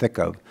in the thick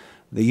of.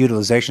 The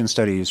utilization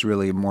study is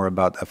really more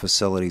about a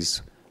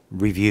facilities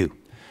review,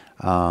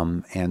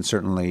 and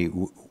certainly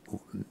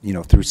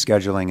through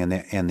scheduling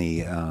and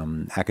the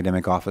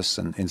academic office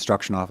and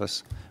instruction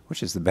office,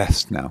 which is the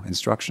best now,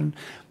 instruction,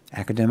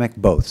 academic,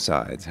 both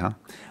sides, huh?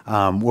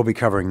 We'll be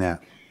covering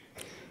that.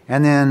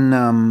 And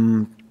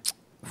then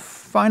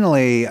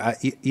finally,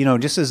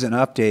 just as an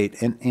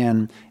update,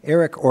 and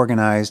Eric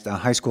organized a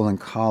high school and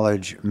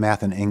college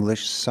math and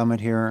English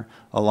summit here,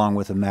 along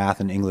with the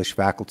math and English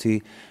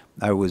faculty.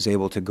 I was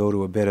able to go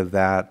to a bit of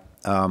that.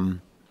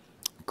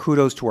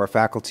 Kudos to our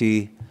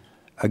faculty,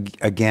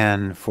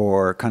 again,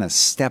 for kind of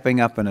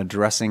stepping up and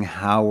addressing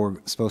how we're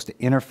supposed to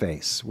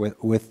interface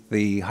with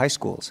the high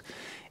schools.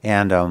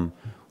 And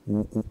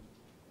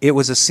it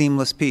was a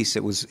seamless piece.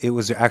 It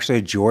was actually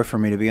a joy for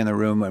me to be in the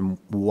room and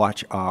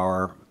watch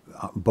our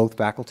both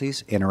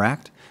faculties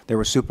interact. There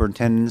were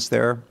superintendents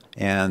there,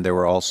 and there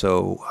were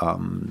also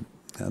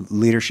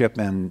leadership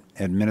and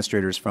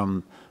administrators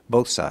from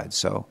both sides.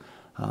 So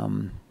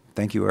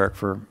thank you, Eric,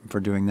 for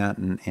doing that,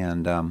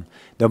 and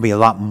there'll be a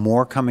lot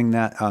more coming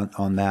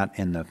on that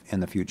in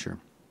the future.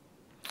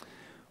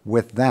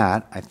 With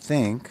that, I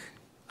think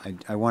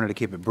I wanted to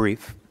keep it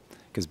brief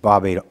because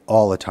Bob ate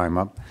all the time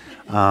up.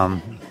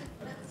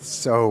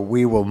 So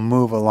we will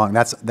move along.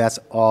 That's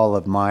all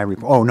of my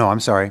report. Oh no, I'm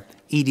sorry.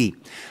 ED.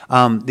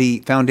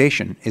 The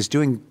foundation is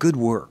doing good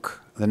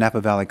work. The Napa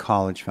Valley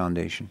College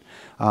Foundation,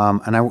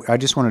 and I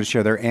just wanted to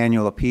share their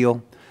annual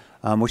appeal,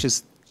 which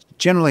is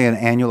generally an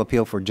annual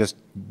appeal for just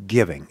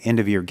giving,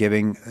 end-of-year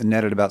giving,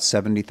 netted about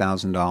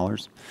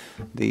 $70,000,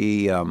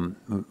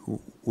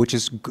 which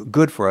is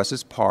good for us.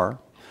 It's par.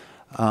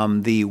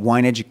 The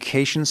Wine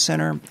Education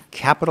Center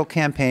capital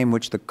campaign,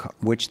 which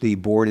the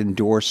board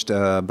endorsed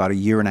about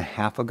 1.5 years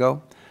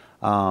ago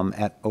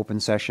at open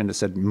session, that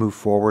said move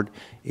forward,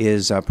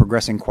 is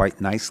progressing quite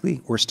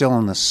nicely. We're still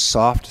in the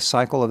soft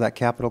cycle of that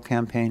capital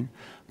campaign,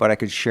 but I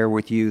could share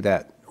with you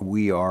that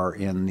we are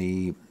in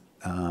the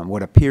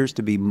what appears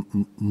to be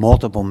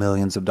multiple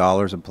millions of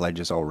dollars of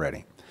pledges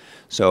already.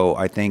 So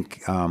I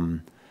think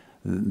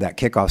that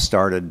kickoff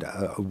started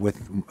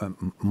with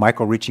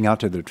Michael reaching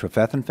out to the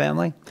Trefethen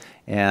family,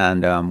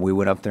 and we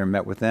went up there and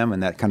met with them,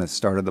 and that kind of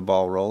started the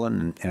ball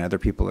rolling, and other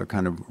people are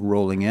kind of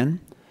rolling in.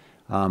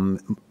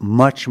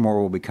 Much more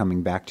will be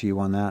coming back to you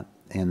on that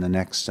in the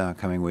next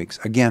coming weeks.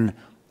 Again,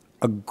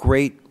 a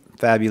great,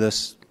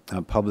 fabulous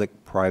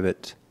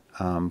public-private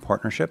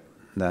partnership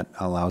that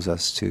allows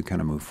us to kind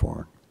of move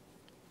forward.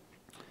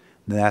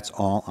 That's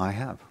all I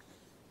have.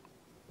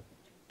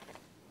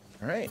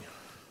 All right.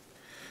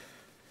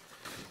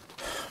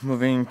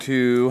 Moving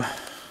to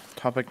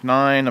topic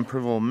 9,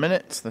 approval of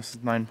minutes. This is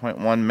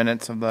 9.1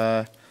 minutes of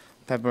the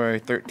February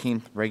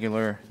 13th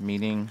regular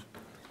meeting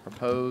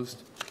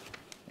proposed.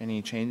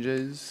 Any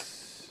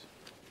changes?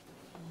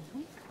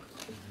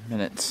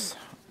 Minutes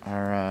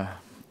are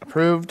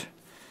approved.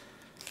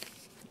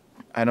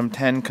 Item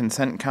 10,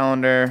 consent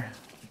calendar.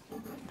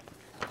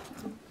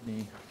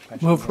 Any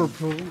questions? Move for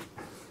approval.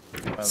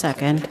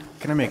 Second.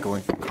 Can I make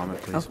one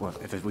comment, please? Oh.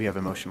 If we have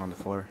a motion on the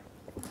floor?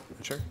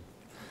 Sure.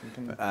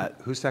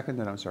 Who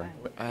seconded? I'm sorry.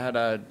 I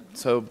had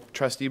so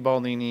Trustee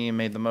Baldini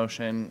made the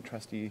motion.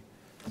 Trustee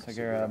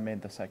Segura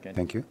made the second.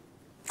 Thank you.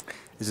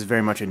 This is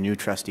very much a new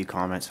trustee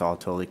comment, so I'll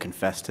totally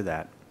confess to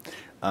that.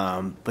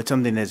 But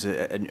something as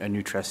a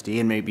new trustee,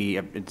 and maybe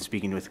I've been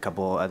speaking with a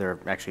couple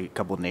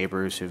of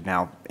neighbors who've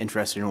now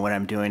interested in what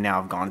I'm doing now.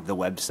 I've gone to the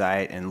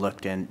website and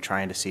looked in,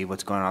 trying to see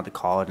what's going on at the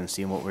college and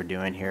seeing what we're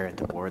doing here at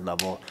the board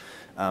level.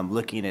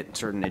 Looking at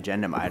certain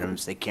agenda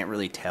items, they can't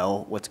really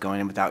tell what's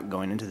going on without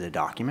going into the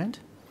document.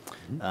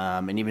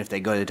 And even if they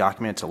go to the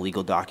document, it's a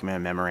legal document, a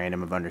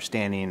memorandum of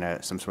understanding,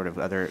 some sort of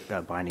other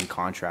binding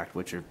contract,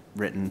 which are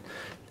written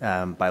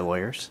by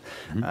lawyers.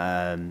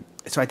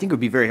 So I think it would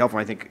be very helpful,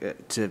 I think,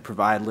 to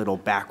provide little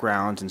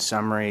backgrounds and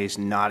summaries,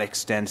 not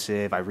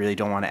extensive. I really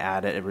don't want to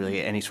add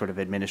any sort of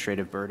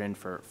administrative burden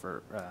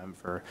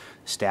for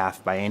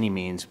staff by any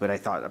means. But I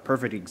thought a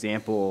perfect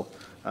example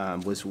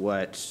was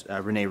what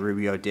Renee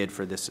Rubio did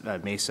for this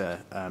Mesa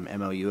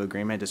MOU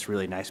agreement. Just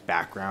really nice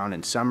background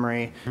and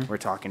summary. We're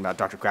talking about,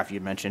 Dr. Kraft, you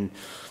mentioned,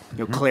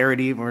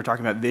 clarity. When we're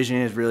talking about vision,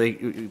 is really,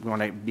 we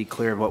want to be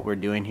clear of what we're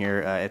doing here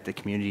at the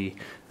community,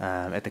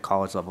 at the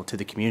college level, to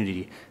the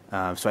community.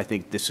 So I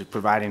think this is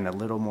providing a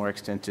little more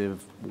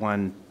extensive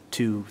 1,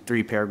 2,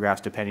 3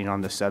 paragraphs, depending on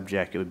the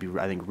subject. It would be,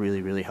 I think,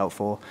 really, really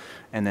helpful.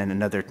 And then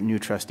another new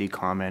trustee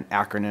comment,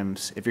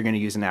 acronyms. If you're going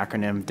to use an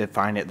acronym,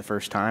 define it the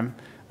first time.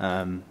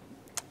 And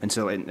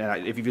so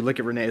if you look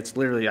at Renee, it's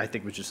literally, I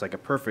think, was just like a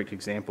perfect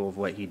example of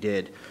what he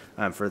did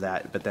for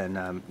that. But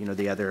then,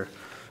 the other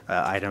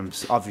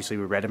items, obviously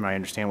we read them, I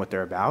understand what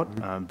they're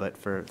about, but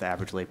for the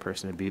average lay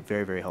person, it'd be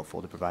very, very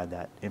helpful to provide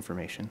that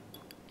information.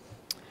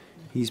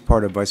 He's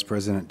part of Vice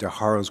President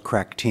DeHaro's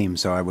crack team,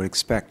 so I would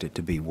expect it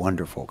to be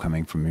wonderful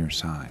coming from your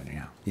side.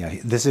 Yeah.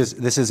 This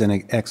is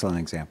an excellent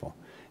example,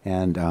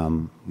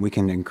 and we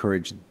can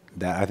encourage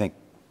that.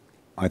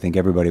 I think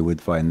everybody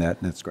would find that,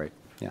 and that's great.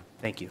 Yeah.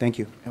 Thank you. Thank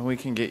you. And we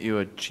can get you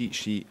a cheat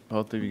sheet,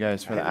 both of you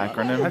guys, for the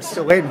acronym. I'm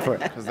still waiting for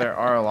it. Because there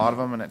are a lot of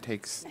them, and it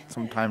takes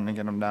some time to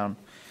get them down.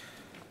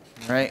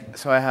 All right,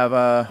 so I have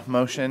a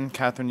motion.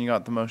 Catherine, you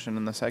got the motion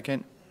in the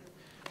second.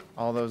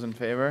 All those in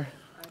favor?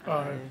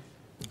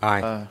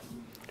 Aye.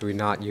 Do we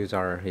not use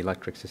our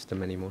electric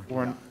system anymore?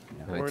 We're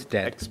It's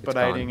dead.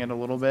 expediting it a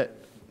little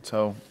bit,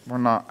 so we're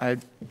not.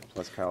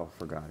 Plus Kyle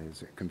forgot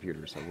his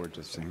computer, so we're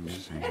just saying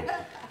this.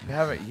 We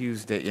haven't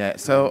used it yet.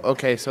 So,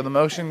 okay, so the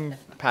motion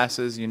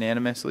passes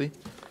unanimously.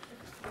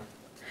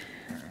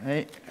 All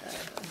right.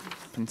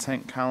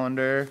 Consent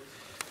calendar.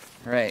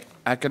 All right.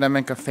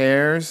 Academic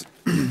affairs,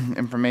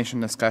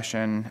 information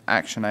discussion,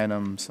 action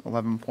items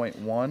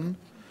 11.1.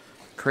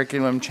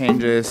 Curriculum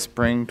changes,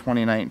 spring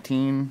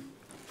 2019.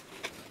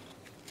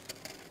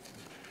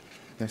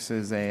 This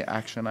is a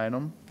action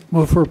item.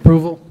 Move for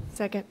approval.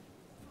 Second.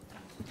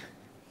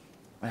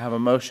 I have a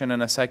motion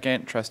and a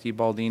second. Trustee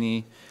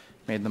Baldini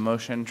made the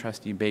motion.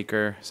 Trustee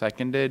Baker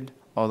seconded.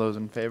 All those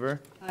in favor?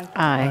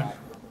 Aye.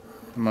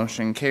 The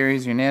motion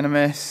carries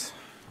unanimous.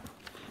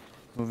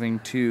 Moving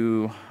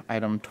to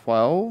item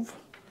 12.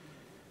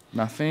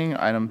 Nothing.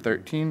 Item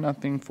 13,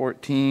 nothing.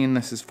 14,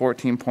 this is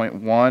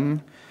 14.1.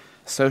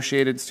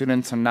 Associated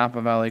Students of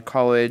Napa Valley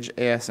College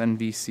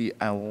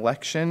ASNVC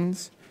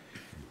elections.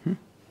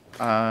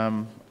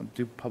 I'll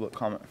do public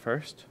comment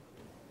first.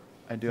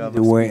 I do have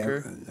a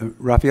speaker.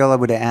 Raphael, I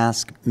would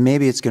ask,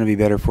 maybe it's going to be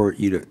better for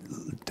you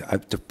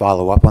to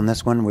follow up on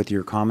this one with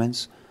your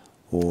comments,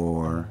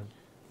 or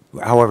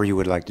however you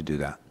would like to do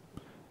that.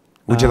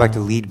 Would you like to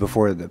lead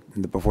before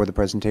the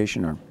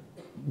presentation, or?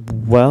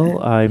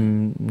 Well,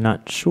 I'm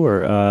not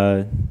sure.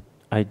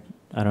 I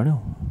don't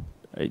know.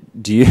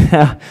 Do you?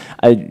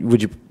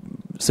 Would you?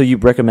 So you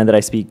recommend that I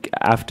speak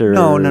after?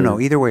 No.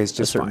 Either way is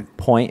just a certain fine.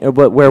 point.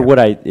 But where would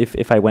I?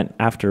 If I went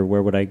after,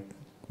 where would I?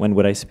 When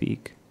would I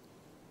speak?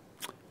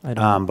 I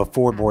don't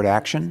before board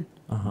action,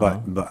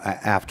 but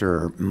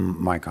after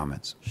my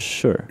comments.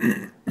 Sure.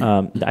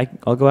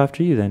 I'll go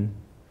after you then.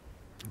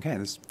 Okay,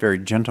 that's very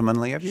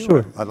gentlemanly of you.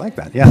 Sure. I like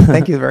that. Yeah,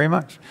 thank you very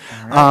much.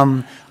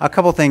 Right. A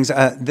couple things.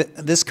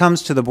 This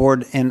comes to the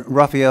board, and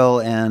Raphael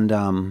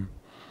and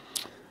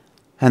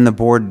the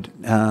board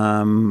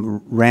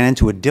ran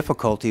into a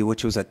difficulty,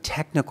 which was a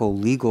technical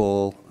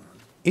legal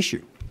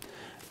issue,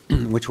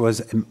 which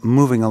was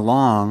moving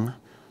along.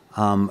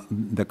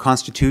 The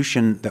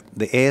Constitution,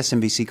 the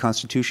ASNVC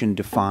Constitution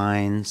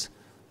defines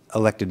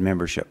elected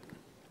membership.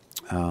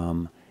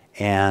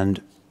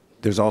 And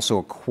there's also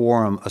a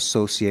quorum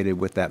associated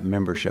with that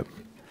membership.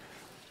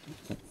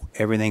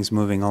 Everything's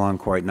moving along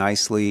quite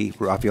nicely.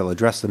 Raphael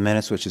addressed the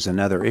minutes, which is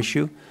another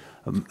issue.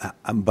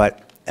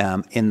 But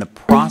in the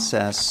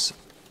process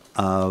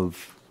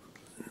of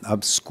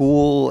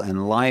school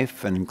and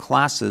life and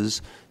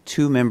classes,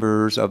 2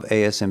 members of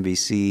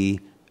ASNVC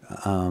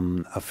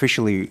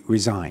officially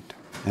resigned,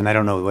 and I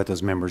don't know what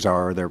those members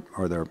are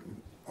or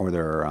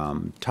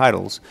their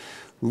titles,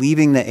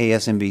 leaving the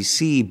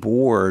ASNVC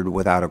board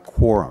without a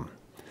quorum.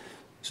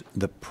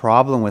 The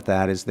problem with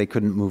that is they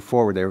couldn't move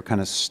forward. They were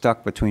kind of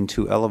stuck between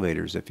 2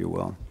 elevators, if you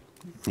will,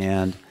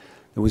 and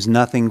there was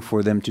nothing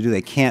for them to do.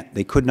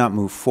 They could not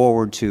move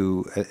forward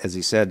to, as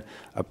he said,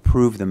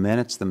 approve the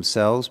minutes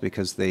themselves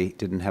because they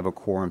didn't have a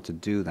quorum to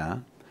do that.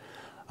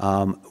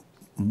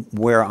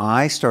 Where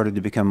I started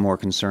to become more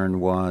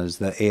concerned was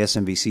the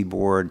ASNVC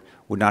board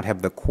would not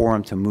have the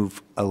quorum to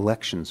move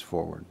elections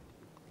forward.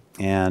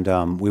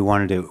 And we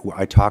wanted to,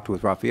 I talked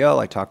with Raphael,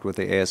 I talked with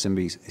the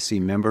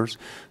ASMBC members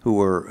who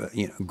were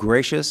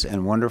gracious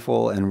and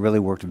wonderful and really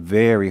worked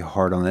very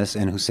hard on this,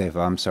 and Husefa,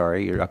 I'm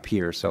sorry, you're up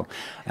here, so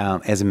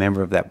as a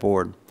member of that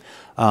board.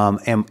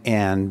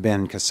 And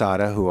Ben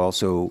Casada, who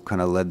also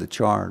kind of led the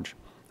charge.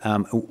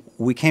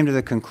 We came to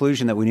the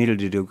conclusion that we needed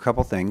to do a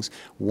couple things.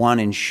 One,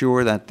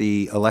 ensure that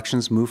the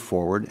elections move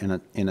forward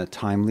in a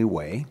timely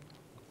way,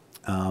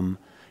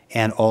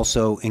 and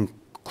also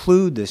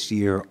include this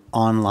year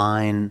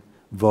online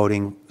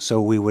voting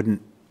so we wouldn't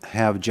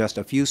have just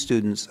a few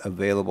students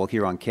available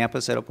here on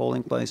campus at a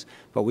polling place,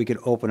 but we could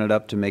open it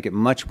up to make it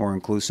much more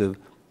inclusive,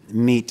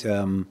 meet,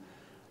 to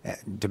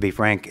be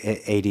frank,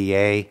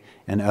 ADA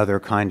and other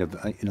kind of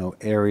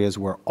areas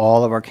where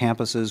all of our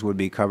campuses would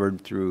be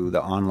covered through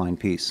the online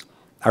piece.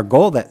 Our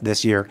goal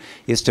this year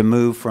is to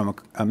move from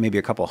maybe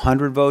a couple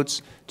hundred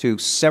votes to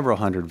several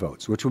hundred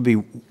votes, which would be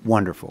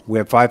wonderful. We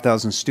have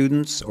 5,000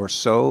 students or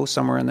so,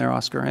 somewhere in there,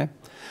 Oscar, eh?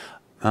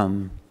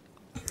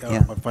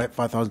 Yeah.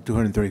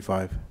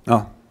 5,235.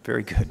 Oh,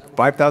 very good.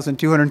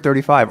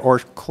 5,235, or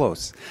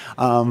close.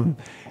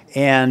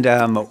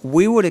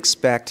 We would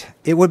expect,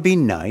 it would be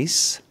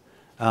nice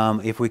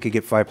if we could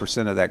get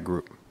 5% of that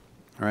group,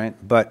 right?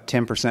 But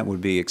 10%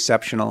 would be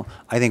exceptional.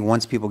 I think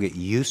once people get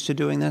used to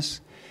doing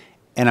this,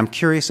 and I'm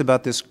curious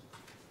about this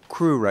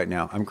crew right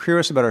now. I'm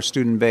curious about our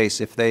student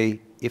base. If they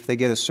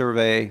get a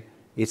survey,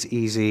 it's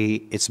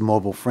easy, it's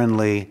mobile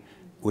friendly,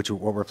 which is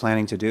what we're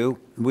planning to do.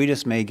 We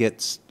just may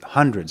get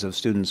hundreds of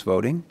students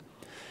voting.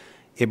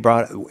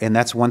 And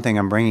that's one thing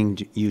I'm bringing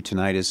to you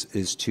tonight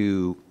is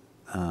to,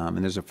 and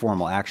there's a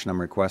formal action I'm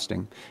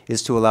requesting,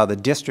 is to allow the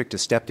district to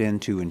step in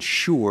to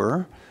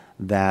ensure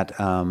that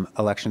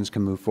elections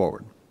can move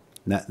forward.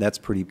 That's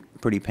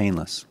pretty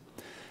painless.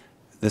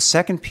 The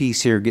second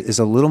piece here is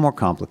a little more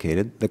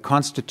complicated. The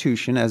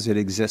Constitution, as it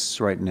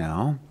exists right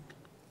now,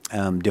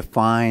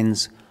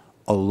 defines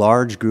a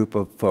large group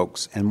of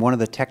folks, and one of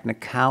the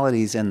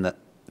technicalities and the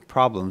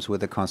problems with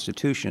the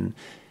Constitution,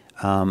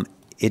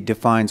 it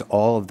defines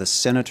all of the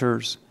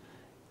senators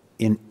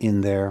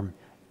in there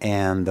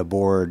and the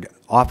board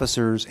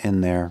officers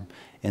in there,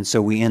 and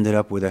so we ended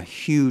up with a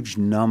huge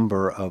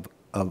number of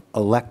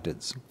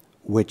electeds,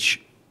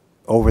 which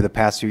over the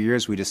past few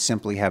years we just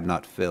simply have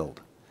not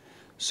filled.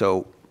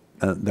 So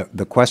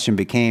the question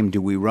became,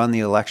 do we run the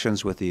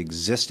elections with the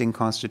existing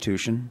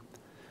Constitution,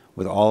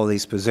 with all of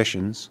these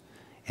positions,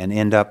 and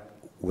end up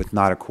with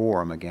not a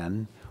quorum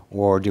again,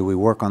 or do we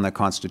work on the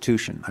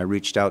Constitution? I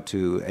reached out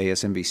to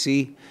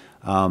ASMBC.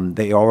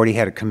 They already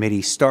had a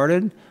committee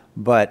started,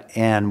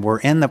 and we're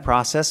in the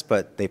process,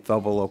 but they fell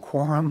below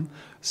quorum,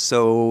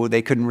 so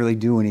they couldn't really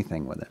do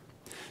anything with it.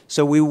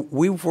 So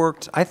we've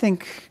worked, I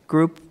think,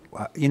 group,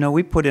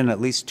 we put in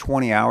at least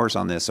 20 hours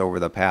on this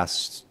over the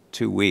past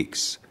 2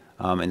 weeks,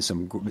 and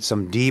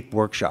some deep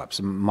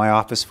workshops. My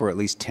office for at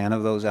least 10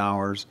 of those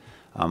hours.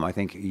 I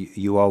think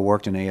you all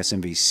worked in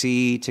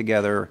ASMVC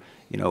together.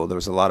 There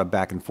was a lot of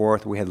back and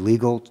forth. We had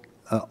legal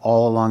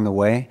all along the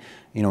way,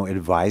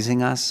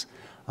 advising us.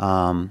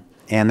 And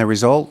the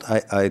result,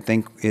 I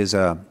think, is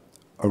a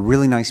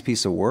really nice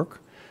piece of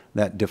work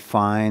that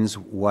defines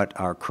what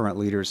our current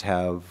leaders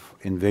have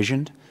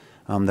envisioned.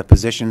 The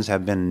positions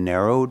have been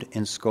narrowed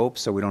in scope,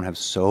 so we don't have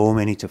so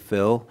many to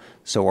fill.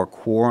 So our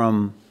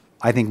quorum,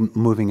 I think,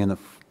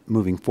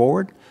 moving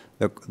forward,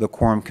 the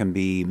quorum can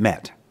be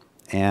met.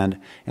 And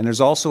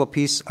there's also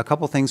a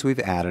couple things we've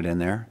added in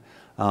there.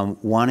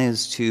 One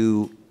is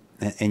to,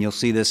 and you'll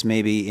see this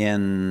maybe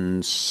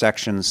in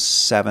section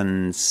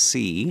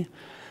 7C,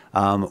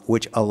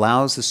 which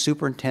allows the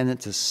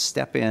superintendent to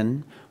step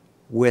in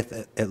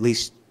with at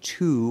least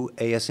 2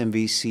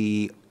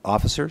 ASMVC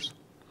officers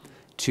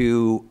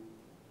to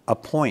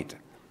appoint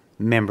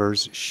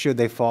members should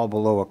they fall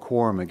below a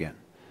quorum again,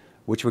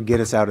 which would get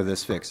us out of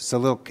this fix.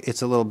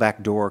 It's a little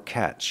backdoor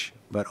catch,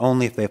 but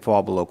only if they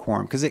fall below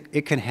quorum, because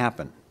it can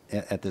happen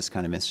at this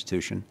kind of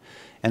institution.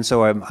 And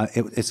so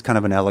it's kind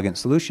of an elegant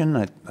solution.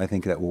 I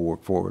think that will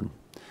work forward.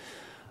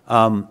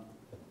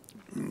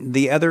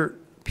 The other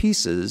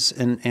pieces,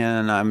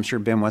 and I'm sure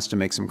Ben wants to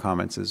make some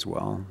comments as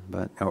well,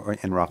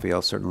 and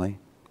Raphael certainly.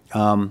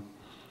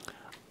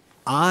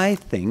 I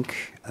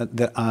think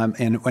that,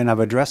 and I've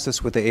addressed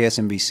this with the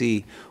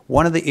ASMBC,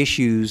 one of the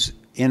issues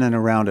in and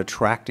around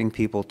attracting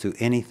people to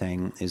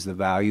anything is the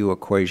value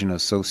equation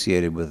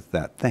associated with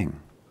that thing.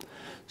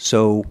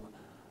 So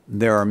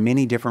there are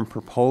many different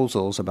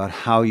proposals about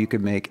how you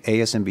could make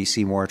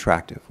ASMBC more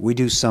attractive. We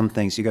do some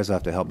things, you guys will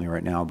have to help me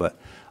right now, but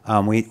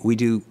we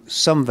do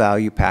some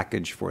value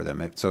package for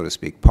them, so to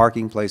speak.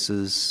 Parking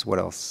places, what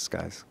else,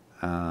 guys?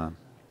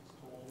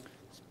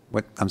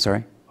 What, I'm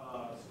sorry?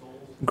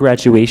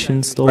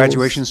 Graduation stalls.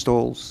 Graduation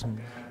stalls.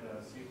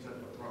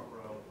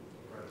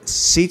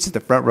 Seats at the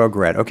front row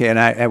grad. Okay, and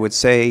I would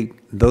say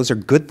those are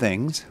good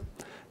things.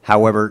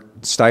 However,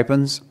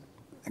 stipends,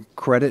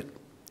 credit,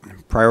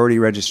 priority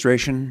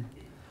registration,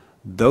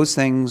 those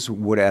things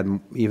would add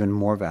even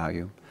more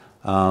value.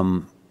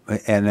 And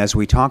as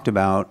we talked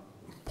about,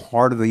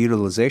 part of the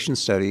utilization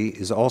study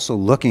is also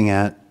looking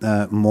at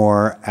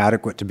more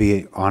adequate, to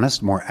be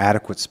honest, more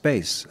adequate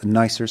space, a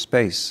nicer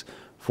space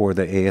for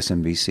the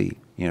ASMVC.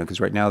 You know, because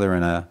right now they're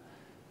in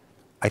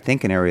I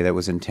think an area that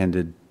was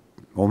intended,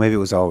 well, maybe it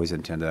was always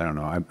intended, I don't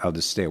know, I'll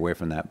just stay away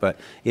from that, but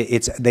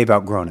they've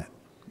outgrown it,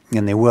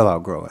 and they will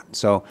outgrow it.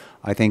 So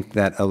I think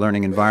that a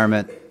learning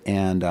environment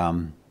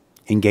and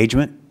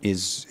engagement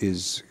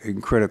is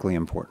critically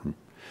important.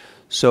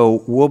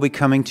 So we'll be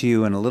coming to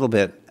you in a little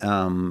bit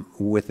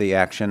with the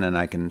action, and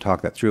I can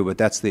talk that through, but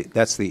that's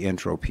the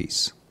intro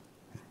piece.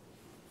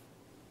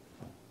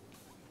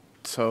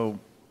 So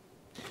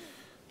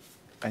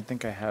I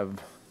think I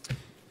have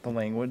the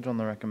language on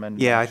the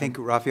recommended. Yeah, I action.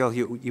 think, Raphael,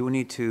 you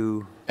need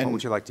to, what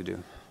would you like to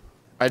do?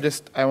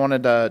 I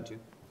wanted to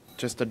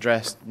just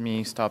address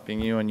me stopping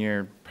you in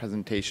your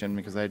presentation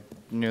because I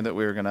knew that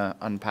we were going to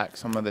unpack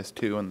some of this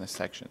too in this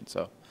section.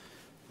 So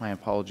my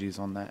apologies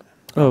on that.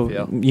 Oh,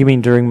 Raphael. you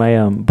mean during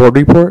my board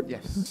report?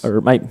 Yes.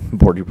 Or my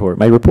board report,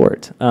 my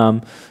report.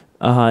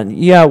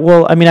 Yeah,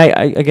 well, I mean, I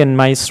again,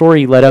 my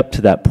story led up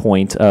to that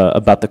point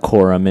about the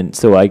quorum, and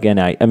so again,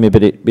 I mean,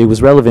 but it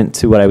was relevant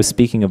to what I was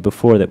speaking of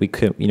before, that we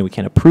could, we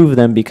can't approve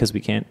them because we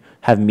can't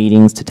have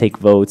meetings to take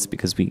votes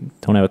because we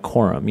don't have a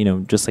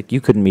quorum, just like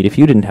you couldn't meet if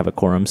you didn't have a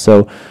quorum.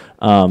 So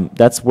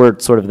that's where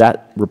sort of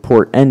that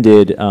report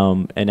ended,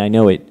 and I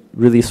know it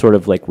really sort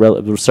of like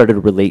started to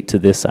relate to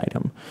this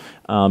item.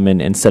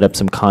 And set up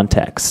some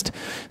context.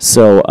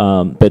 So,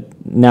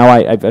 but now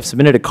I've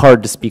submitted a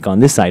card to speak on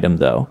this item,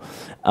 though.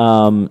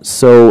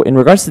 So, in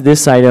regards to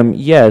this item,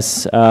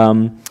 yes,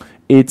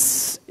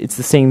 it's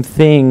the same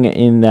thing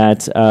in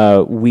that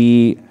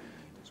we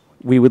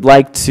would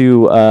like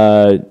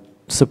to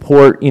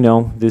support,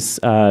 this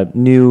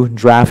new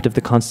draft of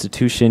the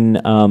Constitution,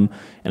 and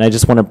I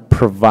just want to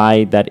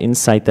provide that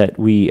insight that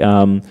we.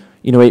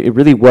 It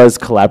really was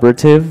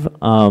collaborative.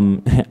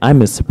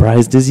 I'm as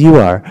surprised as you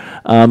are.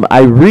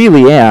 I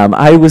really am.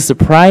 I was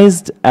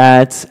surprised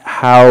at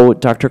how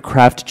Dr.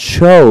 Kraft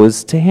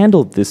chose to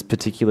handle this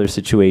particular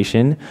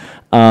situation.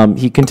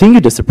 He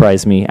continued to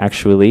surprise me,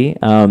 actually,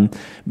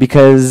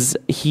 because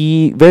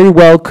he very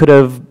well could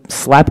have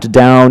slapped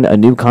down a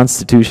new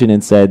constitution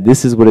and said,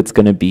 this is what it's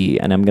going to be,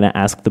 and I'm going to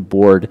ask the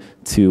board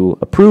to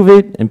approve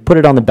it and put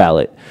it on the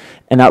ballot,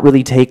 and not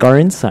really take our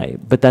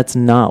insight. But that's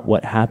not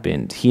what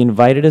happened. He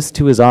invited us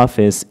to his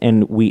office,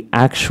 and we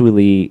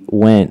actually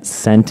went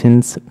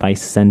sentence by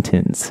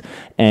sentence,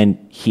 and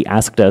he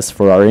asked us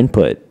for our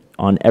input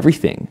on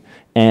everything,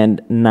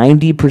 and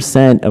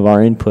 90% of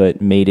our input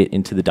made it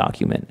into the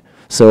document.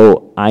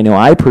 So I know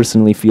I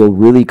personally feel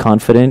really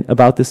confident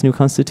about this new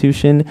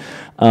constitution.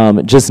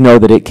 Just know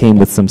that it came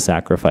with some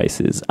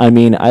sacrifices. I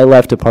mean, I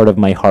left a part of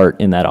my heart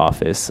in that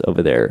office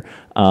over there.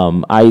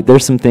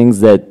 There's some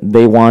things that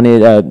they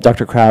wanted,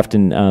 Dr. Kraft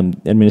and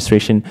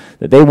administration,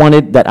 that they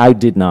wanted that I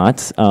did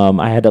not.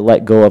 I had to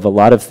let go of a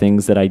lot of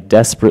things that I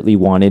desperately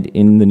wanted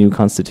in the new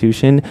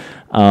constitution.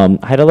 I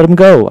had to let them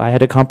go. I had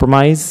to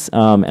compromise,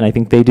 and I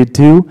think they did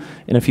too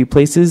in a few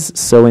places.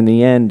 So in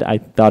the end, I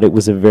thought it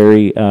was a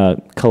very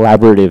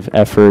collaborative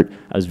effort.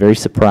 I was very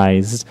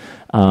surprised.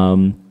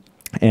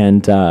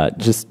 And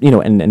just,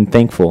 and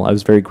thankful. I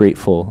was very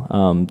grateful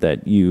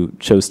that you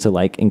chose to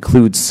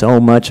include so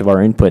much of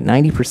our input.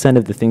 90%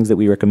 of the things that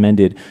we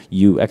recommended,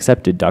 you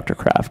accepted, Dr.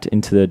 Kraft,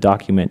 into the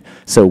document.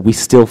 So we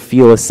still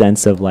feel a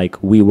sense of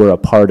we were a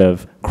part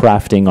of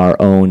crafting our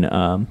own,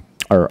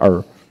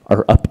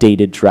 our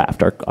updated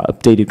draft, our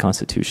updated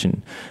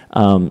constitution.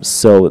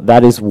 So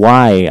that is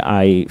why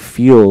I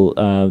feel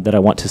that I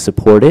want to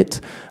support it.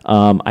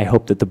 I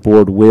hope that the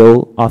board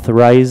will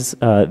authorize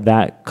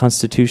that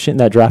constitution,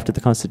 that draft of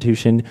the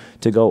constitution,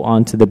 to go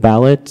onto the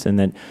ballot, and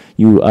that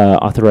you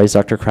authorize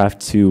Dr.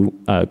 Kraft to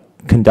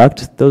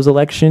conduct those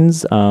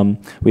elections.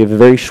 We have a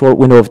very short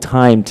window of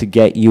time to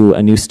get you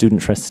a new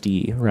student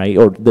trustee, right,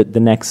 or the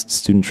next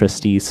student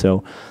trustee.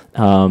 So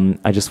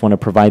I just want to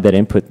provide that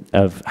input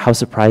of how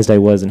surprised I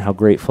was and how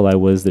grateful I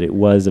was that it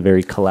was a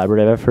very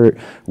collaborative effort.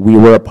 We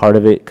were a part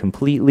of it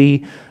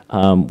completely.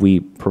 We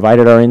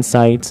provided our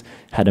insights,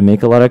 had to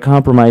make a lot of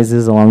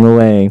compromises along the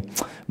way.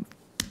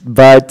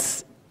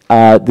 But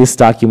this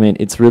document,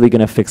 it's really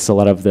going to fix a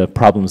lot of the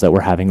problems that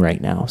we're having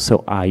right now.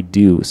 So I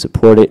do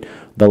support it.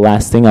 The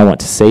last thing I want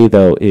to say,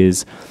 though,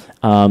 is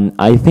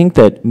I think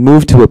that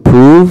move to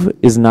approve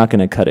is not going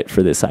to cut it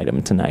for this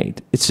item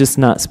tonight. It's just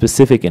not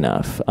specific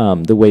enough,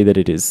 the way that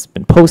it has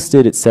been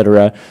posted, et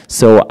cetera.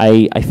 So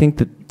I think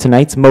that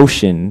tonight's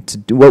motion, to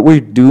do what we're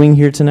doing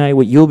here tonight,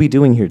 what you'll be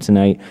doing here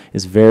tonight,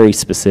 is very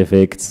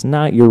specific. It's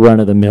not your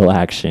run-of-the-mill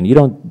action. You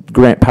don't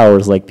grant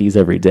powers like these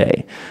every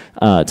day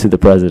to the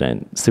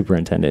president,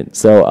 superintendent.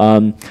 So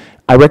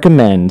I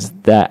recommend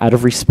that, out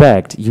of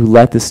respect, you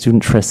let the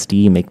student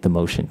trustee make the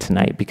motion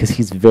tonight, because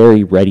he's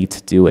very ready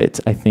to do it.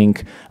 I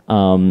think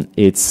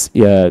it's,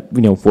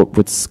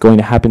 what's going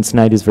to happen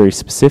tonight is very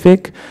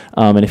specific,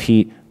 and if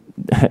he,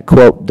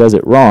 quote, does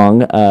it wrong,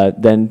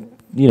 then,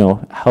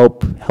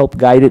 help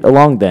guide it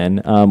along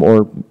then,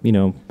 or,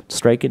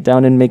 strike it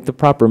down and make the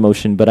proper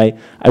motion. But I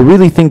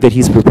really think that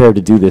he's prepared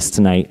to do this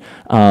tonight.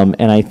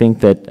 And I think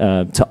that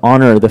to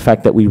honor the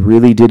fact that we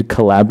really did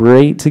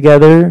collaborate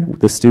together,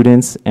 the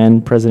students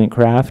and President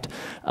Kraft,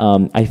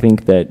 I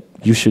think that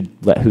you should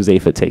let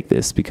Huzaifa take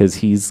this because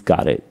he's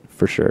got it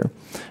for sure.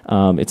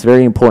 It's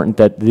very important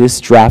that this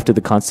draft of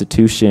the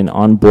Constitution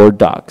on board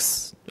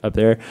docs up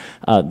there,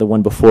 the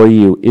one before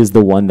you, is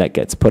the one that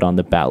gets put on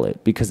the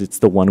ballot because it's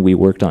the one we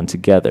worked on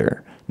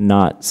together,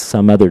 not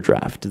some other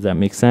draft. Does that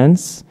make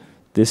sense?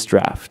 This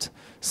draft.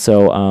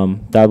 So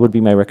that would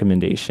be my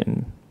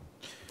recommendation.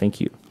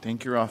 Thank you.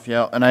 Thank you,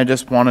 Raphael. And I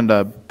just wanted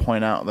to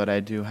point out that I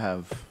do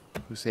have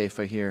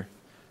Huzaifa here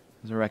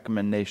as a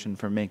recommendation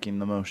for making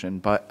the motion,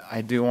 but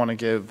I do want to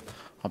give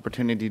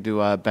opportunity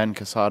to Ben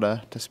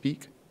Quesada to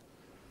speak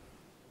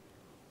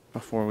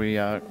before we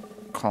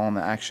call on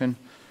the action.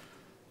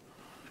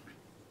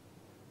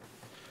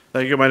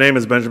 Thank you. My name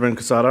is Benjamin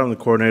Quesada. I'm the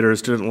coordinator of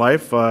Student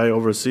Life. I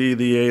oversee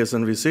the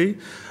ASNVC.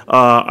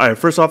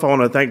 First off, I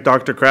want to thank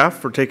Dr.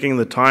 Kraft for taking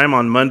the time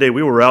on Monday.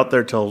 We were out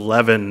there till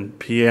 11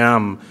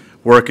 p.m.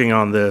 working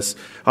on this.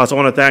 I also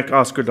want to thank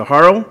Oscar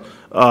DeHaro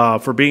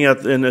for being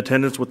in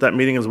attendance with that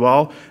meeting as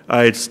well.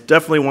 I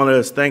definitely want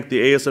to thank the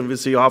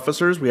ASNVC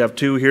officers. We have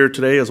 2 here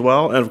today as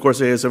well. And of course,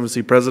 the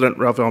ASNVC President,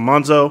 Rafael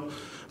Manzo,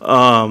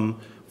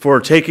 for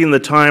taking the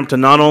time to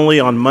not only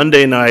on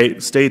Monday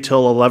night stay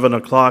till 11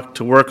 o'clock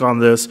to work on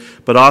this,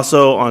 but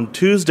also on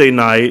Tuesday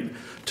night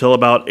till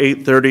about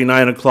 8:30,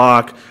 9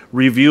 o'clock,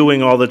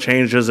 reviewing all the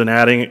changes and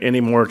adding any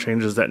more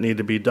changes that need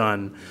to be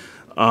done.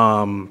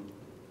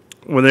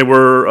 When they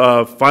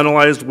were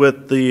finalized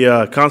with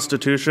the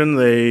Constitution,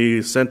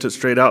 they sent it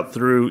straight out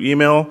through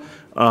email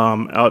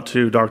out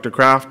to Dr.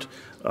 Kraft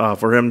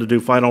for him to do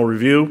final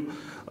review.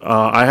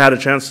 I had a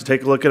chance to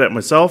take a look at it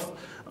myself.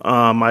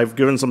 I've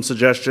given some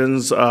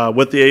suggestions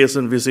with the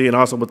ASNVC and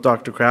also with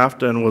Dr.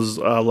 Kraft, and was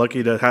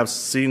lucky to have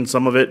seen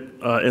some of it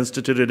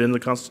instituted in the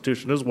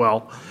Constitution as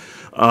well.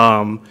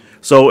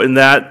 So in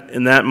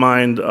that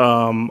mind,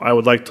 I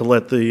would like to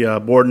let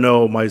the board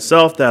know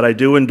myself that I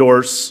do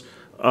endorse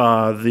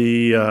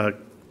the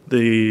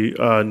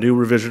new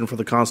revision for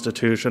the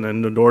Constitution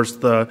and endorse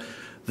the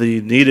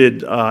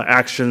needed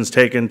actions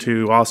taken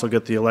to also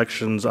get the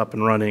elections up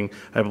and running.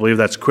 I believe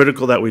that's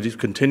critical that we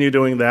continue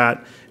doing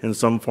that in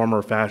some form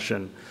or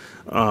fashion.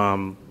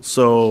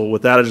 So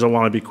with that, I just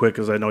want to be quick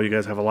because I know you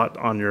guys have a lot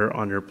on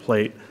your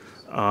plate.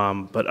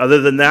 But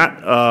other than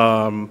that,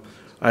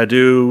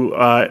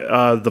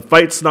 the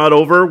fight's not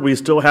over. We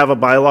still have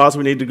bylaws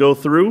we need to go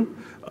through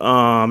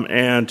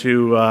and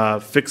to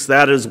fix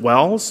that as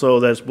well. So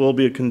that will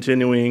be a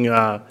continuing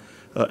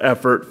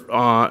effort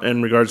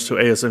in regards to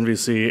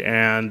ASNVC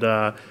and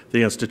the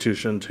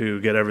institution to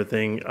get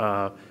everything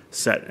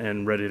set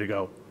and ready to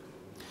go.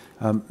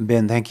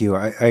 Ben, thank you.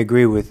 I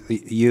agree with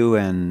you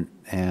and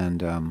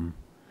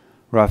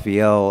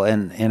Raphael,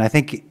 and I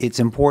think it's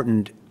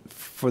important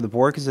for the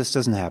board because this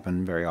doesn't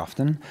happen very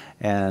often.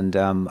 And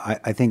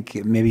I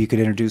think maybe you could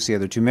introduce the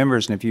other 2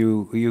 members, and if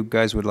you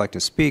guys would like to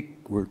speak,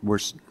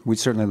 we'd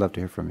certainly love to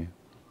hear from you.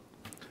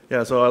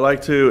 Yeah, so I'd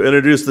like to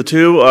introduce the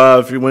 2.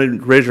 If you want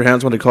to raise your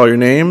hands when I call your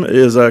name,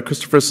 is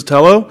Christopher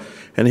Sotelo,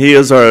 and he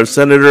is our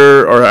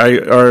senator, or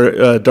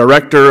our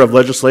director of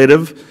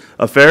legislative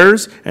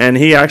affairs, and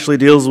he actually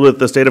deals with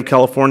the state of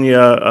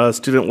California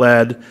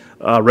student-led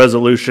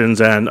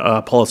resolutions and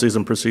policies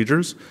and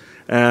procedures.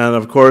 And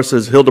of course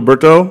is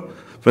Hildeberto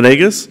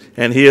Venegas,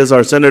 and he is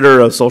our senator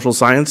of social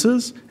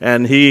sciences,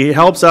 and he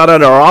helps out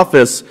at our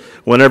office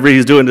whenever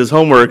he's doing his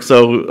homework.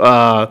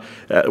 So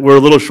we're a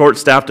little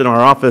short-staffed in our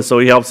office, so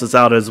he helps us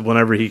out as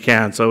whenever he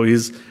can. So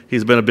he's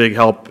been a big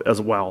help as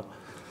well.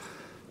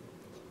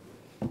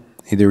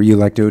 Either you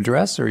like to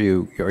address, or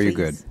you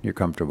good? You're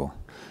comfortable.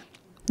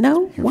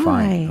 No, You're why?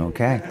 fine.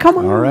 Okay. Come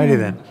on. All righty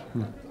then.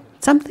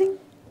 Something?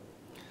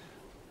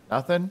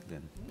 Nothing?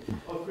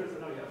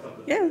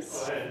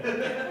 Yes.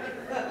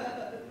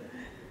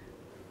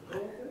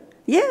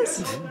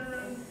 Yes.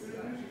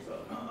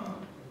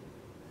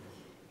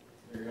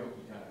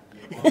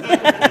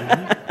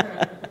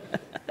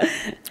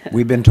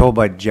 We've been told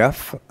by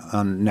Jeff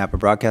on Napa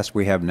Broadcast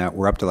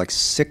we're up to like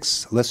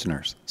 6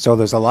 listeners. So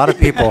there's a lot of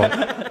people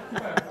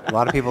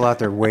out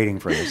there waiting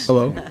for this.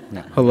 Hello.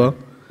 Yeah. Hello.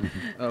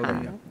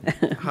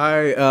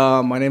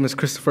 Hi, my name is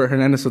Christopher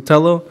Hernandez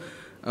Sotelo.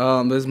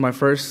 This is my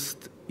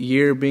first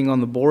year being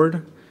on the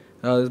board.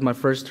 This is my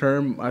first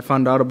term. I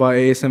found out about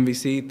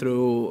ASNVC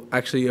through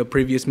actually a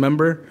previous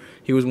member.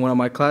 He was in one of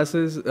my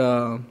classes.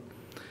 I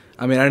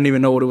didn't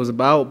even know what it was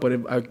about, but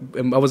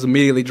I was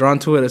immediately drawn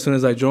to it as soon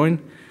as I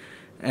joined.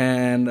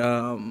 And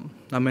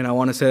I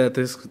want to say that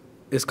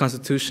this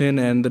Constitution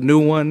and the new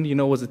one,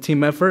 was a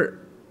team effort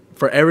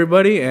for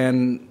everybody.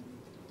 And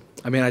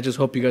I just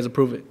hope you guys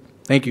approve it.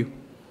 Thank you.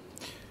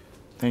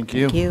 Thank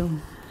you. Thank you.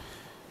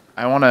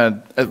 I want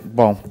to,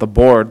 the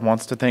board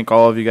wants to thank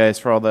all of you guys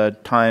for all the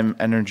time,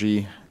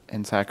 energy,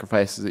 and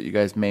sacrifices that you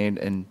guys made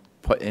and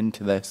put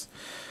into this.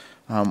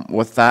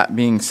 With that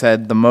being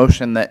said, the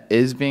motion that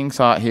is being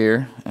sought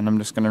here, and I'm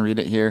just going to read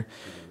it here.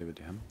 Leave it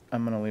to him.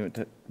 I'm going to leave it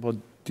to,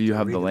 do you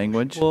have the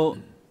language? Well,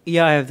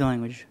 Yeah, I have the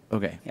language.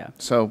 Okay. Yeah.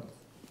 So,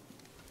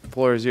 the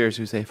floor is yours,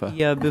 Hussefa.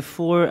 Yeah,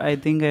 before I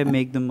think I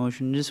make the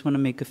motion, just want to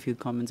make a few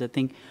comments. I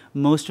think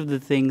most of the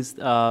things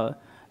the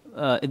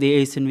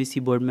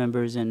NVC board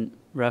members and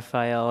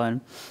Raphael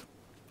and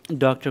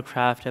Dr.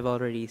 Kraft have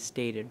already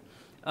stated.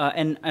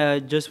 And I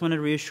just want to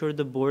reassure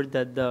the board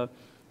that the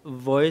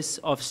voice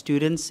of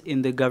students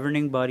in the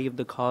governing body of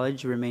the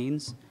college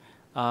remains.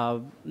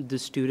 The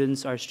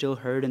students are still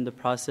heard in the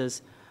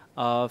process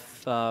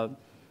of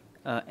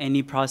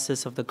any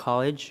process of the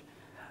college.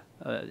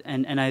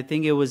 And I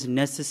think it was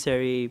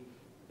necessary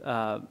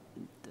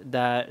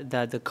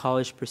that the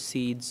college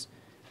proceeds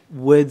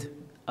with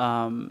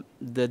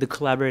the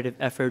collaborative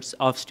efforts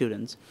of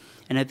students.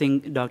 And I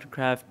think, Dr.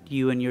 Kraft,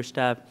 you and your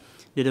staff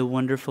did a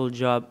wonderful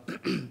job,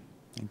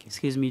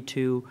 excuse me,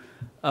 to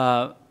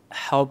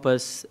help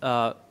us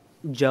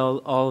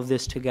gel all of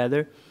this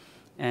together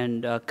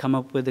and come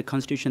up with a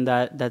constitution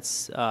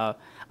that's,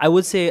 I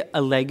would say,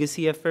 a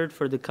legacy effort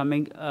for the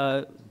coming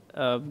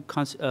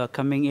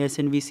coming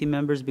ASNVC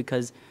members,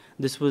 because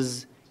this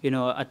was,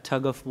 a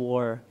tug of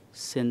war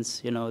since,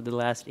 the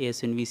last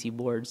ASNVC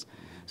boards.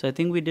 So I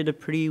think we did a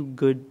pretty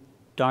good,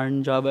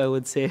 darn job, I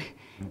would say,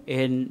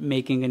 in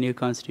making a new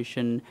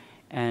constitution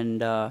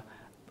and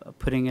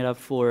putting it up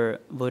for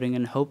voting,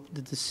 and hope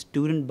that the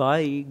student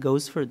body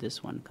goes for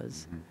this one,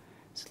 because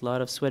it's a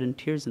lot of sweat and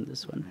tears in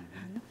this one.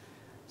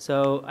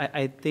 So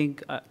I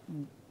think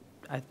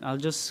I'll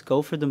just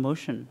go for the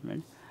motion,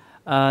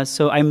 right?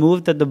 So I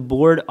move that the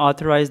board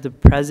authorize the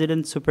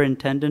president,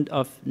 superintendent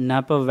of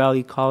Napa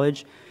Valley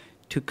College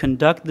to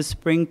conduct the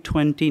spring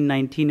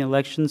 2019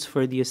 elections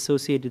for the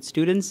associated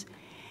students,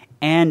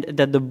 and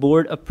that the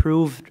board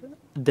approved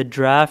the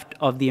draft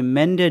of the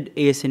amended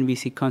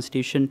ASNVC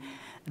Constitution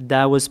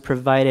that was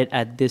provided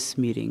at this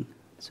meeting.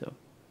 So,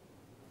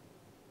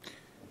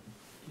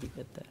 you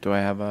get that. Do I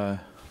have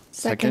a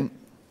second?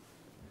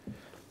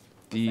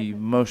 The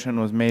motion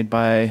was made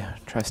by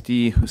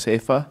Trustee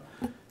Hussefa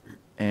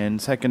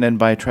and seconded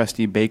by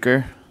Trustee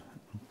Baker.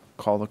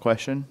 Call the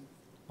question.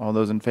 All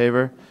those in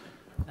favor?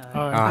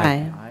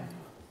 Aye.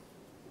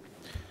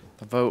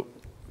 The vote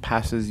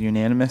passes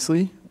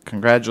unanimously.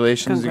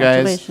 Congratulations, you guys.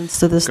 Congratulations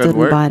to the Good student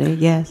work. body,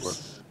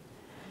 yes.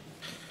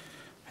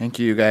 Thank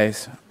you, you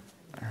guys.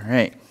 All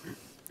right.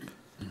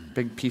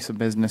 Big piece of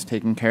business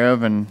taken care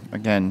of, and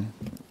again,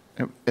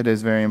 it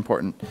is very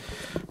important.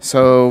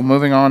 So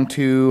moving on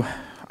to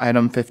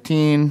item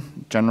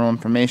 15, general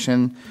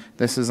information.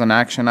 This is an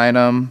action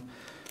item.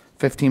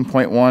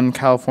 15.1,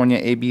 California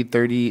AB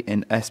 30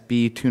 and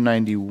SB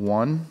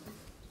 291.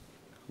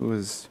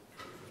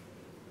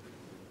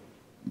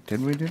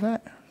 Did we do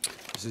that?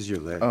 This is your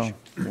ledge. Oh,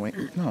 wait,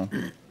 no.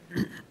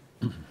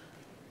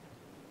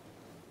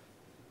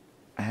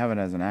 I have it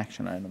as an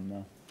action item,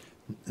 though.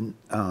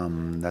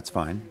 That's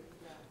fine.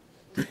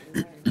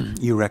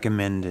 You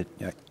recommend it,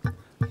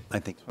 I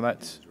think. So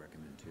that's,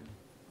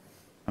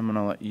 I'm going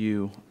to let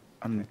you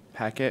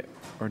unpack it,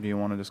 or do you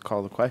want to just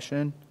call the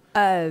question?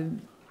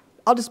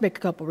 I'll just make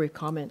a couple brief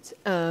comments.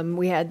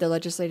 We had the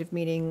legislative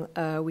meeting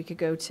a week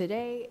ago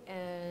today,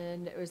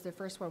 and it was the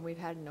first one we've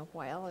had in a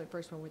while, the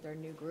first one with our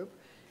new group.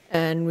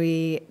 And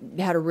we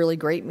had a really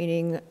great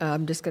meeting.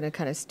 I'm just going to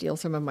kind of steal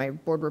some of my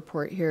board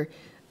report here.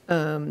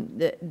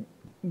 That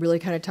really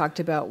kind of talked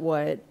about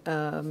what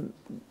the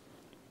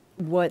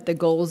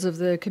goals of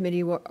the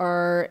committee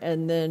are,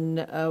 and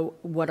then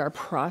what our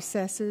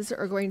processes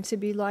are going to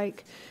be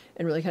like,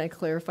 and really kind of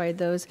clarified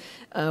those.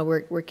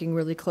 We're working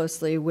really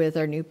closely with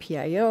our new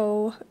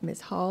PIO,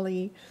 Ms.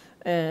 Holly.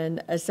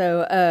 And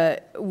so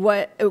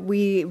what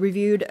we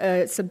reviewed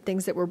some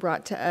things that were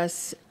brought to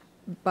us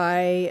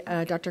by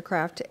Dr.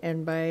 Kraft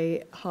and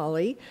by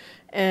Holly,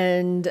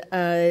 and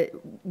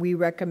we are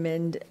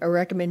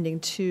recommending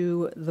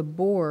to the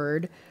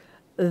board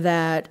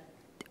that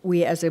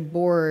we as a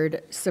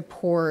board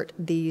support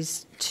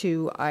these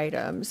two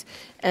items.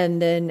 And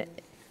then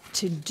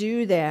to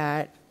do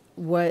that,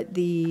 what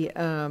the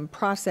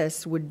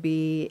process would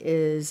be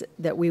is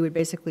that we would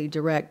basically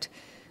direct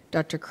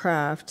Dr.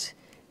 Kraft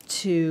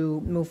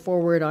to move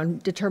forward on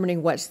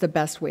determining what's the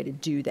best way to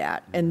do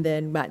that. And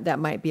then that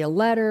might be a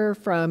letter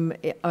from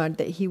that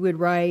he would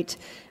write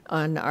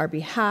on our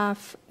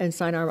behalf and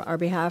sign on our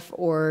behalf,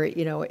 or,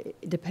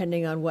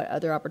 depending on what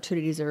other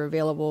opportunities are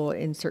available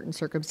in certain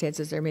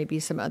circumstances, there may be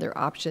some other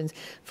options.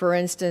 For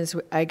instance,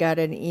 I got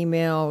an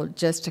email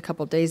just a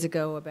couple days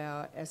ago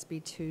about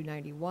SB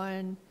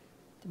 291.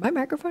 Did my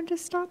microphone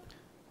just stop?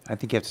 I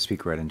think you have to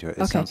speak right into it.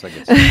 It Okay. sounds like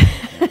it's...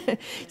 Yeah.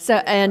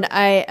 So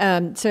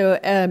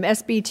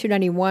SB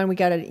 291, we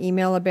got an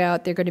email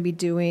about they're going to be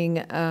doing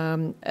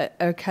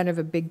a kind of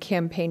a big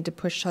campaign to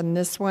push on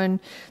this one.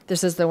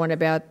 This is the one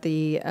about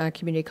the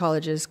community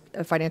colleges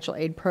financial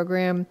aid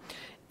program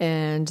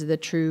and the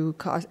true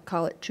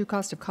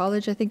cost of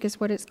college, I think is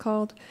what it's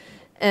called.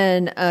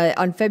 And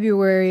on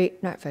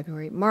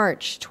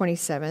March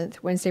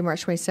 27th, Wednesday,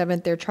 March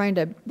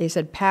 27th, they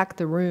said pack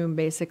the room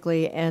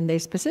basically, and they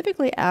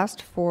specifically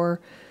asked for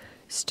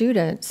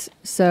students.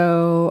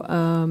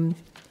 So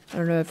I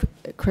don't know if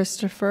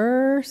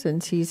Christopher,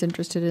 since he's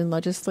interested in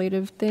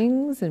legislative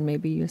things, and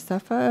maybe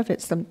Yusefa, if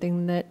it's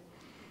something that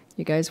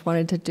you guys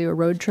wanted to do a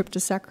road trip to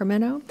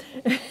Sacramento.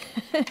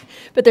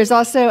 But there's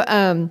also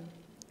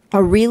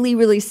a really,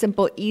 really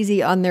simple,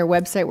 easy on their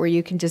website where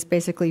you can just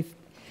basically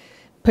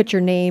put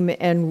your name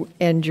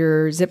and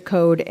your zip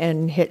code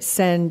and hit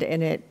send,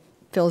 and it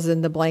fills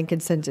in the blank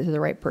and sends it to the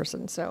right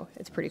person. So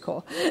it's pretty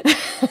cool.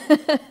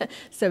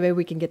 So maybe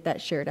we can get that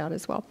shared out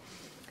as well.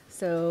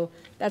 So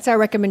that's our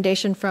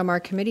recommendation from our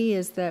committee,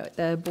 is that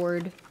the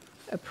board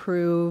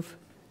approve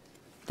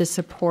the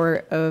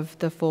support of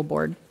the full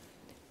board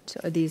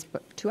to these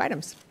 2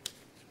 items.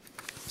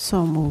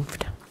 So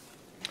moved.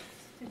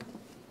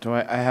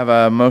 I have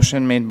a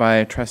motion made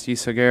by trustee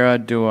Segura.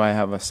 Do I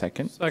have a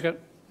second? Second.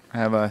 I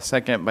have a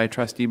second by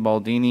trustee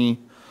Baldini.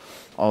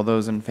 All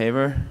those in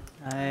favor?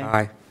 Aye.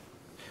 Aye.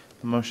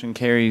 The motion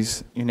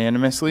carries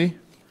unanimously.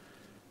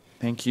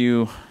 Thank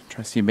you,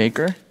 trustee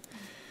Baker.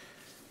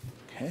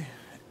 Okay,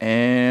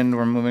 and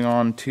we're moving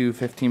on to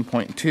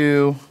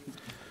 15.2.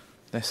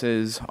 This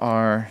is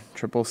our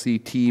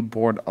CCCT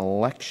board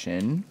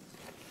election,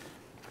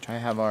 which I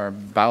have our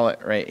ballot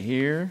right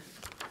here.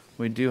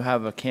 We do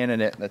have a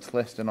candidate that's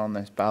listed on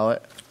this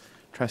ballot.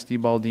 Trustee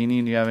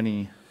Baldini, do you have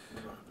any?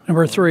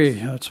 Number 3,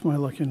 that's my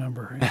lucky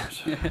number.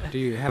 Yes. Do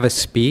you have a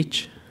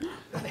speech?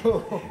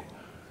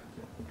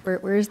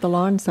 Where's the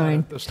lawn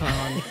sign? This time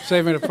I'm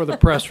saving it for the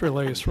press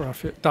release,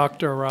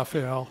 Dr.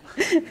 Raphael.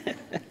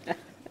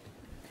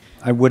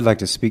 I would like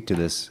to speak to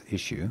this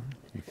issue,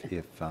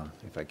 if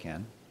I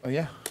can. Oh,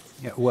 yeah.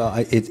 Yeah, well,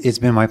 it's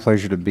been my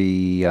pleasure to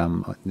be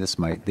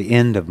the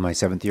end of my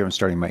 7th year. I'm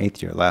starting my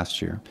 8th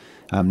year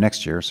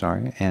next year,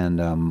 sorry.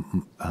 And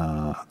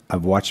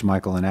I've watched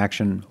Michael in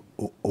action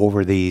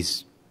over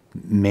these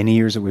many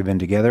years that we've been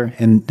together.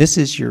 And this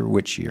is your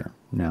which year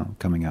now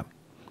coming up?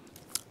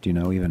 Do you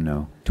know? Even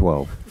know?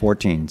 12,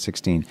 14,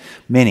 16,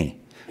 many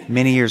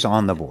years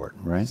on the board,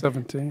 right?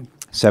 17.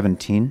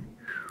 17?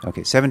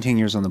 Okay, 17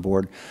 years on the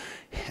board.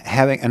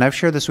 And I've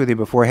shared this with you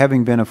before,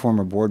 having been a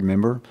former board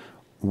member,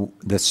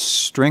 the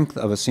strength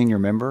of a senior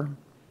member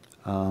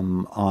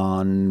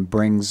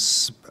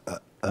brings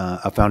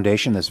a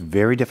foundation that's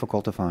very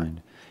difficult to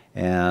find.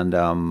 And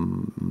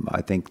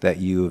I think that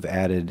you've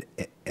added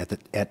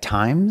at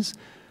times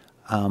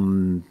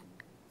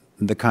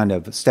the kind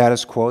of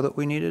status quo that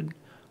we needed,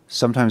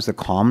 sometimes the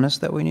calmness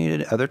that we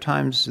needed, other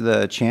times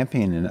the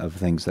championing of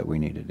things that we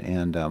needed.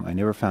 And I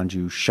never found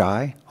you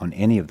shy on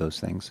any of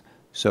those things.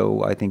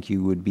 So I think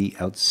you would be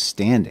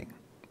outstanding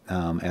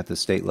at the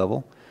state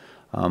level.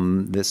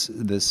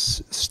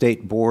 This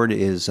state board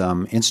is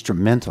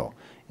instrumental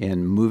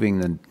in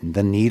moving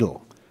the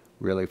needle,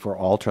 really, for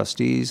all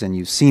trustees. And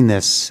you've seen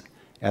this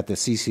at the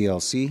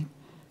CCLC.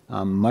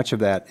 Much of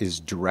that is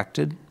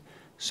directed.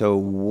 So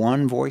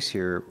one voice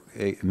here,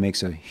 it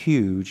makes a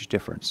huge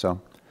difference.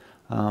 So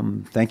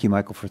thank you,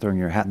 Michael, for throwing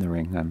your hat in the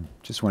ring. I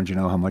just wanted you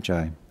to know how much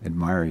I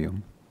admire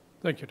you.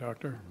 Thank you,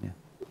 Doctor. Yeah.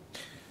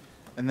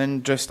 And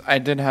then I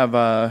did have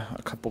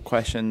a couple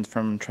questions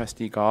from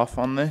trustee Goff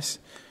on this.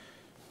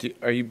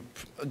 Are you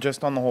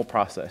just on the whole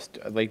process?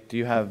 Do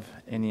you have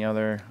any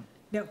other,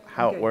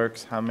 how it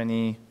works, how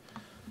many,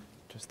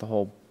 just the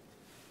whole?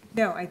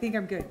 No, I think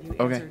I'm good. You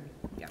answered.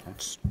 Yeah.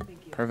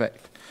 Thank you.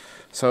 Perfect.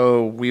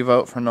 So we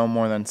vote for no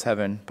more than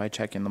 7 by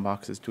checking the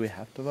boxes. Do we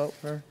have to vote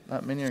for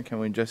that many, or can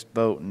we just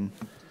vote and?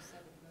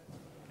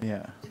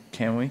 Yeah,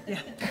 can we?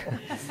 Yeah.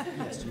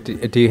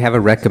 Do you have a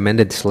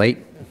recommended slate?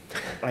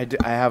 I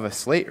have a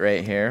slate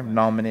right here,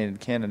 nominated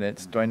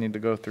candidates. Do I need to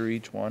go through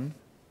each one?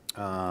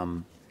 I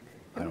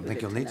don't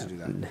think you'll need to do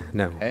that.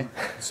 No. Okay,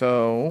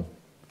 so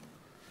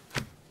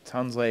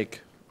sounds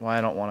like, well,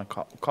 I don't want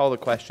to call the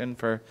question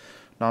for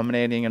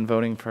nominating and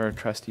voting for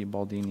trustee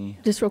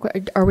Baldini. Just real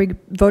quick, are we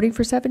voting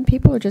for 7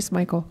 people or just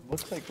Michael?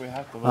 Looks like we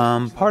have to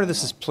vote. Part of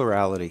this is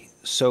plurality.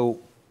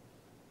 So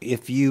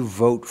if you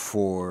vote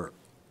for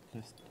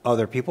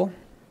other people,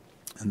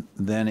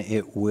 then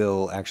it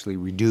will actually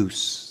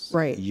reduce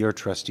your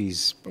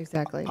trustees'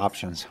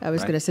 options. I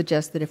was going to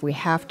suggest that if we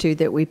have to,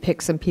 that we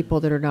pick some people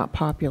that are not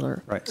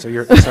popular. Right. So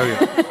you're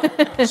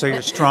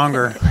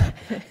stronger.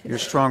 You're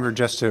stronger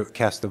just to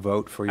cast the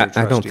vote for your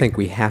trustee. I don't think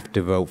we have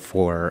to vote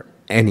for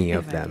any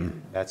of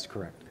them. That's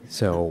correct.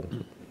 So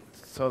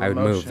I would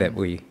move that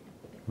we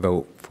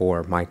vote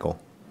for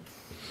Michael.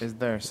 Is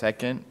there a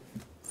second?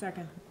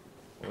 Second.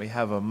 We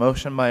have a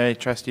motion by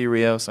trustee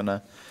Rios and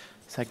a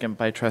second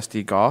by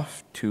trustee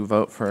Goff to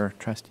vote for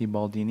trustee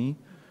Baldini.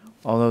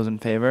 All those in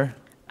favor?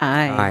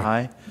 Aye.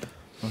 Aye.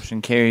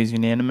 Motion carries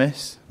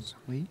unanimous.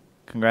 Sweet.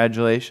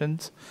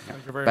 Congratulations.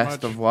 Thank you very much.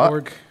 Best of luck.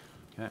 Board.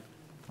 Okay.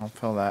 I'll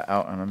fill that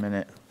out in a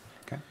minute.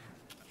 Okay.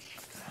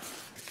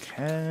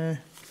 Okay.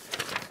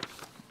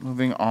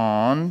 Moving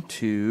on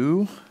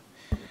to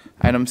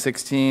item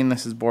 16.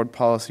 This is board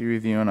policy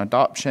review and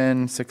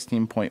adoption.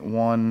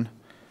 16.1.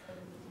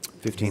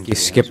 15. You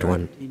skipped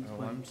one.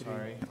 Oh, I'm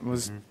sorry. I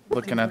was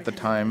looking at the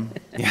time.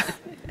 Yeah.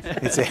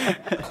 It's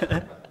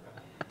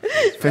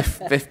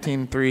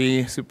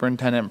 15.3,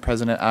 superintendent,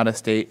 president, out of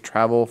state,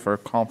 travel for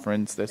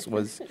conference. This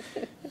was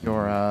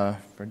your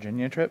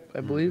Virginia trip,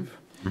 I believe.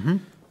 Mm-hmm.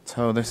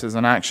 So this is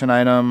an action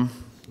item.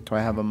 Do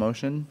I have a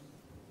motion?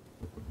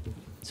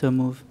 So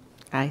move.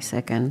 I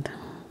second.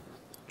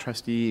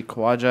 Trustee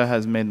Kawaja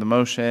has made the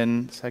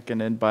motion,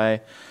 seconded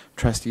by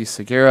Trustee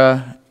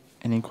Segura.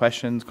 Any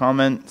questions,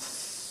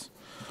 comments?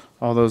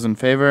 All those in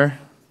favor?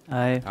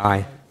 Aye.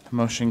 Aye. The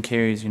motion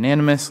carries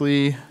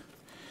unanimously.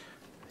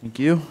 Thank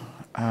you.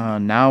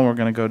 Now we're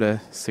going to go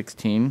to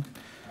 16.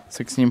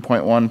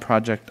 16.1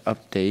 project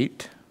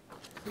update.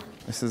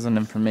 This is an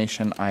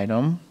information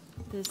item.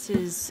 This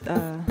is, do you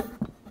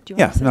want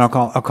Yeah, to say then I'll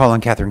call on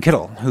Catherine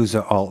Kittle, who's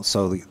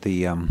also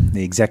the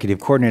executive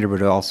coordinator,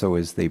 but also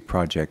is the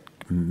project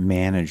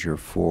manager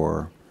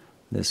for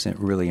this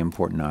really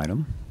important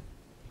item.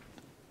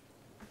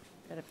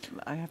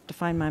 I have to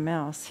find my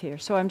mouse here.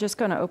 So I'm just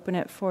going to open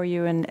it for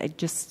you and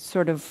just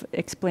sort of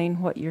explain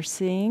what you're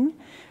seeing.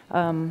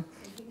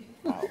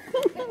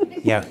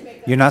 Yeah,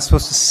 you're not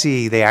supposed to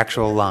see the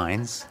actual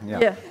lines.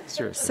 Yeah.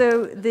 Seriously.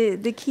 So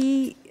the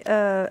key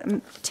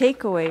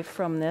takeaway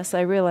from this,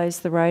 I realize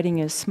the writing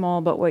is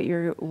small, but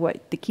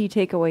what the key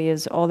takeaway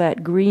is, all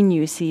that green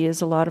you see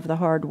is a lot of the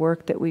hard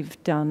work that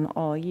we've done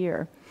all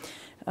year.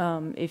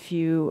 If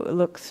you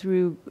look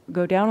through,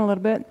 go down a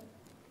little bit,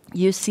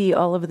 you see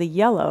all of the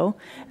yellow.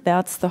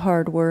 That's the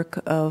hard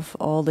work of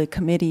all the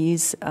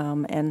committees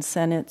and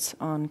senates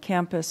on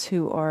campus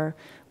who are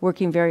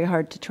working very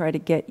hard to try to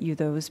get you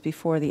those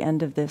before the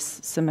end of this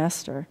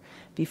semester,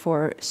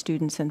 before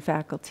students and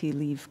faculty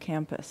leave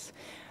campus.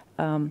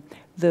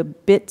 The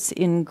bits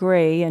in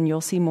gray, and you'll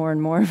see more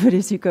and more of it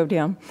as you go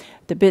down,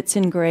 the bits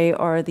in gray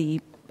are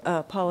the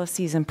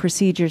policies and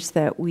procedures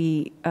that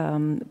we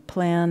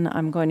plan.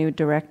 I'm going to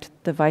direct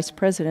the vice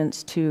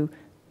presidents to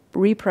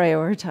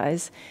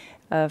reprioritize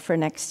for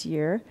next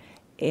year,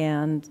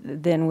 and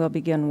then we'll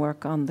begin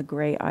work on the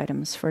gray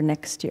items for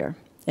next year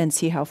and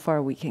see how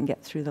far we can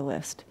get through the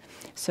list.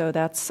 So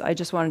I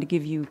just wanted to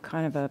give you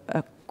kind of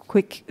a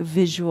quick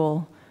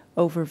visual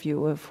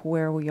overview of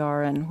where we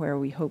are and where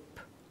we hope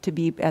to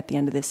be at the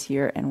end of this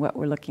year and what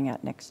we're looking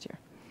at next year.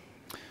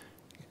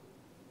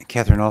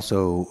 Catherine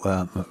also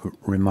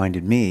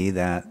reminded me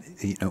that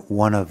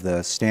one of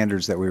the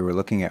standards that we were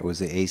looking at was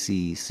the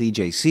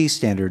ACCJC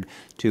standard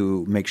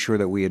to make sure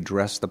that we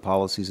address the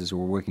policies as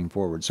we're working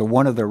forward. So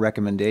one of their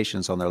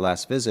recommendations on their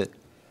last visit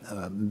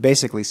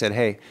basically said,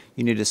 hey,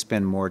 you need to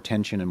spend more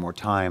attention and more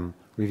time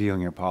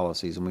reviewing your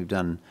policies, and we've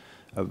done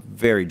a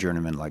very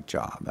journeyman-like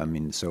job. I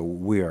mean, so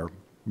we are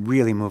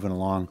really moving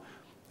along.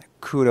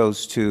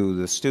 Kudos to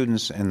the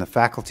students and the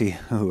faculty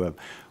who have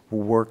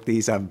worked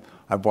these. I've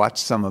watched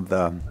some of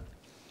the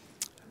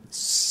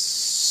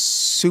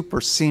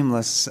super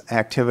seamless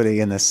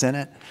activity in the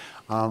Senate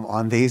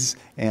on these,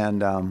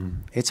 and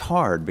it's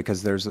hard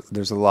because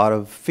there's a lot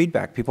of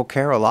feedback. People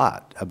care a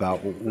lot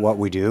about what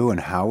we do and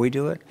how we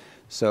do it.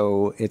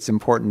 So it's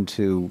important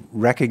to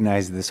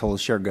recognize this whole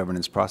shared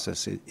governance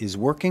process is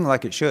working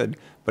like it should,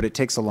 but it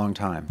takes a long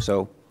time.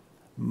 So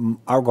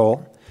our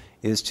goal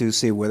is to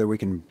see whether we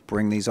can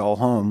bring these all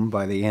home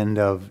by the end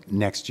of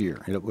next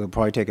year. It will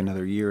probably take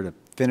another year to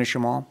finish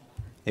them all.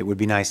 It would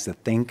be nice to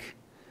think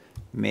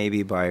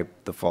maybe by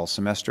the fall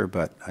semester,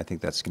 but I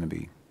think that's going to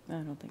be... I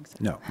don't think so.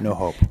 No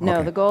hope. No,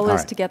 Okay. the goal All is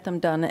right. to get them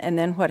done, and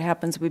then what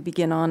happens, we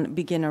begin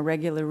a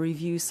regular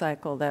review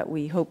cycle that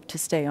we hope to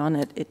stay on.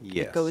 It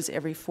Yes. goes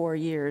every 4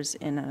 years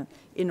in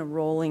a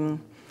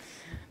rolling...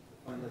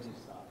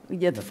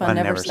 Yeah, the fun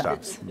never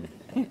stops.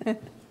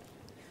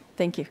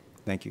 Thank you.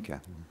 Thank you,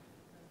 Catherine.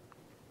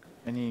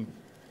 Any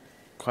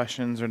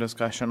questions or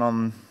discussion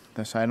on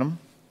this item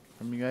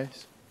from you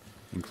guys?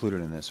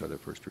 Included in this are the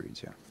first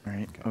reads, yeah. All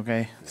right,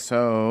 okay.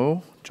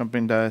 So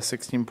jumping to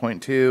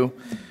 16.2,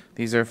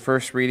 these are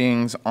first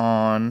readings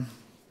on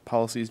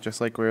policies just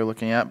like we were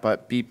looking at,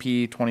 but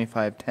BP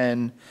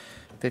 2510,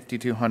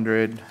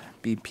 5200,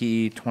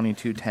 BP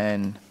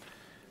 2210,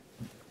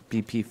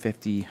 BP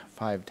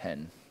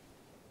 5510.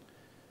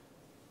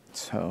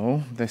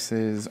 So this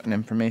is an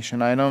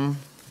information item.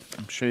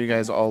 I'm sure you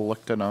guys all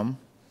looked at them.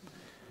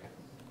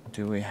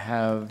 Do we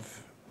have...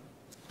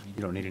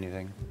 You don't need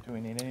anything. Do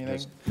we need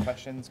anything?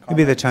 Questions, comments?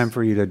 Maybe the time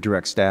for you to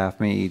direct staff,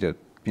 me to,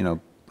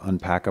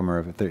 unpack them,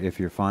 or if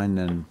you're fine,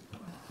 then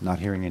not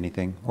hearing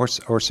anything,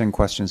 or send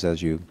questions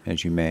as you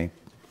may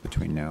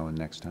between now and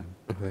next time.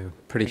 They're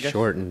pretty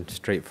short and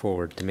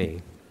straightforward to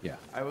me. Yeah.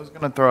 I was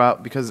going to throw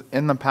out, because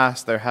in the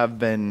past there have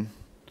been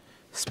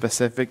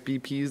specific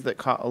BPs that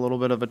caught a little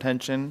bit of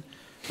attention,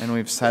 and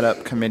we've set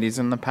up committees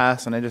in the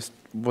past, and I just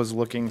was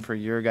looking for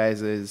your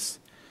guys'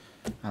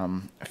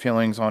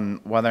 feelings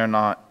on whether or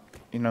not,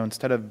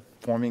 instead of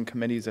forming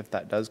committees, if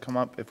that does come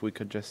up, if we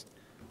could just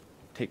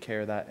take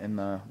care of that in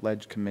the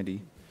ledge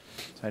committee.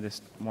 So I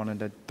just wanted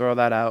to throw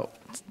that out,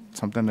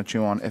 something to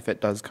chew on if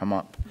it does come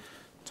up,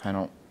 so I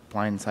don't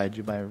blindside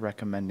you by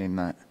recommending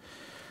that.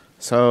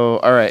 So,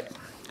 all right,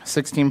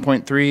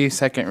 16.3,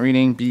 second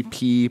reading,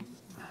 BP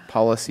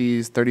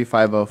policies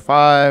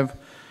 3505,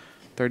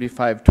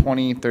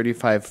 3520,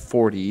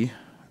 3540.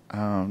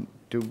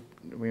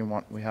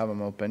 We have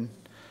them open.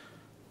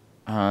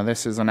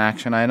 This is an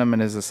action item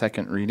and is a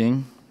second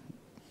reading.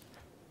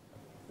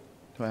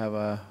 Do I have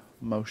a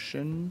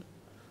motion?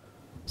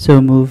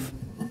 So move.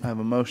 I have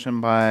a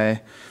motion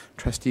by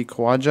trustee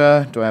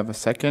Kawaja. Do I have a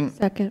second?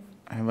 Second.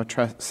 I have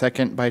a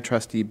second by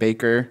trustee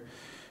Baker.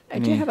 I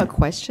do have a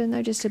question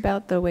though, just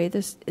about the way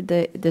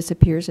this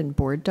appears in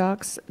board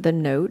docs, the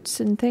notes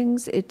and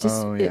things. It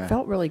just it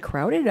felt really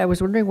crowded. I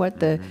was wondering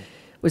what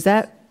was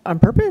that on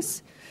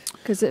purpose?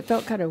 Because it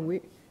felt kind of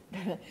weird.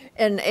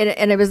 And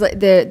it was like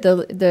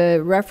the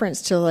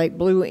reference to like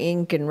blue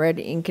ink and red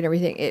ink and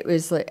everything. It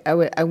was like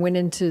I went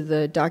into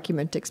the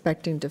document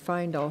expecting to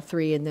find all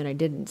three, and then I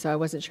didn't. So I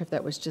wasn't sure if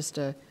that was just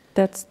a.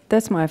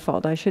 That's my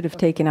fault. I should have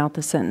taken out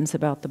the sentence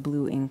about the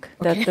blue ink.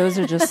 Those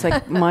are just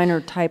like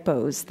minor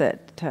typos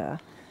that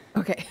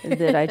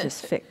that I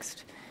just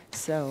fixed.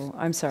 So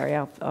I'm sorry.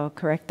 I'll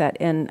correct that.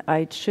 And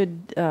I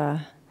should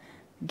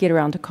get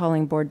around to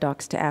calling board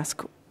docs to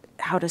ask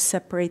how to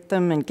separate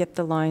them and get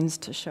the lines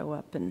to show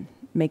up and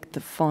make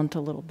the font a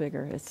little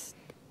bigger. It's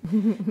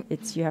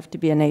you have to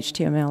be an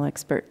HTML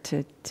expert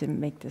to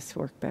make this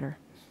work better.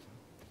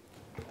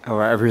 Oh,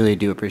 I really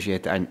do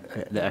appreciate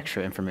the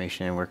extra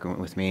information and working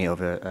with me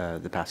over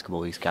the past couple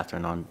of weeks,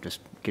 Catherine, on just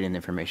getting the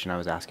information I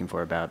was asking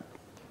for about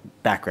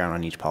background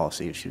on each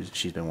policy.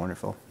 She's been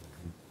wonderful.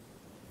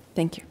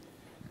 Thank you.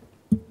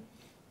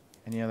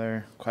 Any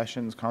other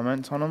questions,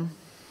 comments on them?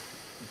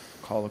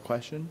 Call the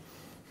question.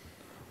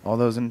 All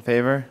those in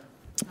favor?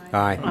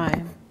 Aye.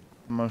 Aye.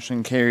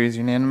 Motion carries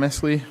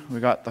unanimously.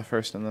 We got the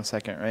first and the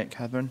second, right,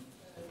 Catherine?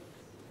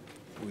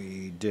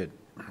 We did.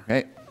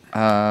 Okay.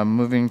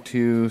 Moving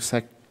to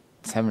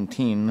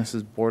 17. This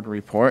is board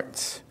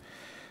reports.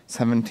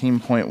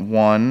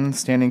 17.1,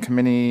 standing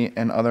committee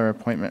and other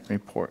appointment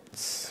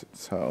reports.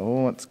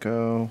 So let's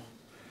go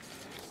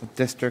with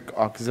district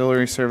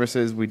auxiliary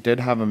services. We did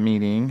have a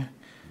meeting.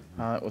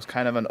 It was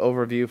kind of an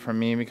overview for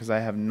me because I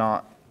have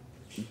not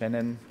been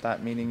in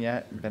that meeting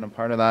yet, been a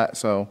part of that.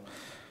 So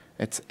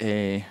it's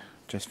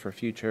just for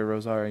future,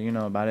 Rosaria, you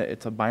know about it.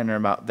 It's a binder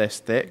about this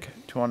thick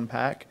to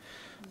unpack.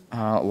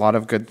 A lot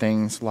of good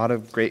things, a lot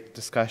of great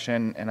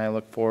discussion, and I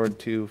look forward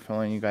to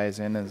filling you guys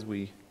in as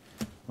we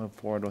move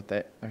forward with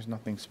it. There's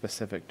nothing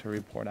specific to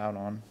report out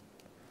on.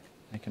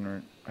 I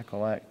can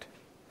recollect.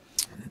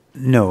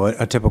 No,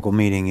 a typical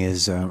meeting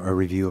is a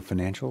review of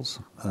financials,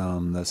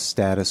 the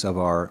status of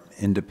our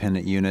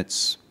independent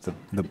units,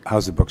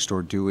 how's the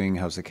bookstore doing,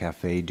 how's the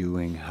cafe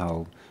doing,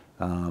 how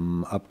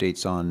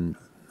updates on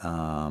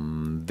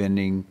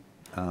vending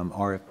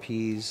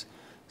RFPs,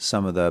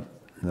 some of the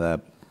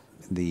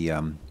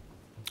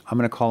I'm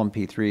going to call them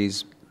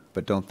P3s,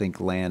 but don't think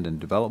land and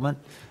development,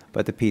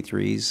 but the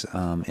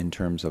P3s in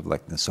terms of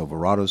like the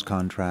Silverado's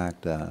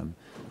contract, the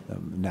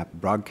Napa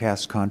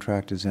Broadcast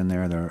contract is in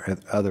there. There are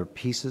other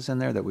pieces in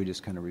there that we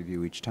just kind of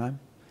review each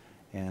time,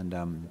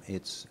 and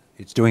it's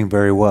doing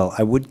very well.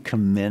 I would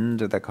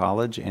commend the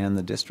college and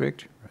the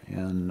district,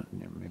 and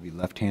maybe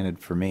left-handed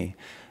for me,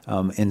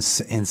 in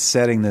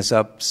setting this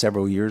up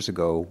several years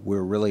ago.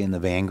 We're really in the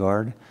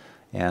vanguard,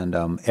 and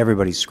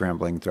everybody's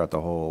scrambling throughout the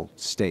whole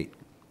state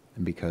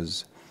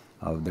because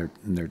of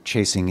they're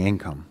chasing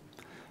income.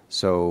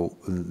 So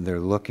they're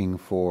looking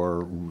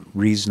for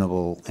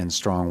reasonable and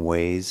strong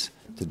ways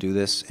to do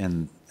this,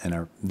 and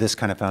this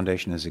kind of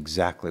foundation is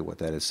exactly what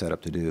that is set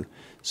up to do.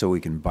 So we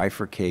can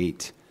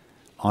bifurcate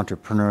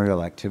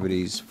entrepreneurial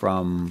activities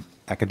from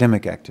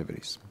academic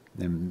activities,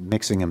 and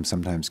mixing them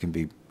sometimes can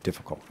be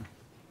difficult.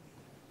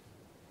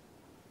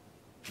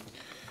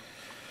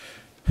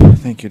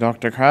 Thank you,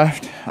 Dr.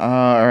 Kraft.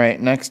 All right,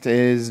 next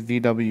is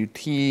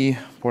VWT,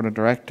 Board of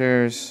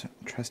Directors,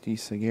 Trustee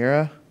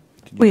Segura.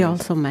 We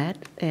also met,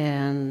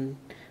 and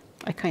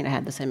I kind of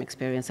had the same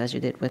experience as you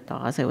did with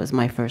Oz. It was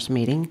my first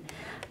meeting,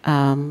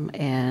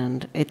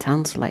 and it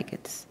sounds like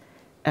it's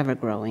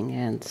ever-growing,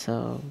 and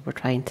so we're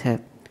trying to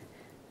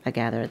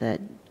gather the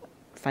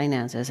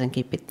finances and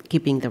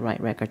keeping the right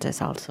records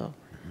is also,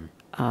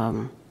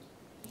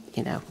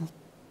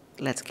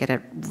 let's get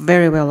it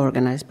very well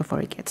organized before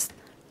it gets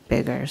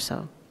bigger.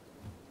 So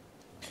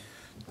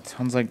it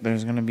sounds like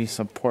there's going to be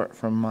support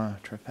from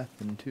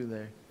Trefethen too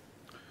there.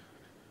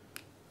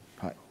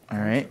 But, all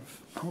right.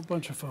 A whole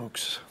bunch of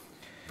folks.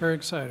 Very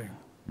exciting.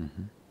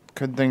 Mm-hmm.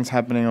 Good things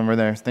happening over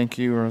there. Thank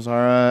you,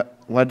 Rosara.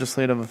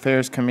 Legislative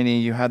Affairs Committee,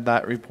 you had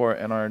that report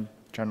in our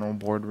general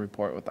board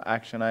report with the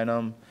action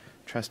item.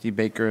 Trustee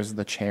Baker is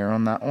the chair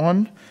on that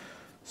one.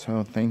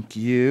 So thank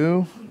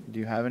you. Do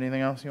you have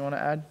anything else you want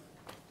to add?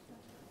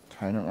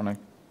 I don't want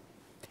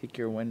to take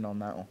your wind on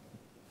that one.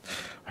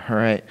 All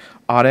right.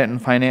 Audit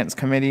and Finance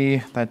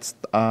Committee, that's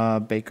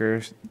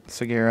Baker,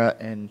 Segura,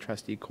 and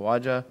Trustee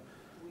Kawaja.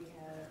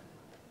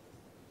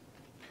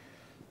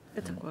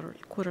 it's a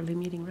quarterly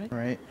meeting, right?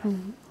 Right.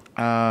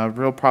 Mm-hmm.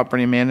 Real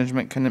Property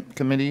Management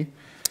Committee.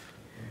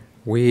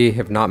 We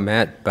have not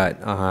met,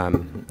 but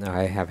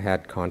I have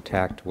had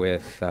contact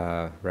with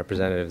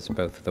representatives of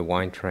both the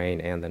Wine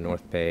Train and the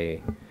North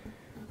Bay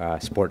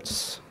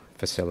Sports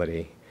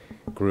Facility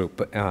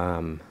group.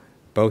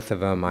 Both of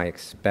them, I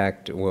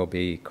expect, will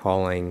be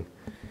calling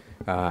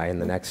in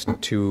the next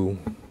two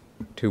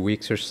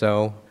weeks or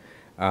so.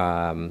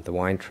 The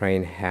Wine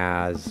Train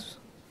has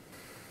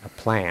a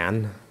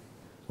plan,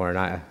 or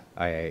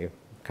I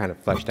kind of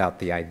fleshed out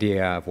the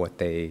idea of what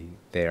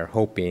they're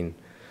hoping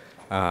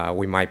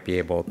we might be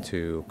able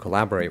to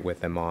collaborate with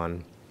them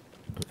on.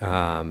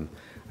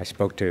 I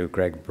spoke to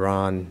Greg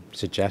Braun,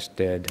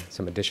 suggested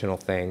some additional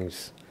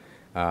things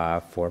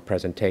for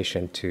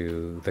presentation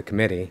to the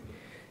committee,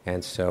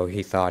 and so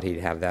he thought he'd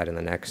have that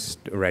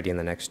ready in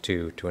the next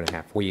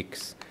 2.5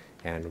 weeks,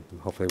 and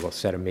hopefully we'll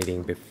set a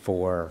meeting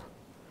before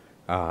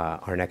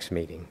our next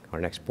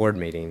board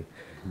meeting.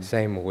 Mm-hmm.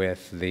 Same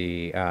with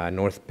the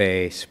North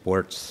Bay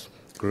Sports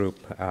Group,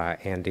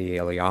 Andy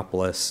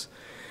Eliopoulos.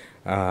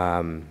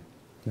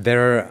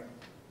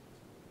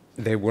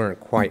 They weren't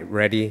quite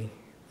ready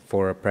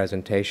for a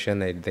presentation.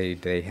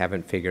 They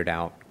haven't figured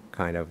out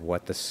kind of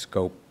what the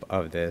scope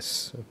of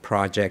this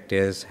project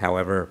is.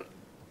 However,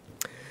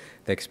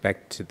 they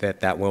expect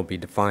that will be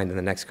defined in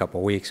the next couple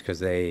of weeks, because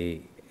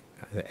they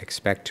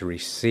expect to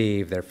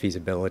receive their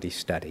feasibility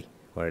study,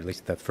 or at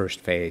least the first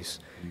phase,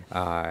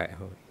 I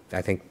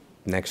think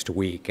next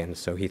week. And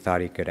so he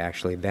thought he could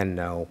actually then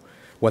know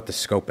what the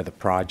scope of the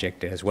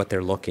project is, what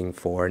they're looking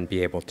for, and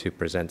be able to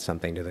present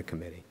something to the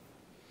committee.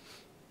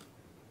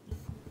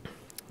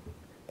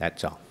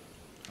 That's all.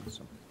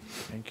 Awesome.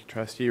 Thank you,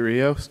 Trustee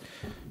Rios.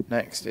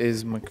 Next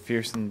is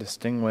McPherson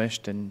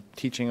Distinguished and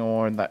Teaching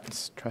Award.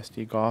 That's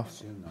Trustee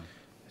Goff.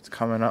 It's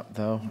coming up,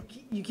 though.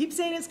 You keep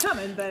saying it's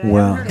coming, but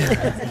well, I haven't heard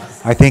of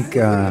it. I think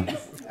I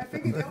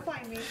figured you'll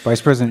find me.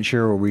 Vice President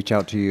Scheer will reach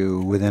out to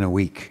you within a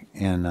week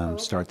and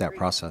start that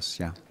process.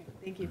 Yeah. Okay,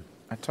 thank you.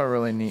 That's a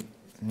really neat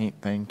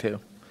thing, too.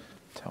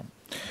 So,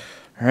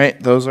 all right,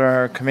 those are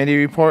our committee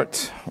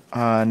reports.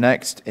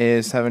 Next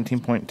is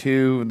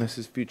 17.2. This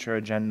is future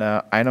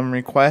agenda item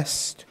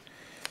request.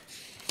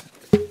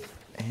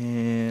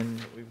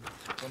 And we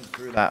went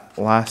through that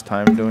last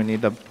time. Do we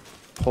need to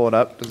pull it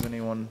up? Does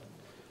anyone,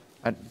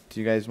 do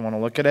you guys want to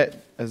look at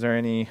it? Is there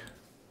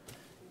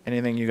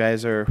anything you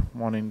guys are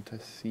wanting to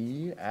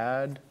see,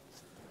 add?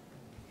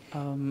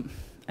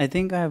 I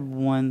think I have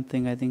one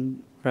thing. I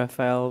think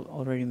Raphael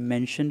already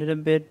mentioned it a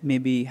bit,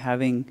 maybe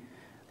having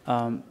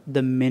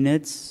the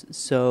minutes,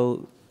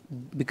 so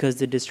because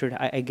the district,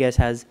 I guess,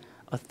 has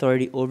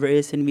authority over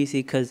ASNVC,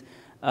 because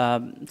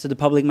so the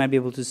public might be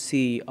able to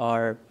see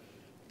our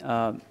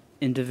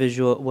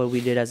individual, what we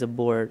did as a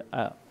board.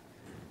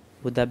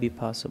 Would that be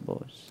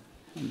possible?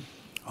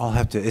 I'll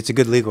have to, it's a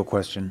good legal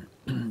question.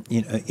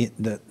 You know,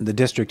 the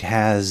district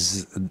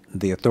has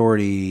the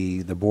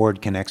authority, the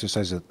board can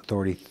exercise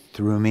authority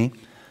through me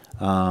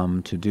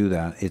to do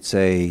that. It's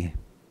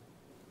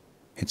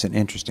an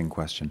interesting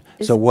question.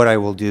 So what I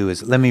will do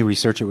is, let me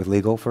research it with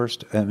legal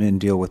first and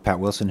deal with Pat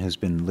Wilson, who's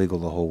been legal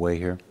the whole way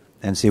here,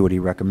 and see what he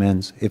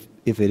recommends. If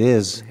it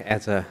is,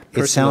 as a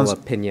personal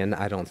opinion,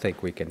 I don't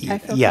think we can. I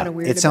feel kind of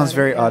weird it sounds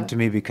very odd to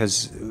me,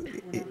 because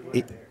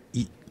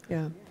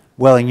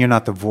well, and you're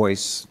not the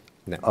voice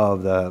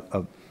of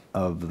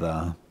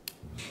the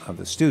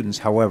students.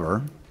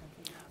 However,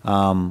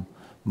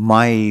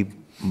 my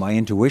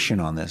intuition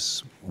on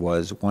this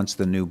was, once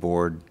the new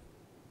board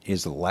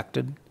is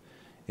elected,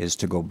 is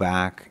to go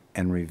back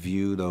and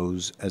review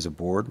those as a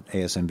board,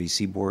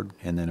 ASNVC board,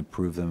 and then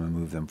approve them and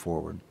move them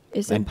forward.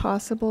 Is it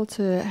possible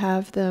to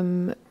have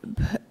them,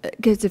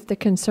 because if the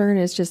concern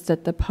is just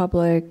that the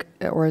public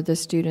or the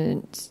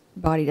student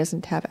body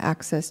doesn't have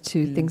access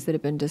to things that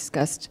have been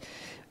discussed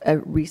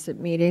at recent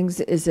meetings,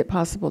 is it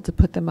possible to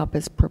put them up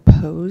as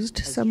proposed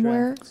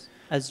somewhere?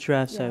 As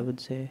drafts, I would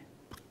say.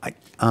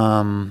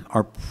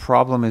 Our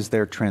problem is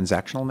their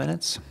transactional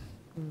minutes,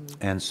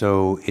 and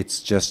so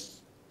it's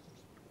just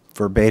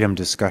verbatim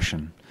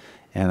discussion,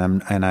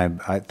 and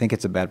I think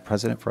it's a bad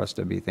precedent for us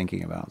to be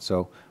thinking about.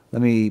 So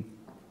let me,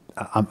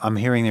 I'm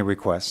hearing the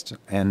request,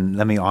 and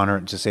let me honor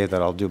it to say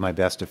that I'll do my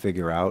best to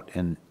figure out,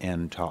 and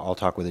I'll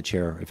talk with the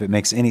chair if it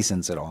makes any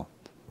sense at all.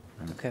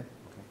 Okay,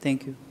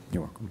 thank you.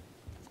 You're welcome.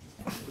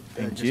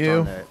 Thank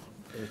you.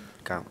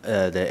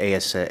 The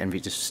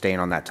ASNVC, just staying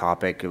on that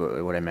topic,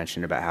 what I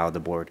mentioned about how the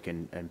board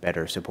can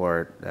better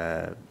support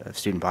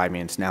student body,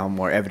 it's now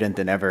more evident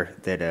than ever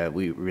that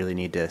we really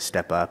need to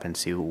step up and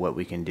see what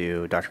we can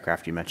do. Dr.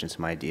 Kraft, you mentioned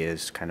some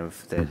ideas kind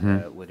of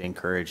that would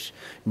encourage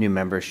new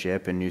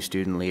membership and new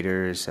student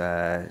leaders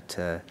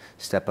to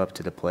step up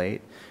to the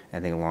plate. I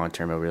think long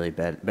term it will really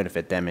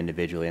benefit them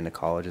individually and the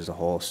college as a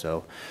whole.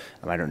 So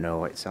I don't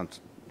know, it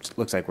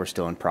looks like we're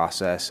still in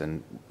process,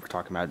 and we're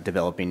talking about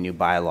developing new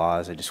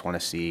bylaws. I just want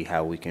to see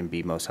how we can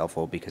be most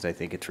helpful, because I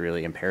think it's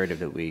really imperative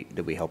that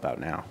we help out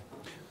now.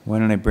 Why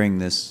don't I bring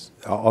this?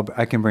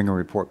 I can bring a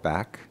report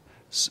back.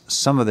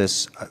 Some of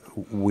this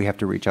we have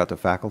to reach out to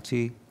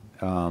faculty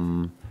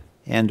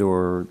and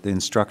or the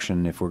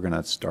instruction if we're going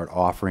to start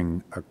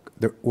offering.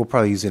 We'll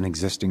probably use an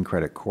existing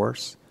credit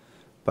course,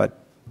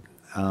 but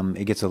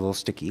it gets a little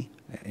sticky,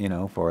 you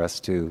know, for us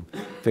to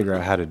figure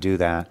out how to do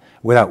that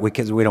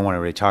because we don't want to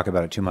really talk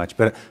about it too much.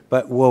 But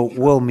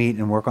we'll meet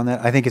and work on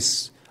that. I think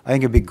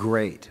it'd be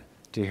great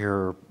to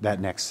hear that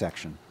next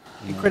section.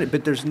 Credit,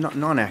 but there's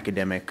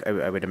non-academic,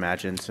 I would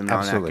imagine, some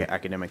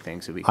non-academic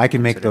things that we can I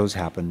can make consider. those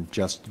happen,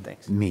 just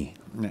me,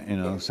 you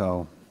know,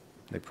 so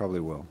they probably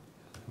will.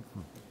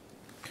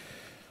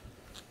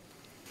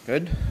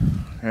 Good.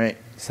 All right.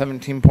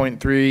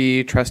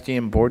 17.3 trustee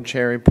and board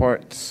chair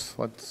reports.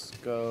 Let's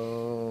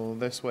go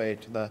this way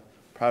to the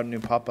proud new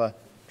papa,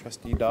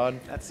 Trustee Dodd.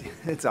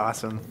 It's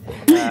awesome.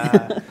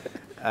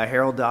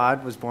 Harold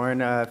Dodd was born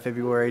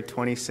February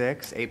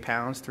 26, 8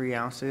 pounds, 3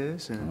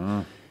 ounces,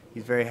 and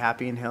he's very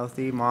happy and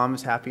healthy.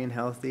 Mom's happy and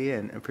healthy,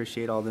 and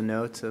appreciate all the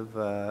notes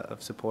of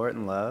support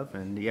and love.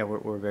 And yeah,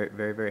 we're very,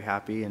 very, very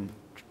happy and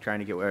trying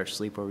to get our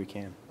sleep where we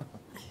can.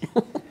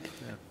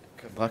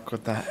 Good luck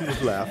with that.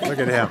 Good laugh. Look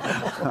at him.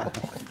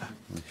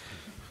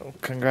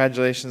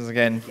 Congratulations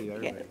again,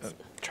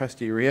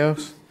 Trustee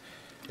Rios.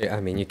 Yeah,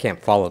 I mean, you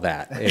can't follow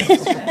that.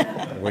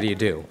 What do you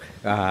do?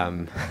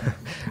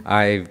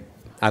 I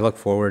look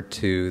forward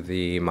to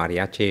the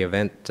mariachi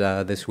event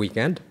this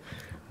weekend.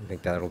 I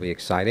think that'll be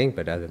exciting,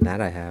 but other than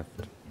that, I have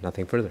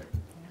nothing further.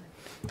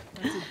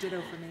 That's a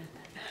ditto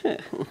for me.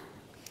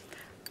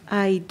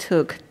 I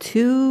took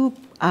 2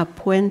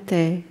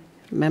 Puente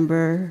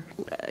member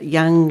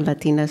young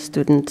Latina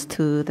students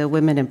to the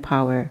Women in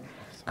Power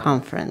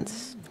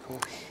conference.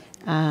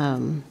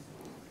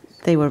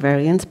 They were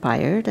very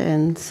inspired,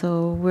 and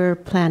so we're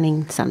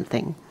planning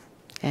something,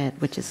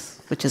 which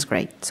is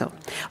great. So,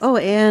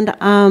 and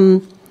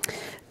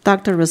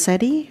Dr.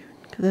 Rossetti,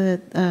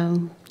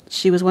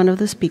 she was one of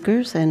the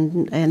speakers,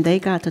 and they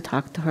got to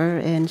talk to her,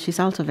 and she's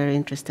also very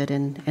interested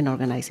in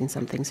organizing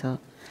something. So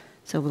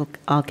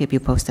I'll keep you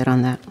posted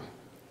on that.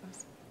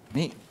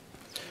 Neat.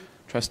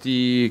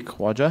 Trustee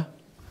Kawaja?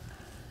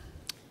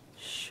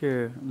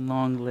 Sure,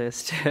 long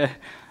list.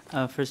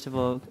 First of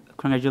all,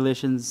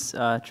 congratulations,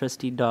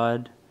 Trustee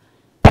Dodd.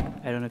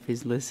 I don't know if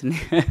he's listening.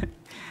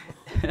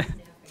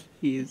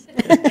 He's.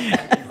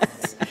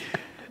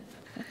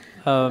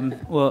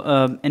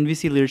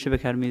 NVC Leadership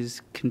Academy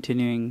is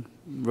continuing,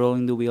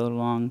 rolling the wheel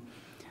along.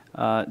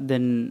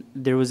 Then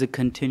there was a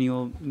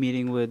continual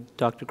meeting with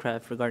Dr.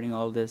 Kraft regarding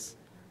all this,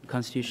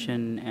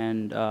 Constitution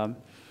and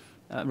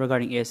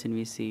regarding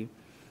ASNVC.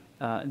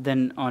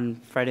 Then on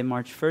Friday,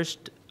 March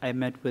 1st, I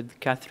met with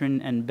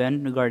Catherine and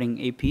Ben regarding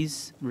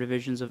APs,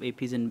 revisions of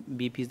APs and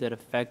BPs that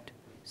affect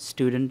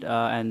student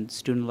and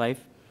student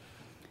life.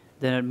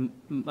 Then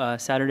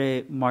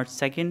Saturday, March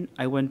 2nd,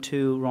 I went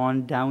to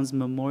Ron Downs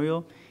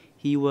Memorial.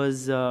 He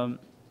was a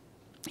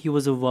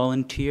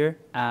volunteer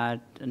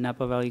at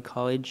Napa Valley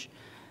College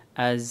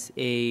as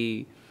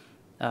a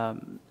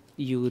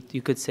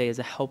you could say as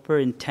a helper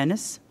in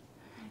tennis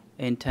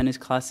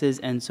classes,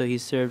 and so he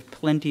served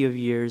plenty of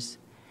years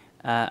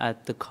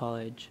at the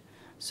college.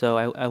 So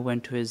I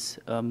went to his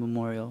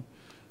memorial.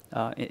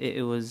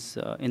 It was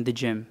in the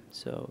gym.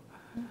 So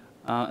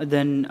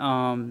then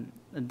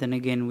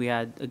again we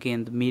had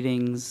the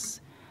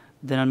meetings.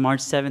 Then on March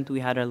 7th we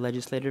had our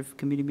legislative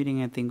committee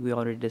meeting. I think we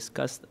already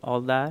discussed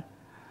all that.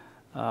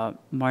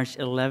 March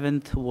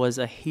 11th was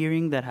a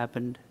hearing that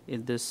happened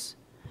in this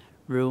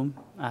room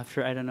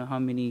after I don't know how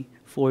many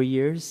 4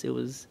 years. It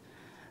was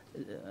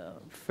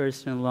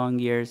first in long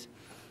years.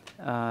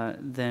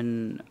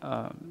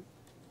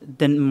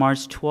 Then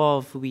March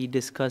 12th, we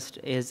discussed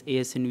as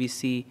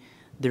ASNVC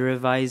the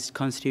revised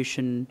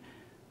constitution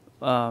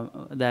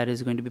that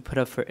is going to be put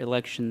up for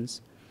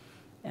elections.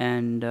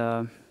 And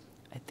I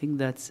think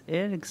that's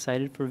it.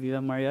 Excited for Viva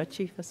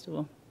Mariachi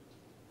Festival.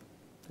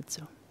 That's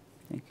all.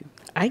 Thank you.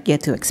 I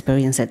get to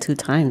experience it 2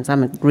 times.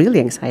 I'm really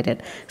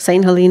excited.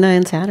 St. Helena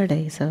and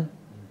Saturday, so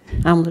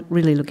I'm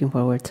really looking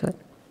forward to it.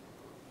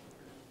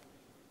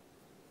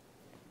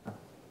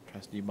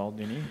 Trustee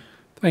Baldini.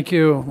 Thank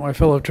you, my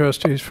fellow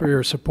trustees, for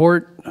your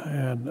support.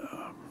 And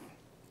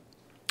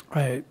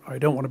I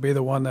don't want to be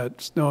the one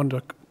that's known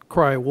to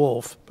cry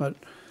wolf, but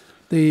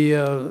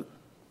the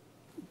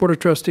Board of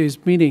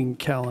Trustees meeting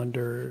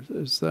calendar,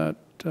 has that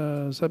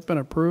been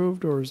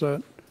approved, or is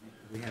that?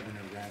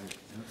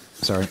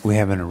 We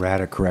have an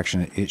errata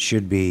correction. It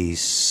should be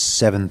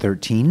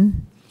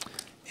 7/13,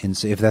 and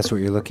so if that's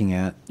what you're looking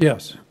at.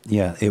 Yes.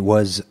 Yeah, it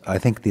was, I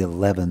think, the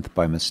 11th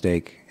by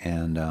mistake,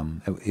 and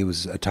it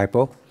was a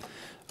typo.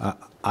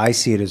 I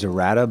see it as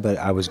errata, but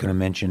I was going to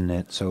mention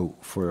it. So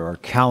for our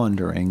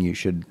calendaring, you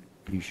should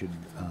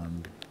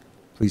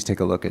please take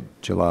a look at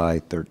July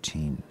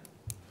 13.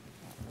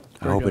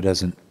 I hope it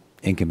doesn't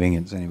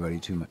inconvenience anybody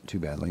too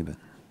badly, but.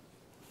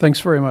 Thanks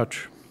very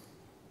much.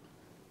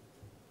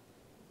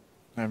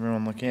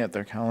 Everyone looking at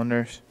their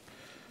calendars.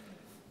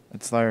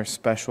 It's our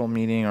special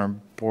meeting, our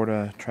Board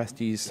of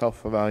Trustees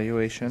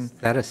self-evaluation. Is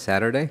that a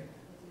Saturday?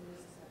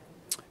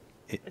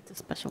 It's a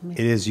special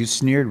meeting. It is. You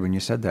sneered when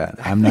you said that.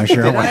 I'm not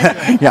sure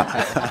why.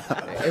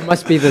 Yeah. It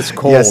must be this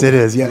cold. Yes, it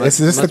is. Yeah, it's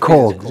just the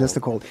cold. Just the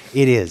cold.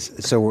 It is.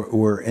 So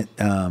we're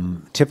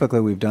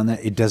typically we've done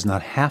that. It does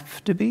not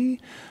have to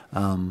be,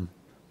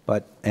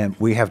 but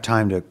we have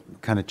time to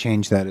kind of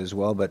change that as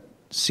well. But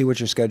see what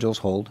your schedules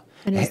hold.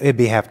 It'd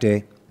be half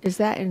day. Is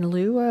that in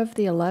lieu of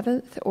the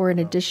 11th or in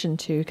addition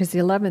to? Because the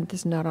 11th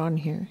is not on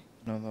here.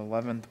 No, the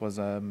 11th was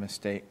a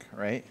mistake,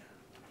 right?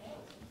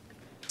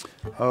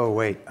 Oh,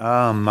 wait.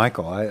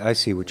 Michael, I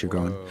see what you're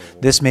going.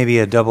 This may be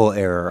a double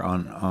error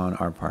on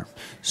our part.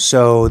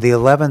 So the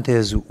 11th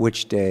is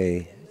which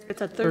day?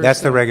 It's a Thursday. That's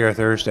the regular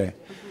Thursday.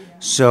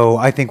 So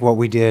I think what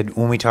we did,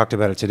 when we talked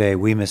about it today,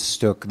 we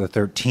mistook the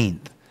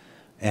 13th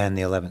and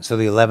the 11th. So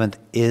the 11th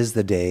is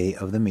the day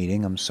of the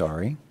meeting, I'm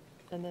sorry.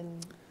 And then,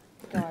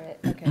 got it,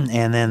 okay.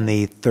 And then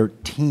the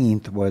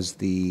 13th was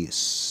the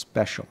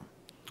special.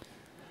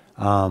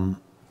 What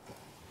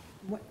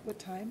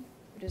time?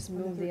 Just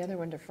move the other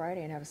one to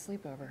Friday and have a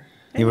sleepover.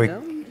 Yeah,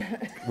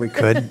 we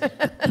could.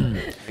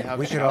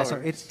 We could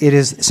also, it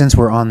is, since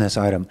we're on this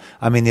item,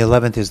 I mean, the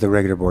 11th is the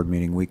regular board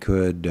meeting. We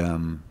could,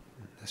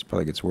 this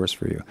probably gets worse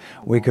for you.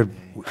 We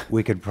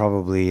could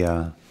probably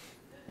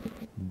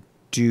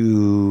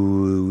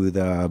do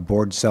the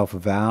board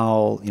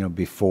self-eval,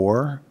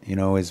 before,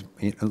 is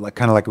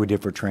kind of like we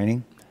did for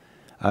training.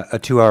 A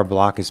 2-hour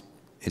block is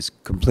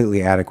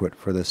completely adequate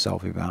for the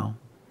self-eval.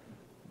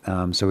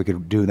 So we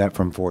could do that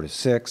from 4 to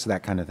 6,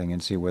 that kind of thing,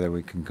 and see whether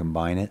we can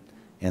combine it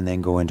and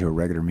then go into a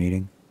regular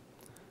meeting.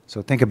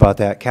 So think about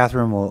that.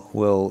 Catherine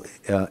will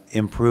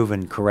improve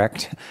and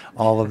correct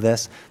all of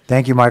this.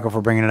 Thank you, Michael,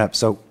 for bringing it up.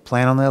 So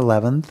plan on the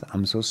 11th.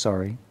 I'm so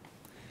sorry.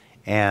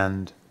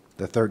 And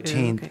the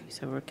 13th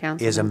so we're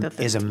canceling the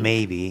 13th. is a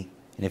maybe.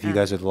 And if you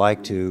guys would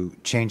like to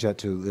change that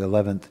to the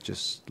 11th,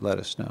 just let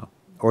us know.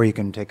 Or you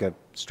can take a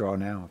straw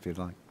now if you'd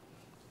like.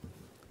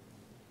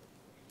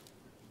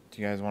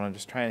 Do you guys want to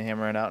just try and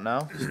hammer it out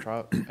now?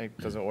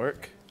 Does it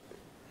work?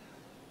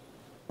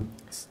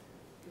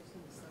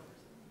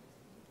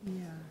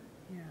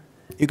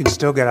 You can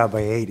still get out by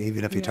 8,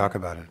 even if you talk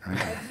about it,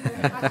 right?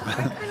 I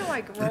kind of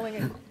like rolling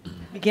it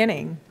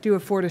beginning, do a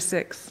 4 to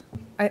 6.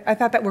 I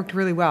thought that worked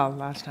really well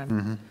last time.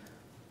 Mm-hmm.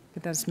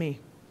 But that's me.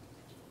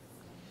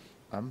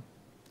 I'm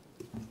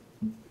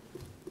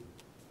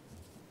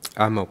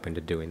open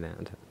to doing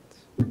that.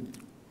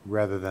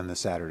 Rather than the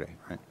Saturday,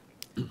 right?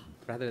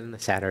 Rather than the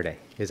Saturday.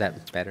 Is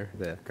that better?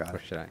 Or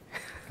should I?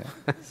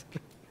 Okay.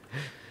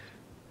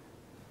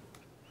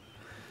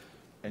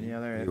 Any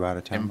other You out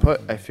of time? input?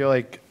 I feel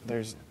like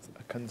there's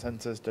a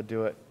consensus to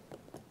do it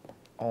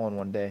all in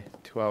one day,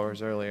 2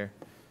 hours earlier.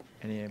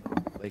 Any,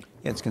 like?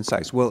 Yeah, it's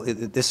concise. Well,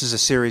 this is a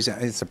series,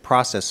 it's a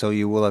process, so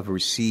you will have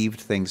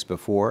received things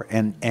before,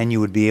 and you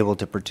would be able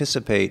to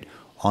participate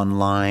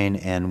online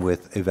and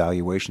with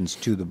evaluations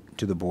to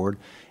the board,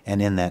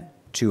 and in that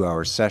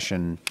 2-hour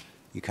session,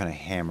 you kind of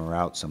hammer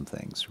out some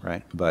things,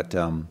 right? But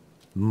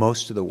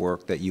most of the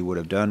work that you would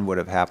have done would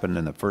have happened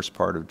in the first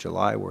part of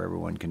July, where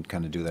everyone can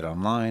kind of do that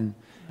online,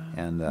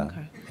 and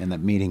that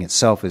meeting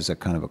itself is a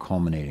kind of a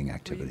culminating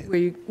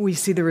activity. We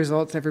see the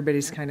results,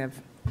 everybody's kind of.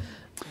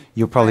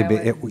 You'll probably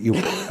be,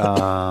 you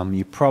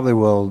probably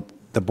will,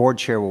 the board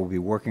chair will be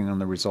working on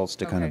the results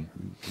to kind of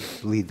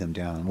lead them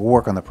down. We'll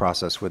work on the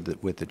process with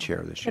the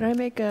chair this year. Can I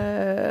make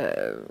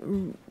a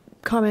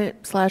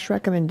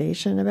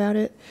comment/recommendation about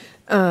it?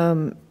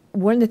 One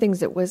of the things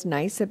that was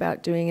nice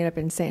about doing it up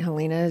in St.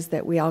 Helena is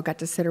that we all got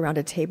to sit around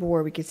a table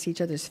where we could see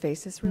each other's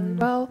faces really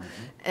well.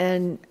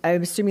 And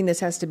I'm assuming this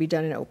has to be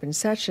done in open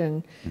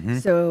session.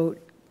 So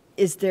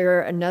is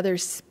there another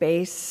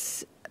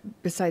space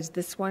besides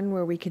this one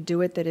where we could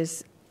do it that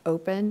is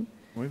open?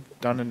 We've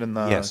done it in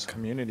the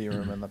community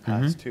room in the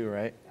past too,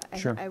 right?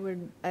 Sure. I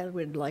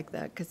would like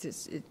that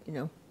because I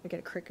get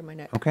a crick in my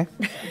neck. Okay.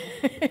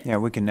 Yeah,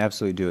 we can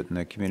absolutely do it in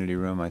the community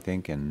room, I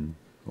think,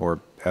 or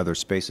other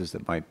spaces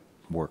that might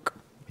work.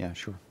 Yeah,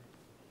 sure.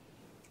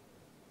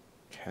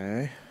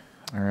 Okay.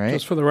 All right.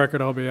 Just for the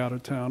record, I'll be out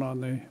of town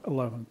on the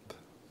 11th.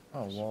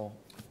 Oh, well.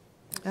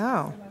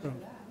 Oh.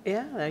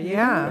 Yeah, there you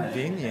Yeah. go.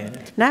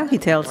 Convenient. Now he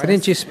tells us. Why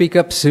didn't you speak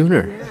up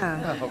sooner?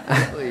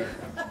 Yeah. Really.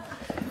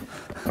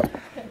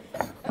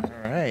 All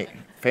right.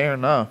 Fair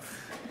enough.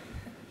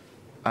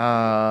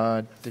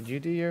 Did you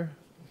do your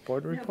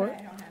board report?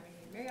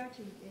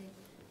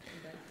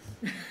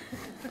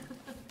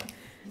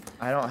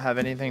 I don't have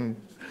anything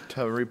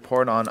to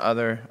report on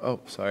other. Oh,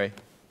 sorry.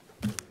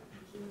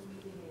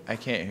 I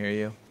can't hear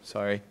you.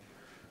 Sorry.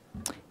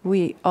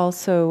 We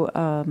also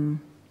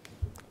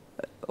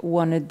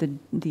wanted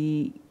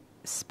the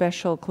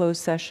special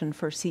closed session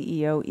for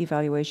CEO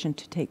evaluation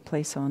to take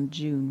place on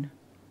June.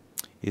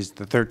 Is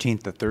the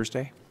 13th a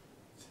Thursday?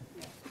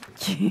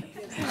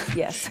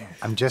 Yes.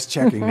 I'm just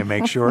checking to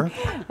make sure.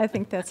 I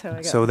think that's how I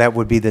got it. So that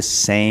would be the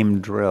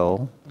same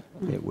drill.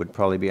 It would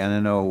probably be, and I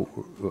know,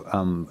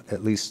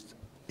 at least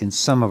in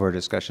some of our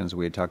discussions,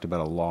 we had talked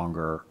about a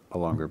longer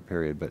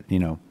period, but,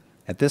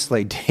 at this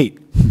late date,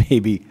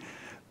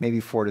 maybe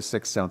 4 to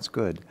 6 sounds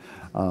good.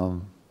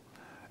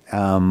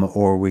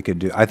 Or we could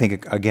do, I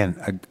think,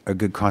 again, a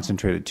good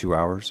concentrated 2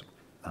 hours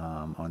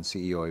on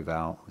CEO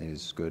eval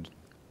is good.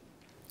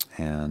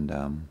 And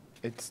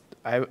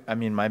I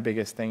mean, my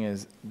biggest thing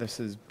is this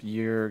is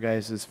your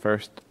guys'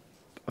 first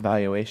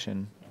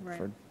evaluation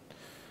for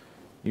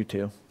you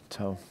two,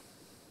 so.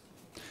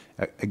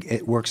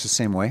 It works the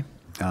same way.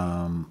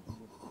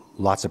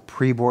 Lots of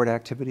pre-board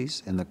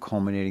activities, and the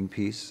culminating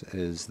piece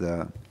is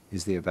the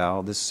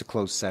eval. This is a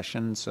closed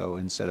session, so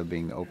instead of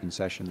being the open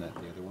session that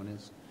the other one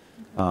is.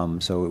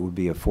 So it would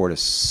be a 4 to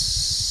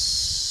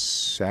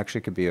actually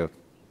it could be a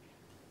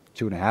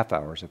 2.5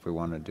 hours if we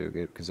wanted to do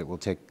it, because it will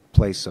take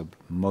place of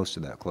most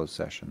of that closed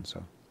session.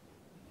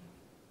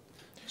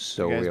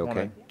 So you guys we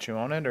wanna okay? chew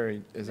on it,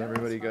 or is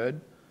everybody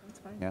good?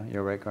 Yeah,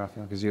 you're right,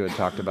 Raphael, because you had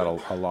talked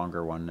about a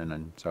longer one, and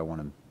then, so I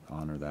want to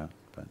honor that,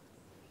 but.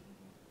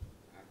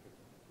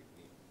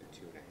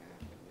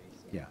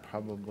 Yeah.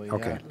 Probably, yeah.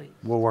 Okay,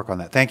 we'll work on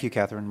that. Thank you,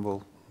 Catherine.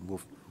 We'll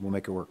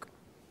make it work.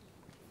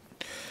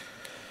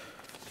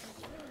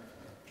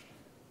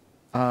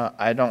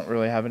 I don't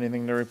really have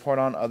anything to report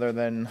on other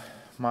than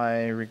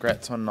my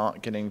regrets on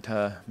not getting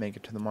to make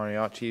it to the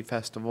Mariachi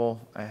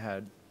Festival. I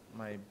had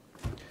my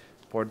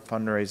board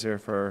fundraiser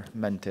for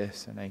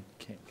Mentis, and I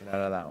can't get out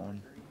of that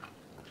one.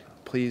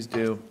 Please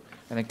do.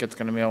 I think it's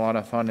going to be a lot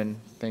of fun, and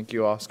thank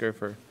you, Oscar,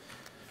 for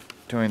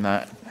doing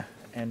that,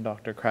 and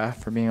Dr.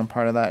 Kraft for being a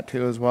part of that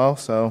too as well.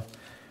 So,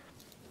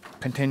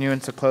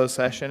 continuance to closed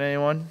session,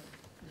 anyone?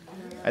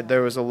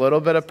 There was a little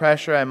bit of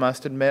pressure, I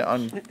must admit,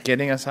 on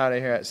getting us out of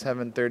here at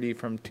 7:30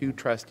 from two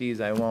trustees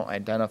I won't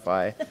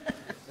identify,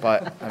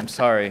 but I'm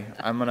sorry.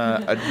 I'm going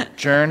to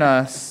adjourn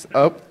us.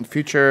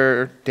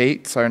 Future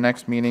dates. Our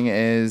next meeting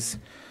is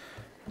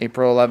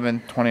April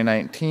 11th,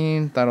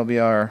 2019. That'll be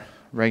our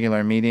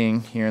regular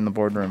meeting here in the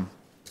boardroom.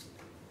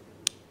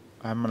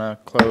 I'm going to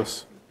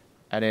close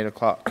at 8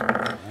 o'clock.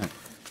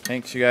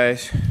 Thanks, you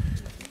guys.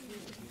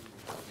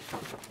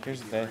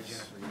 Here's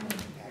this.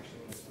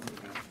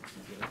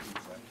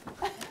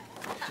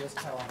 Just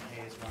tell them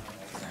Hayes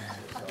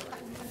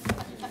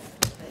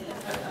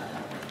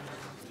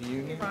Do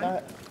you need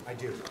that? I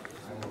do.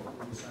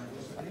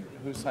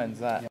 Who signs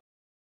that?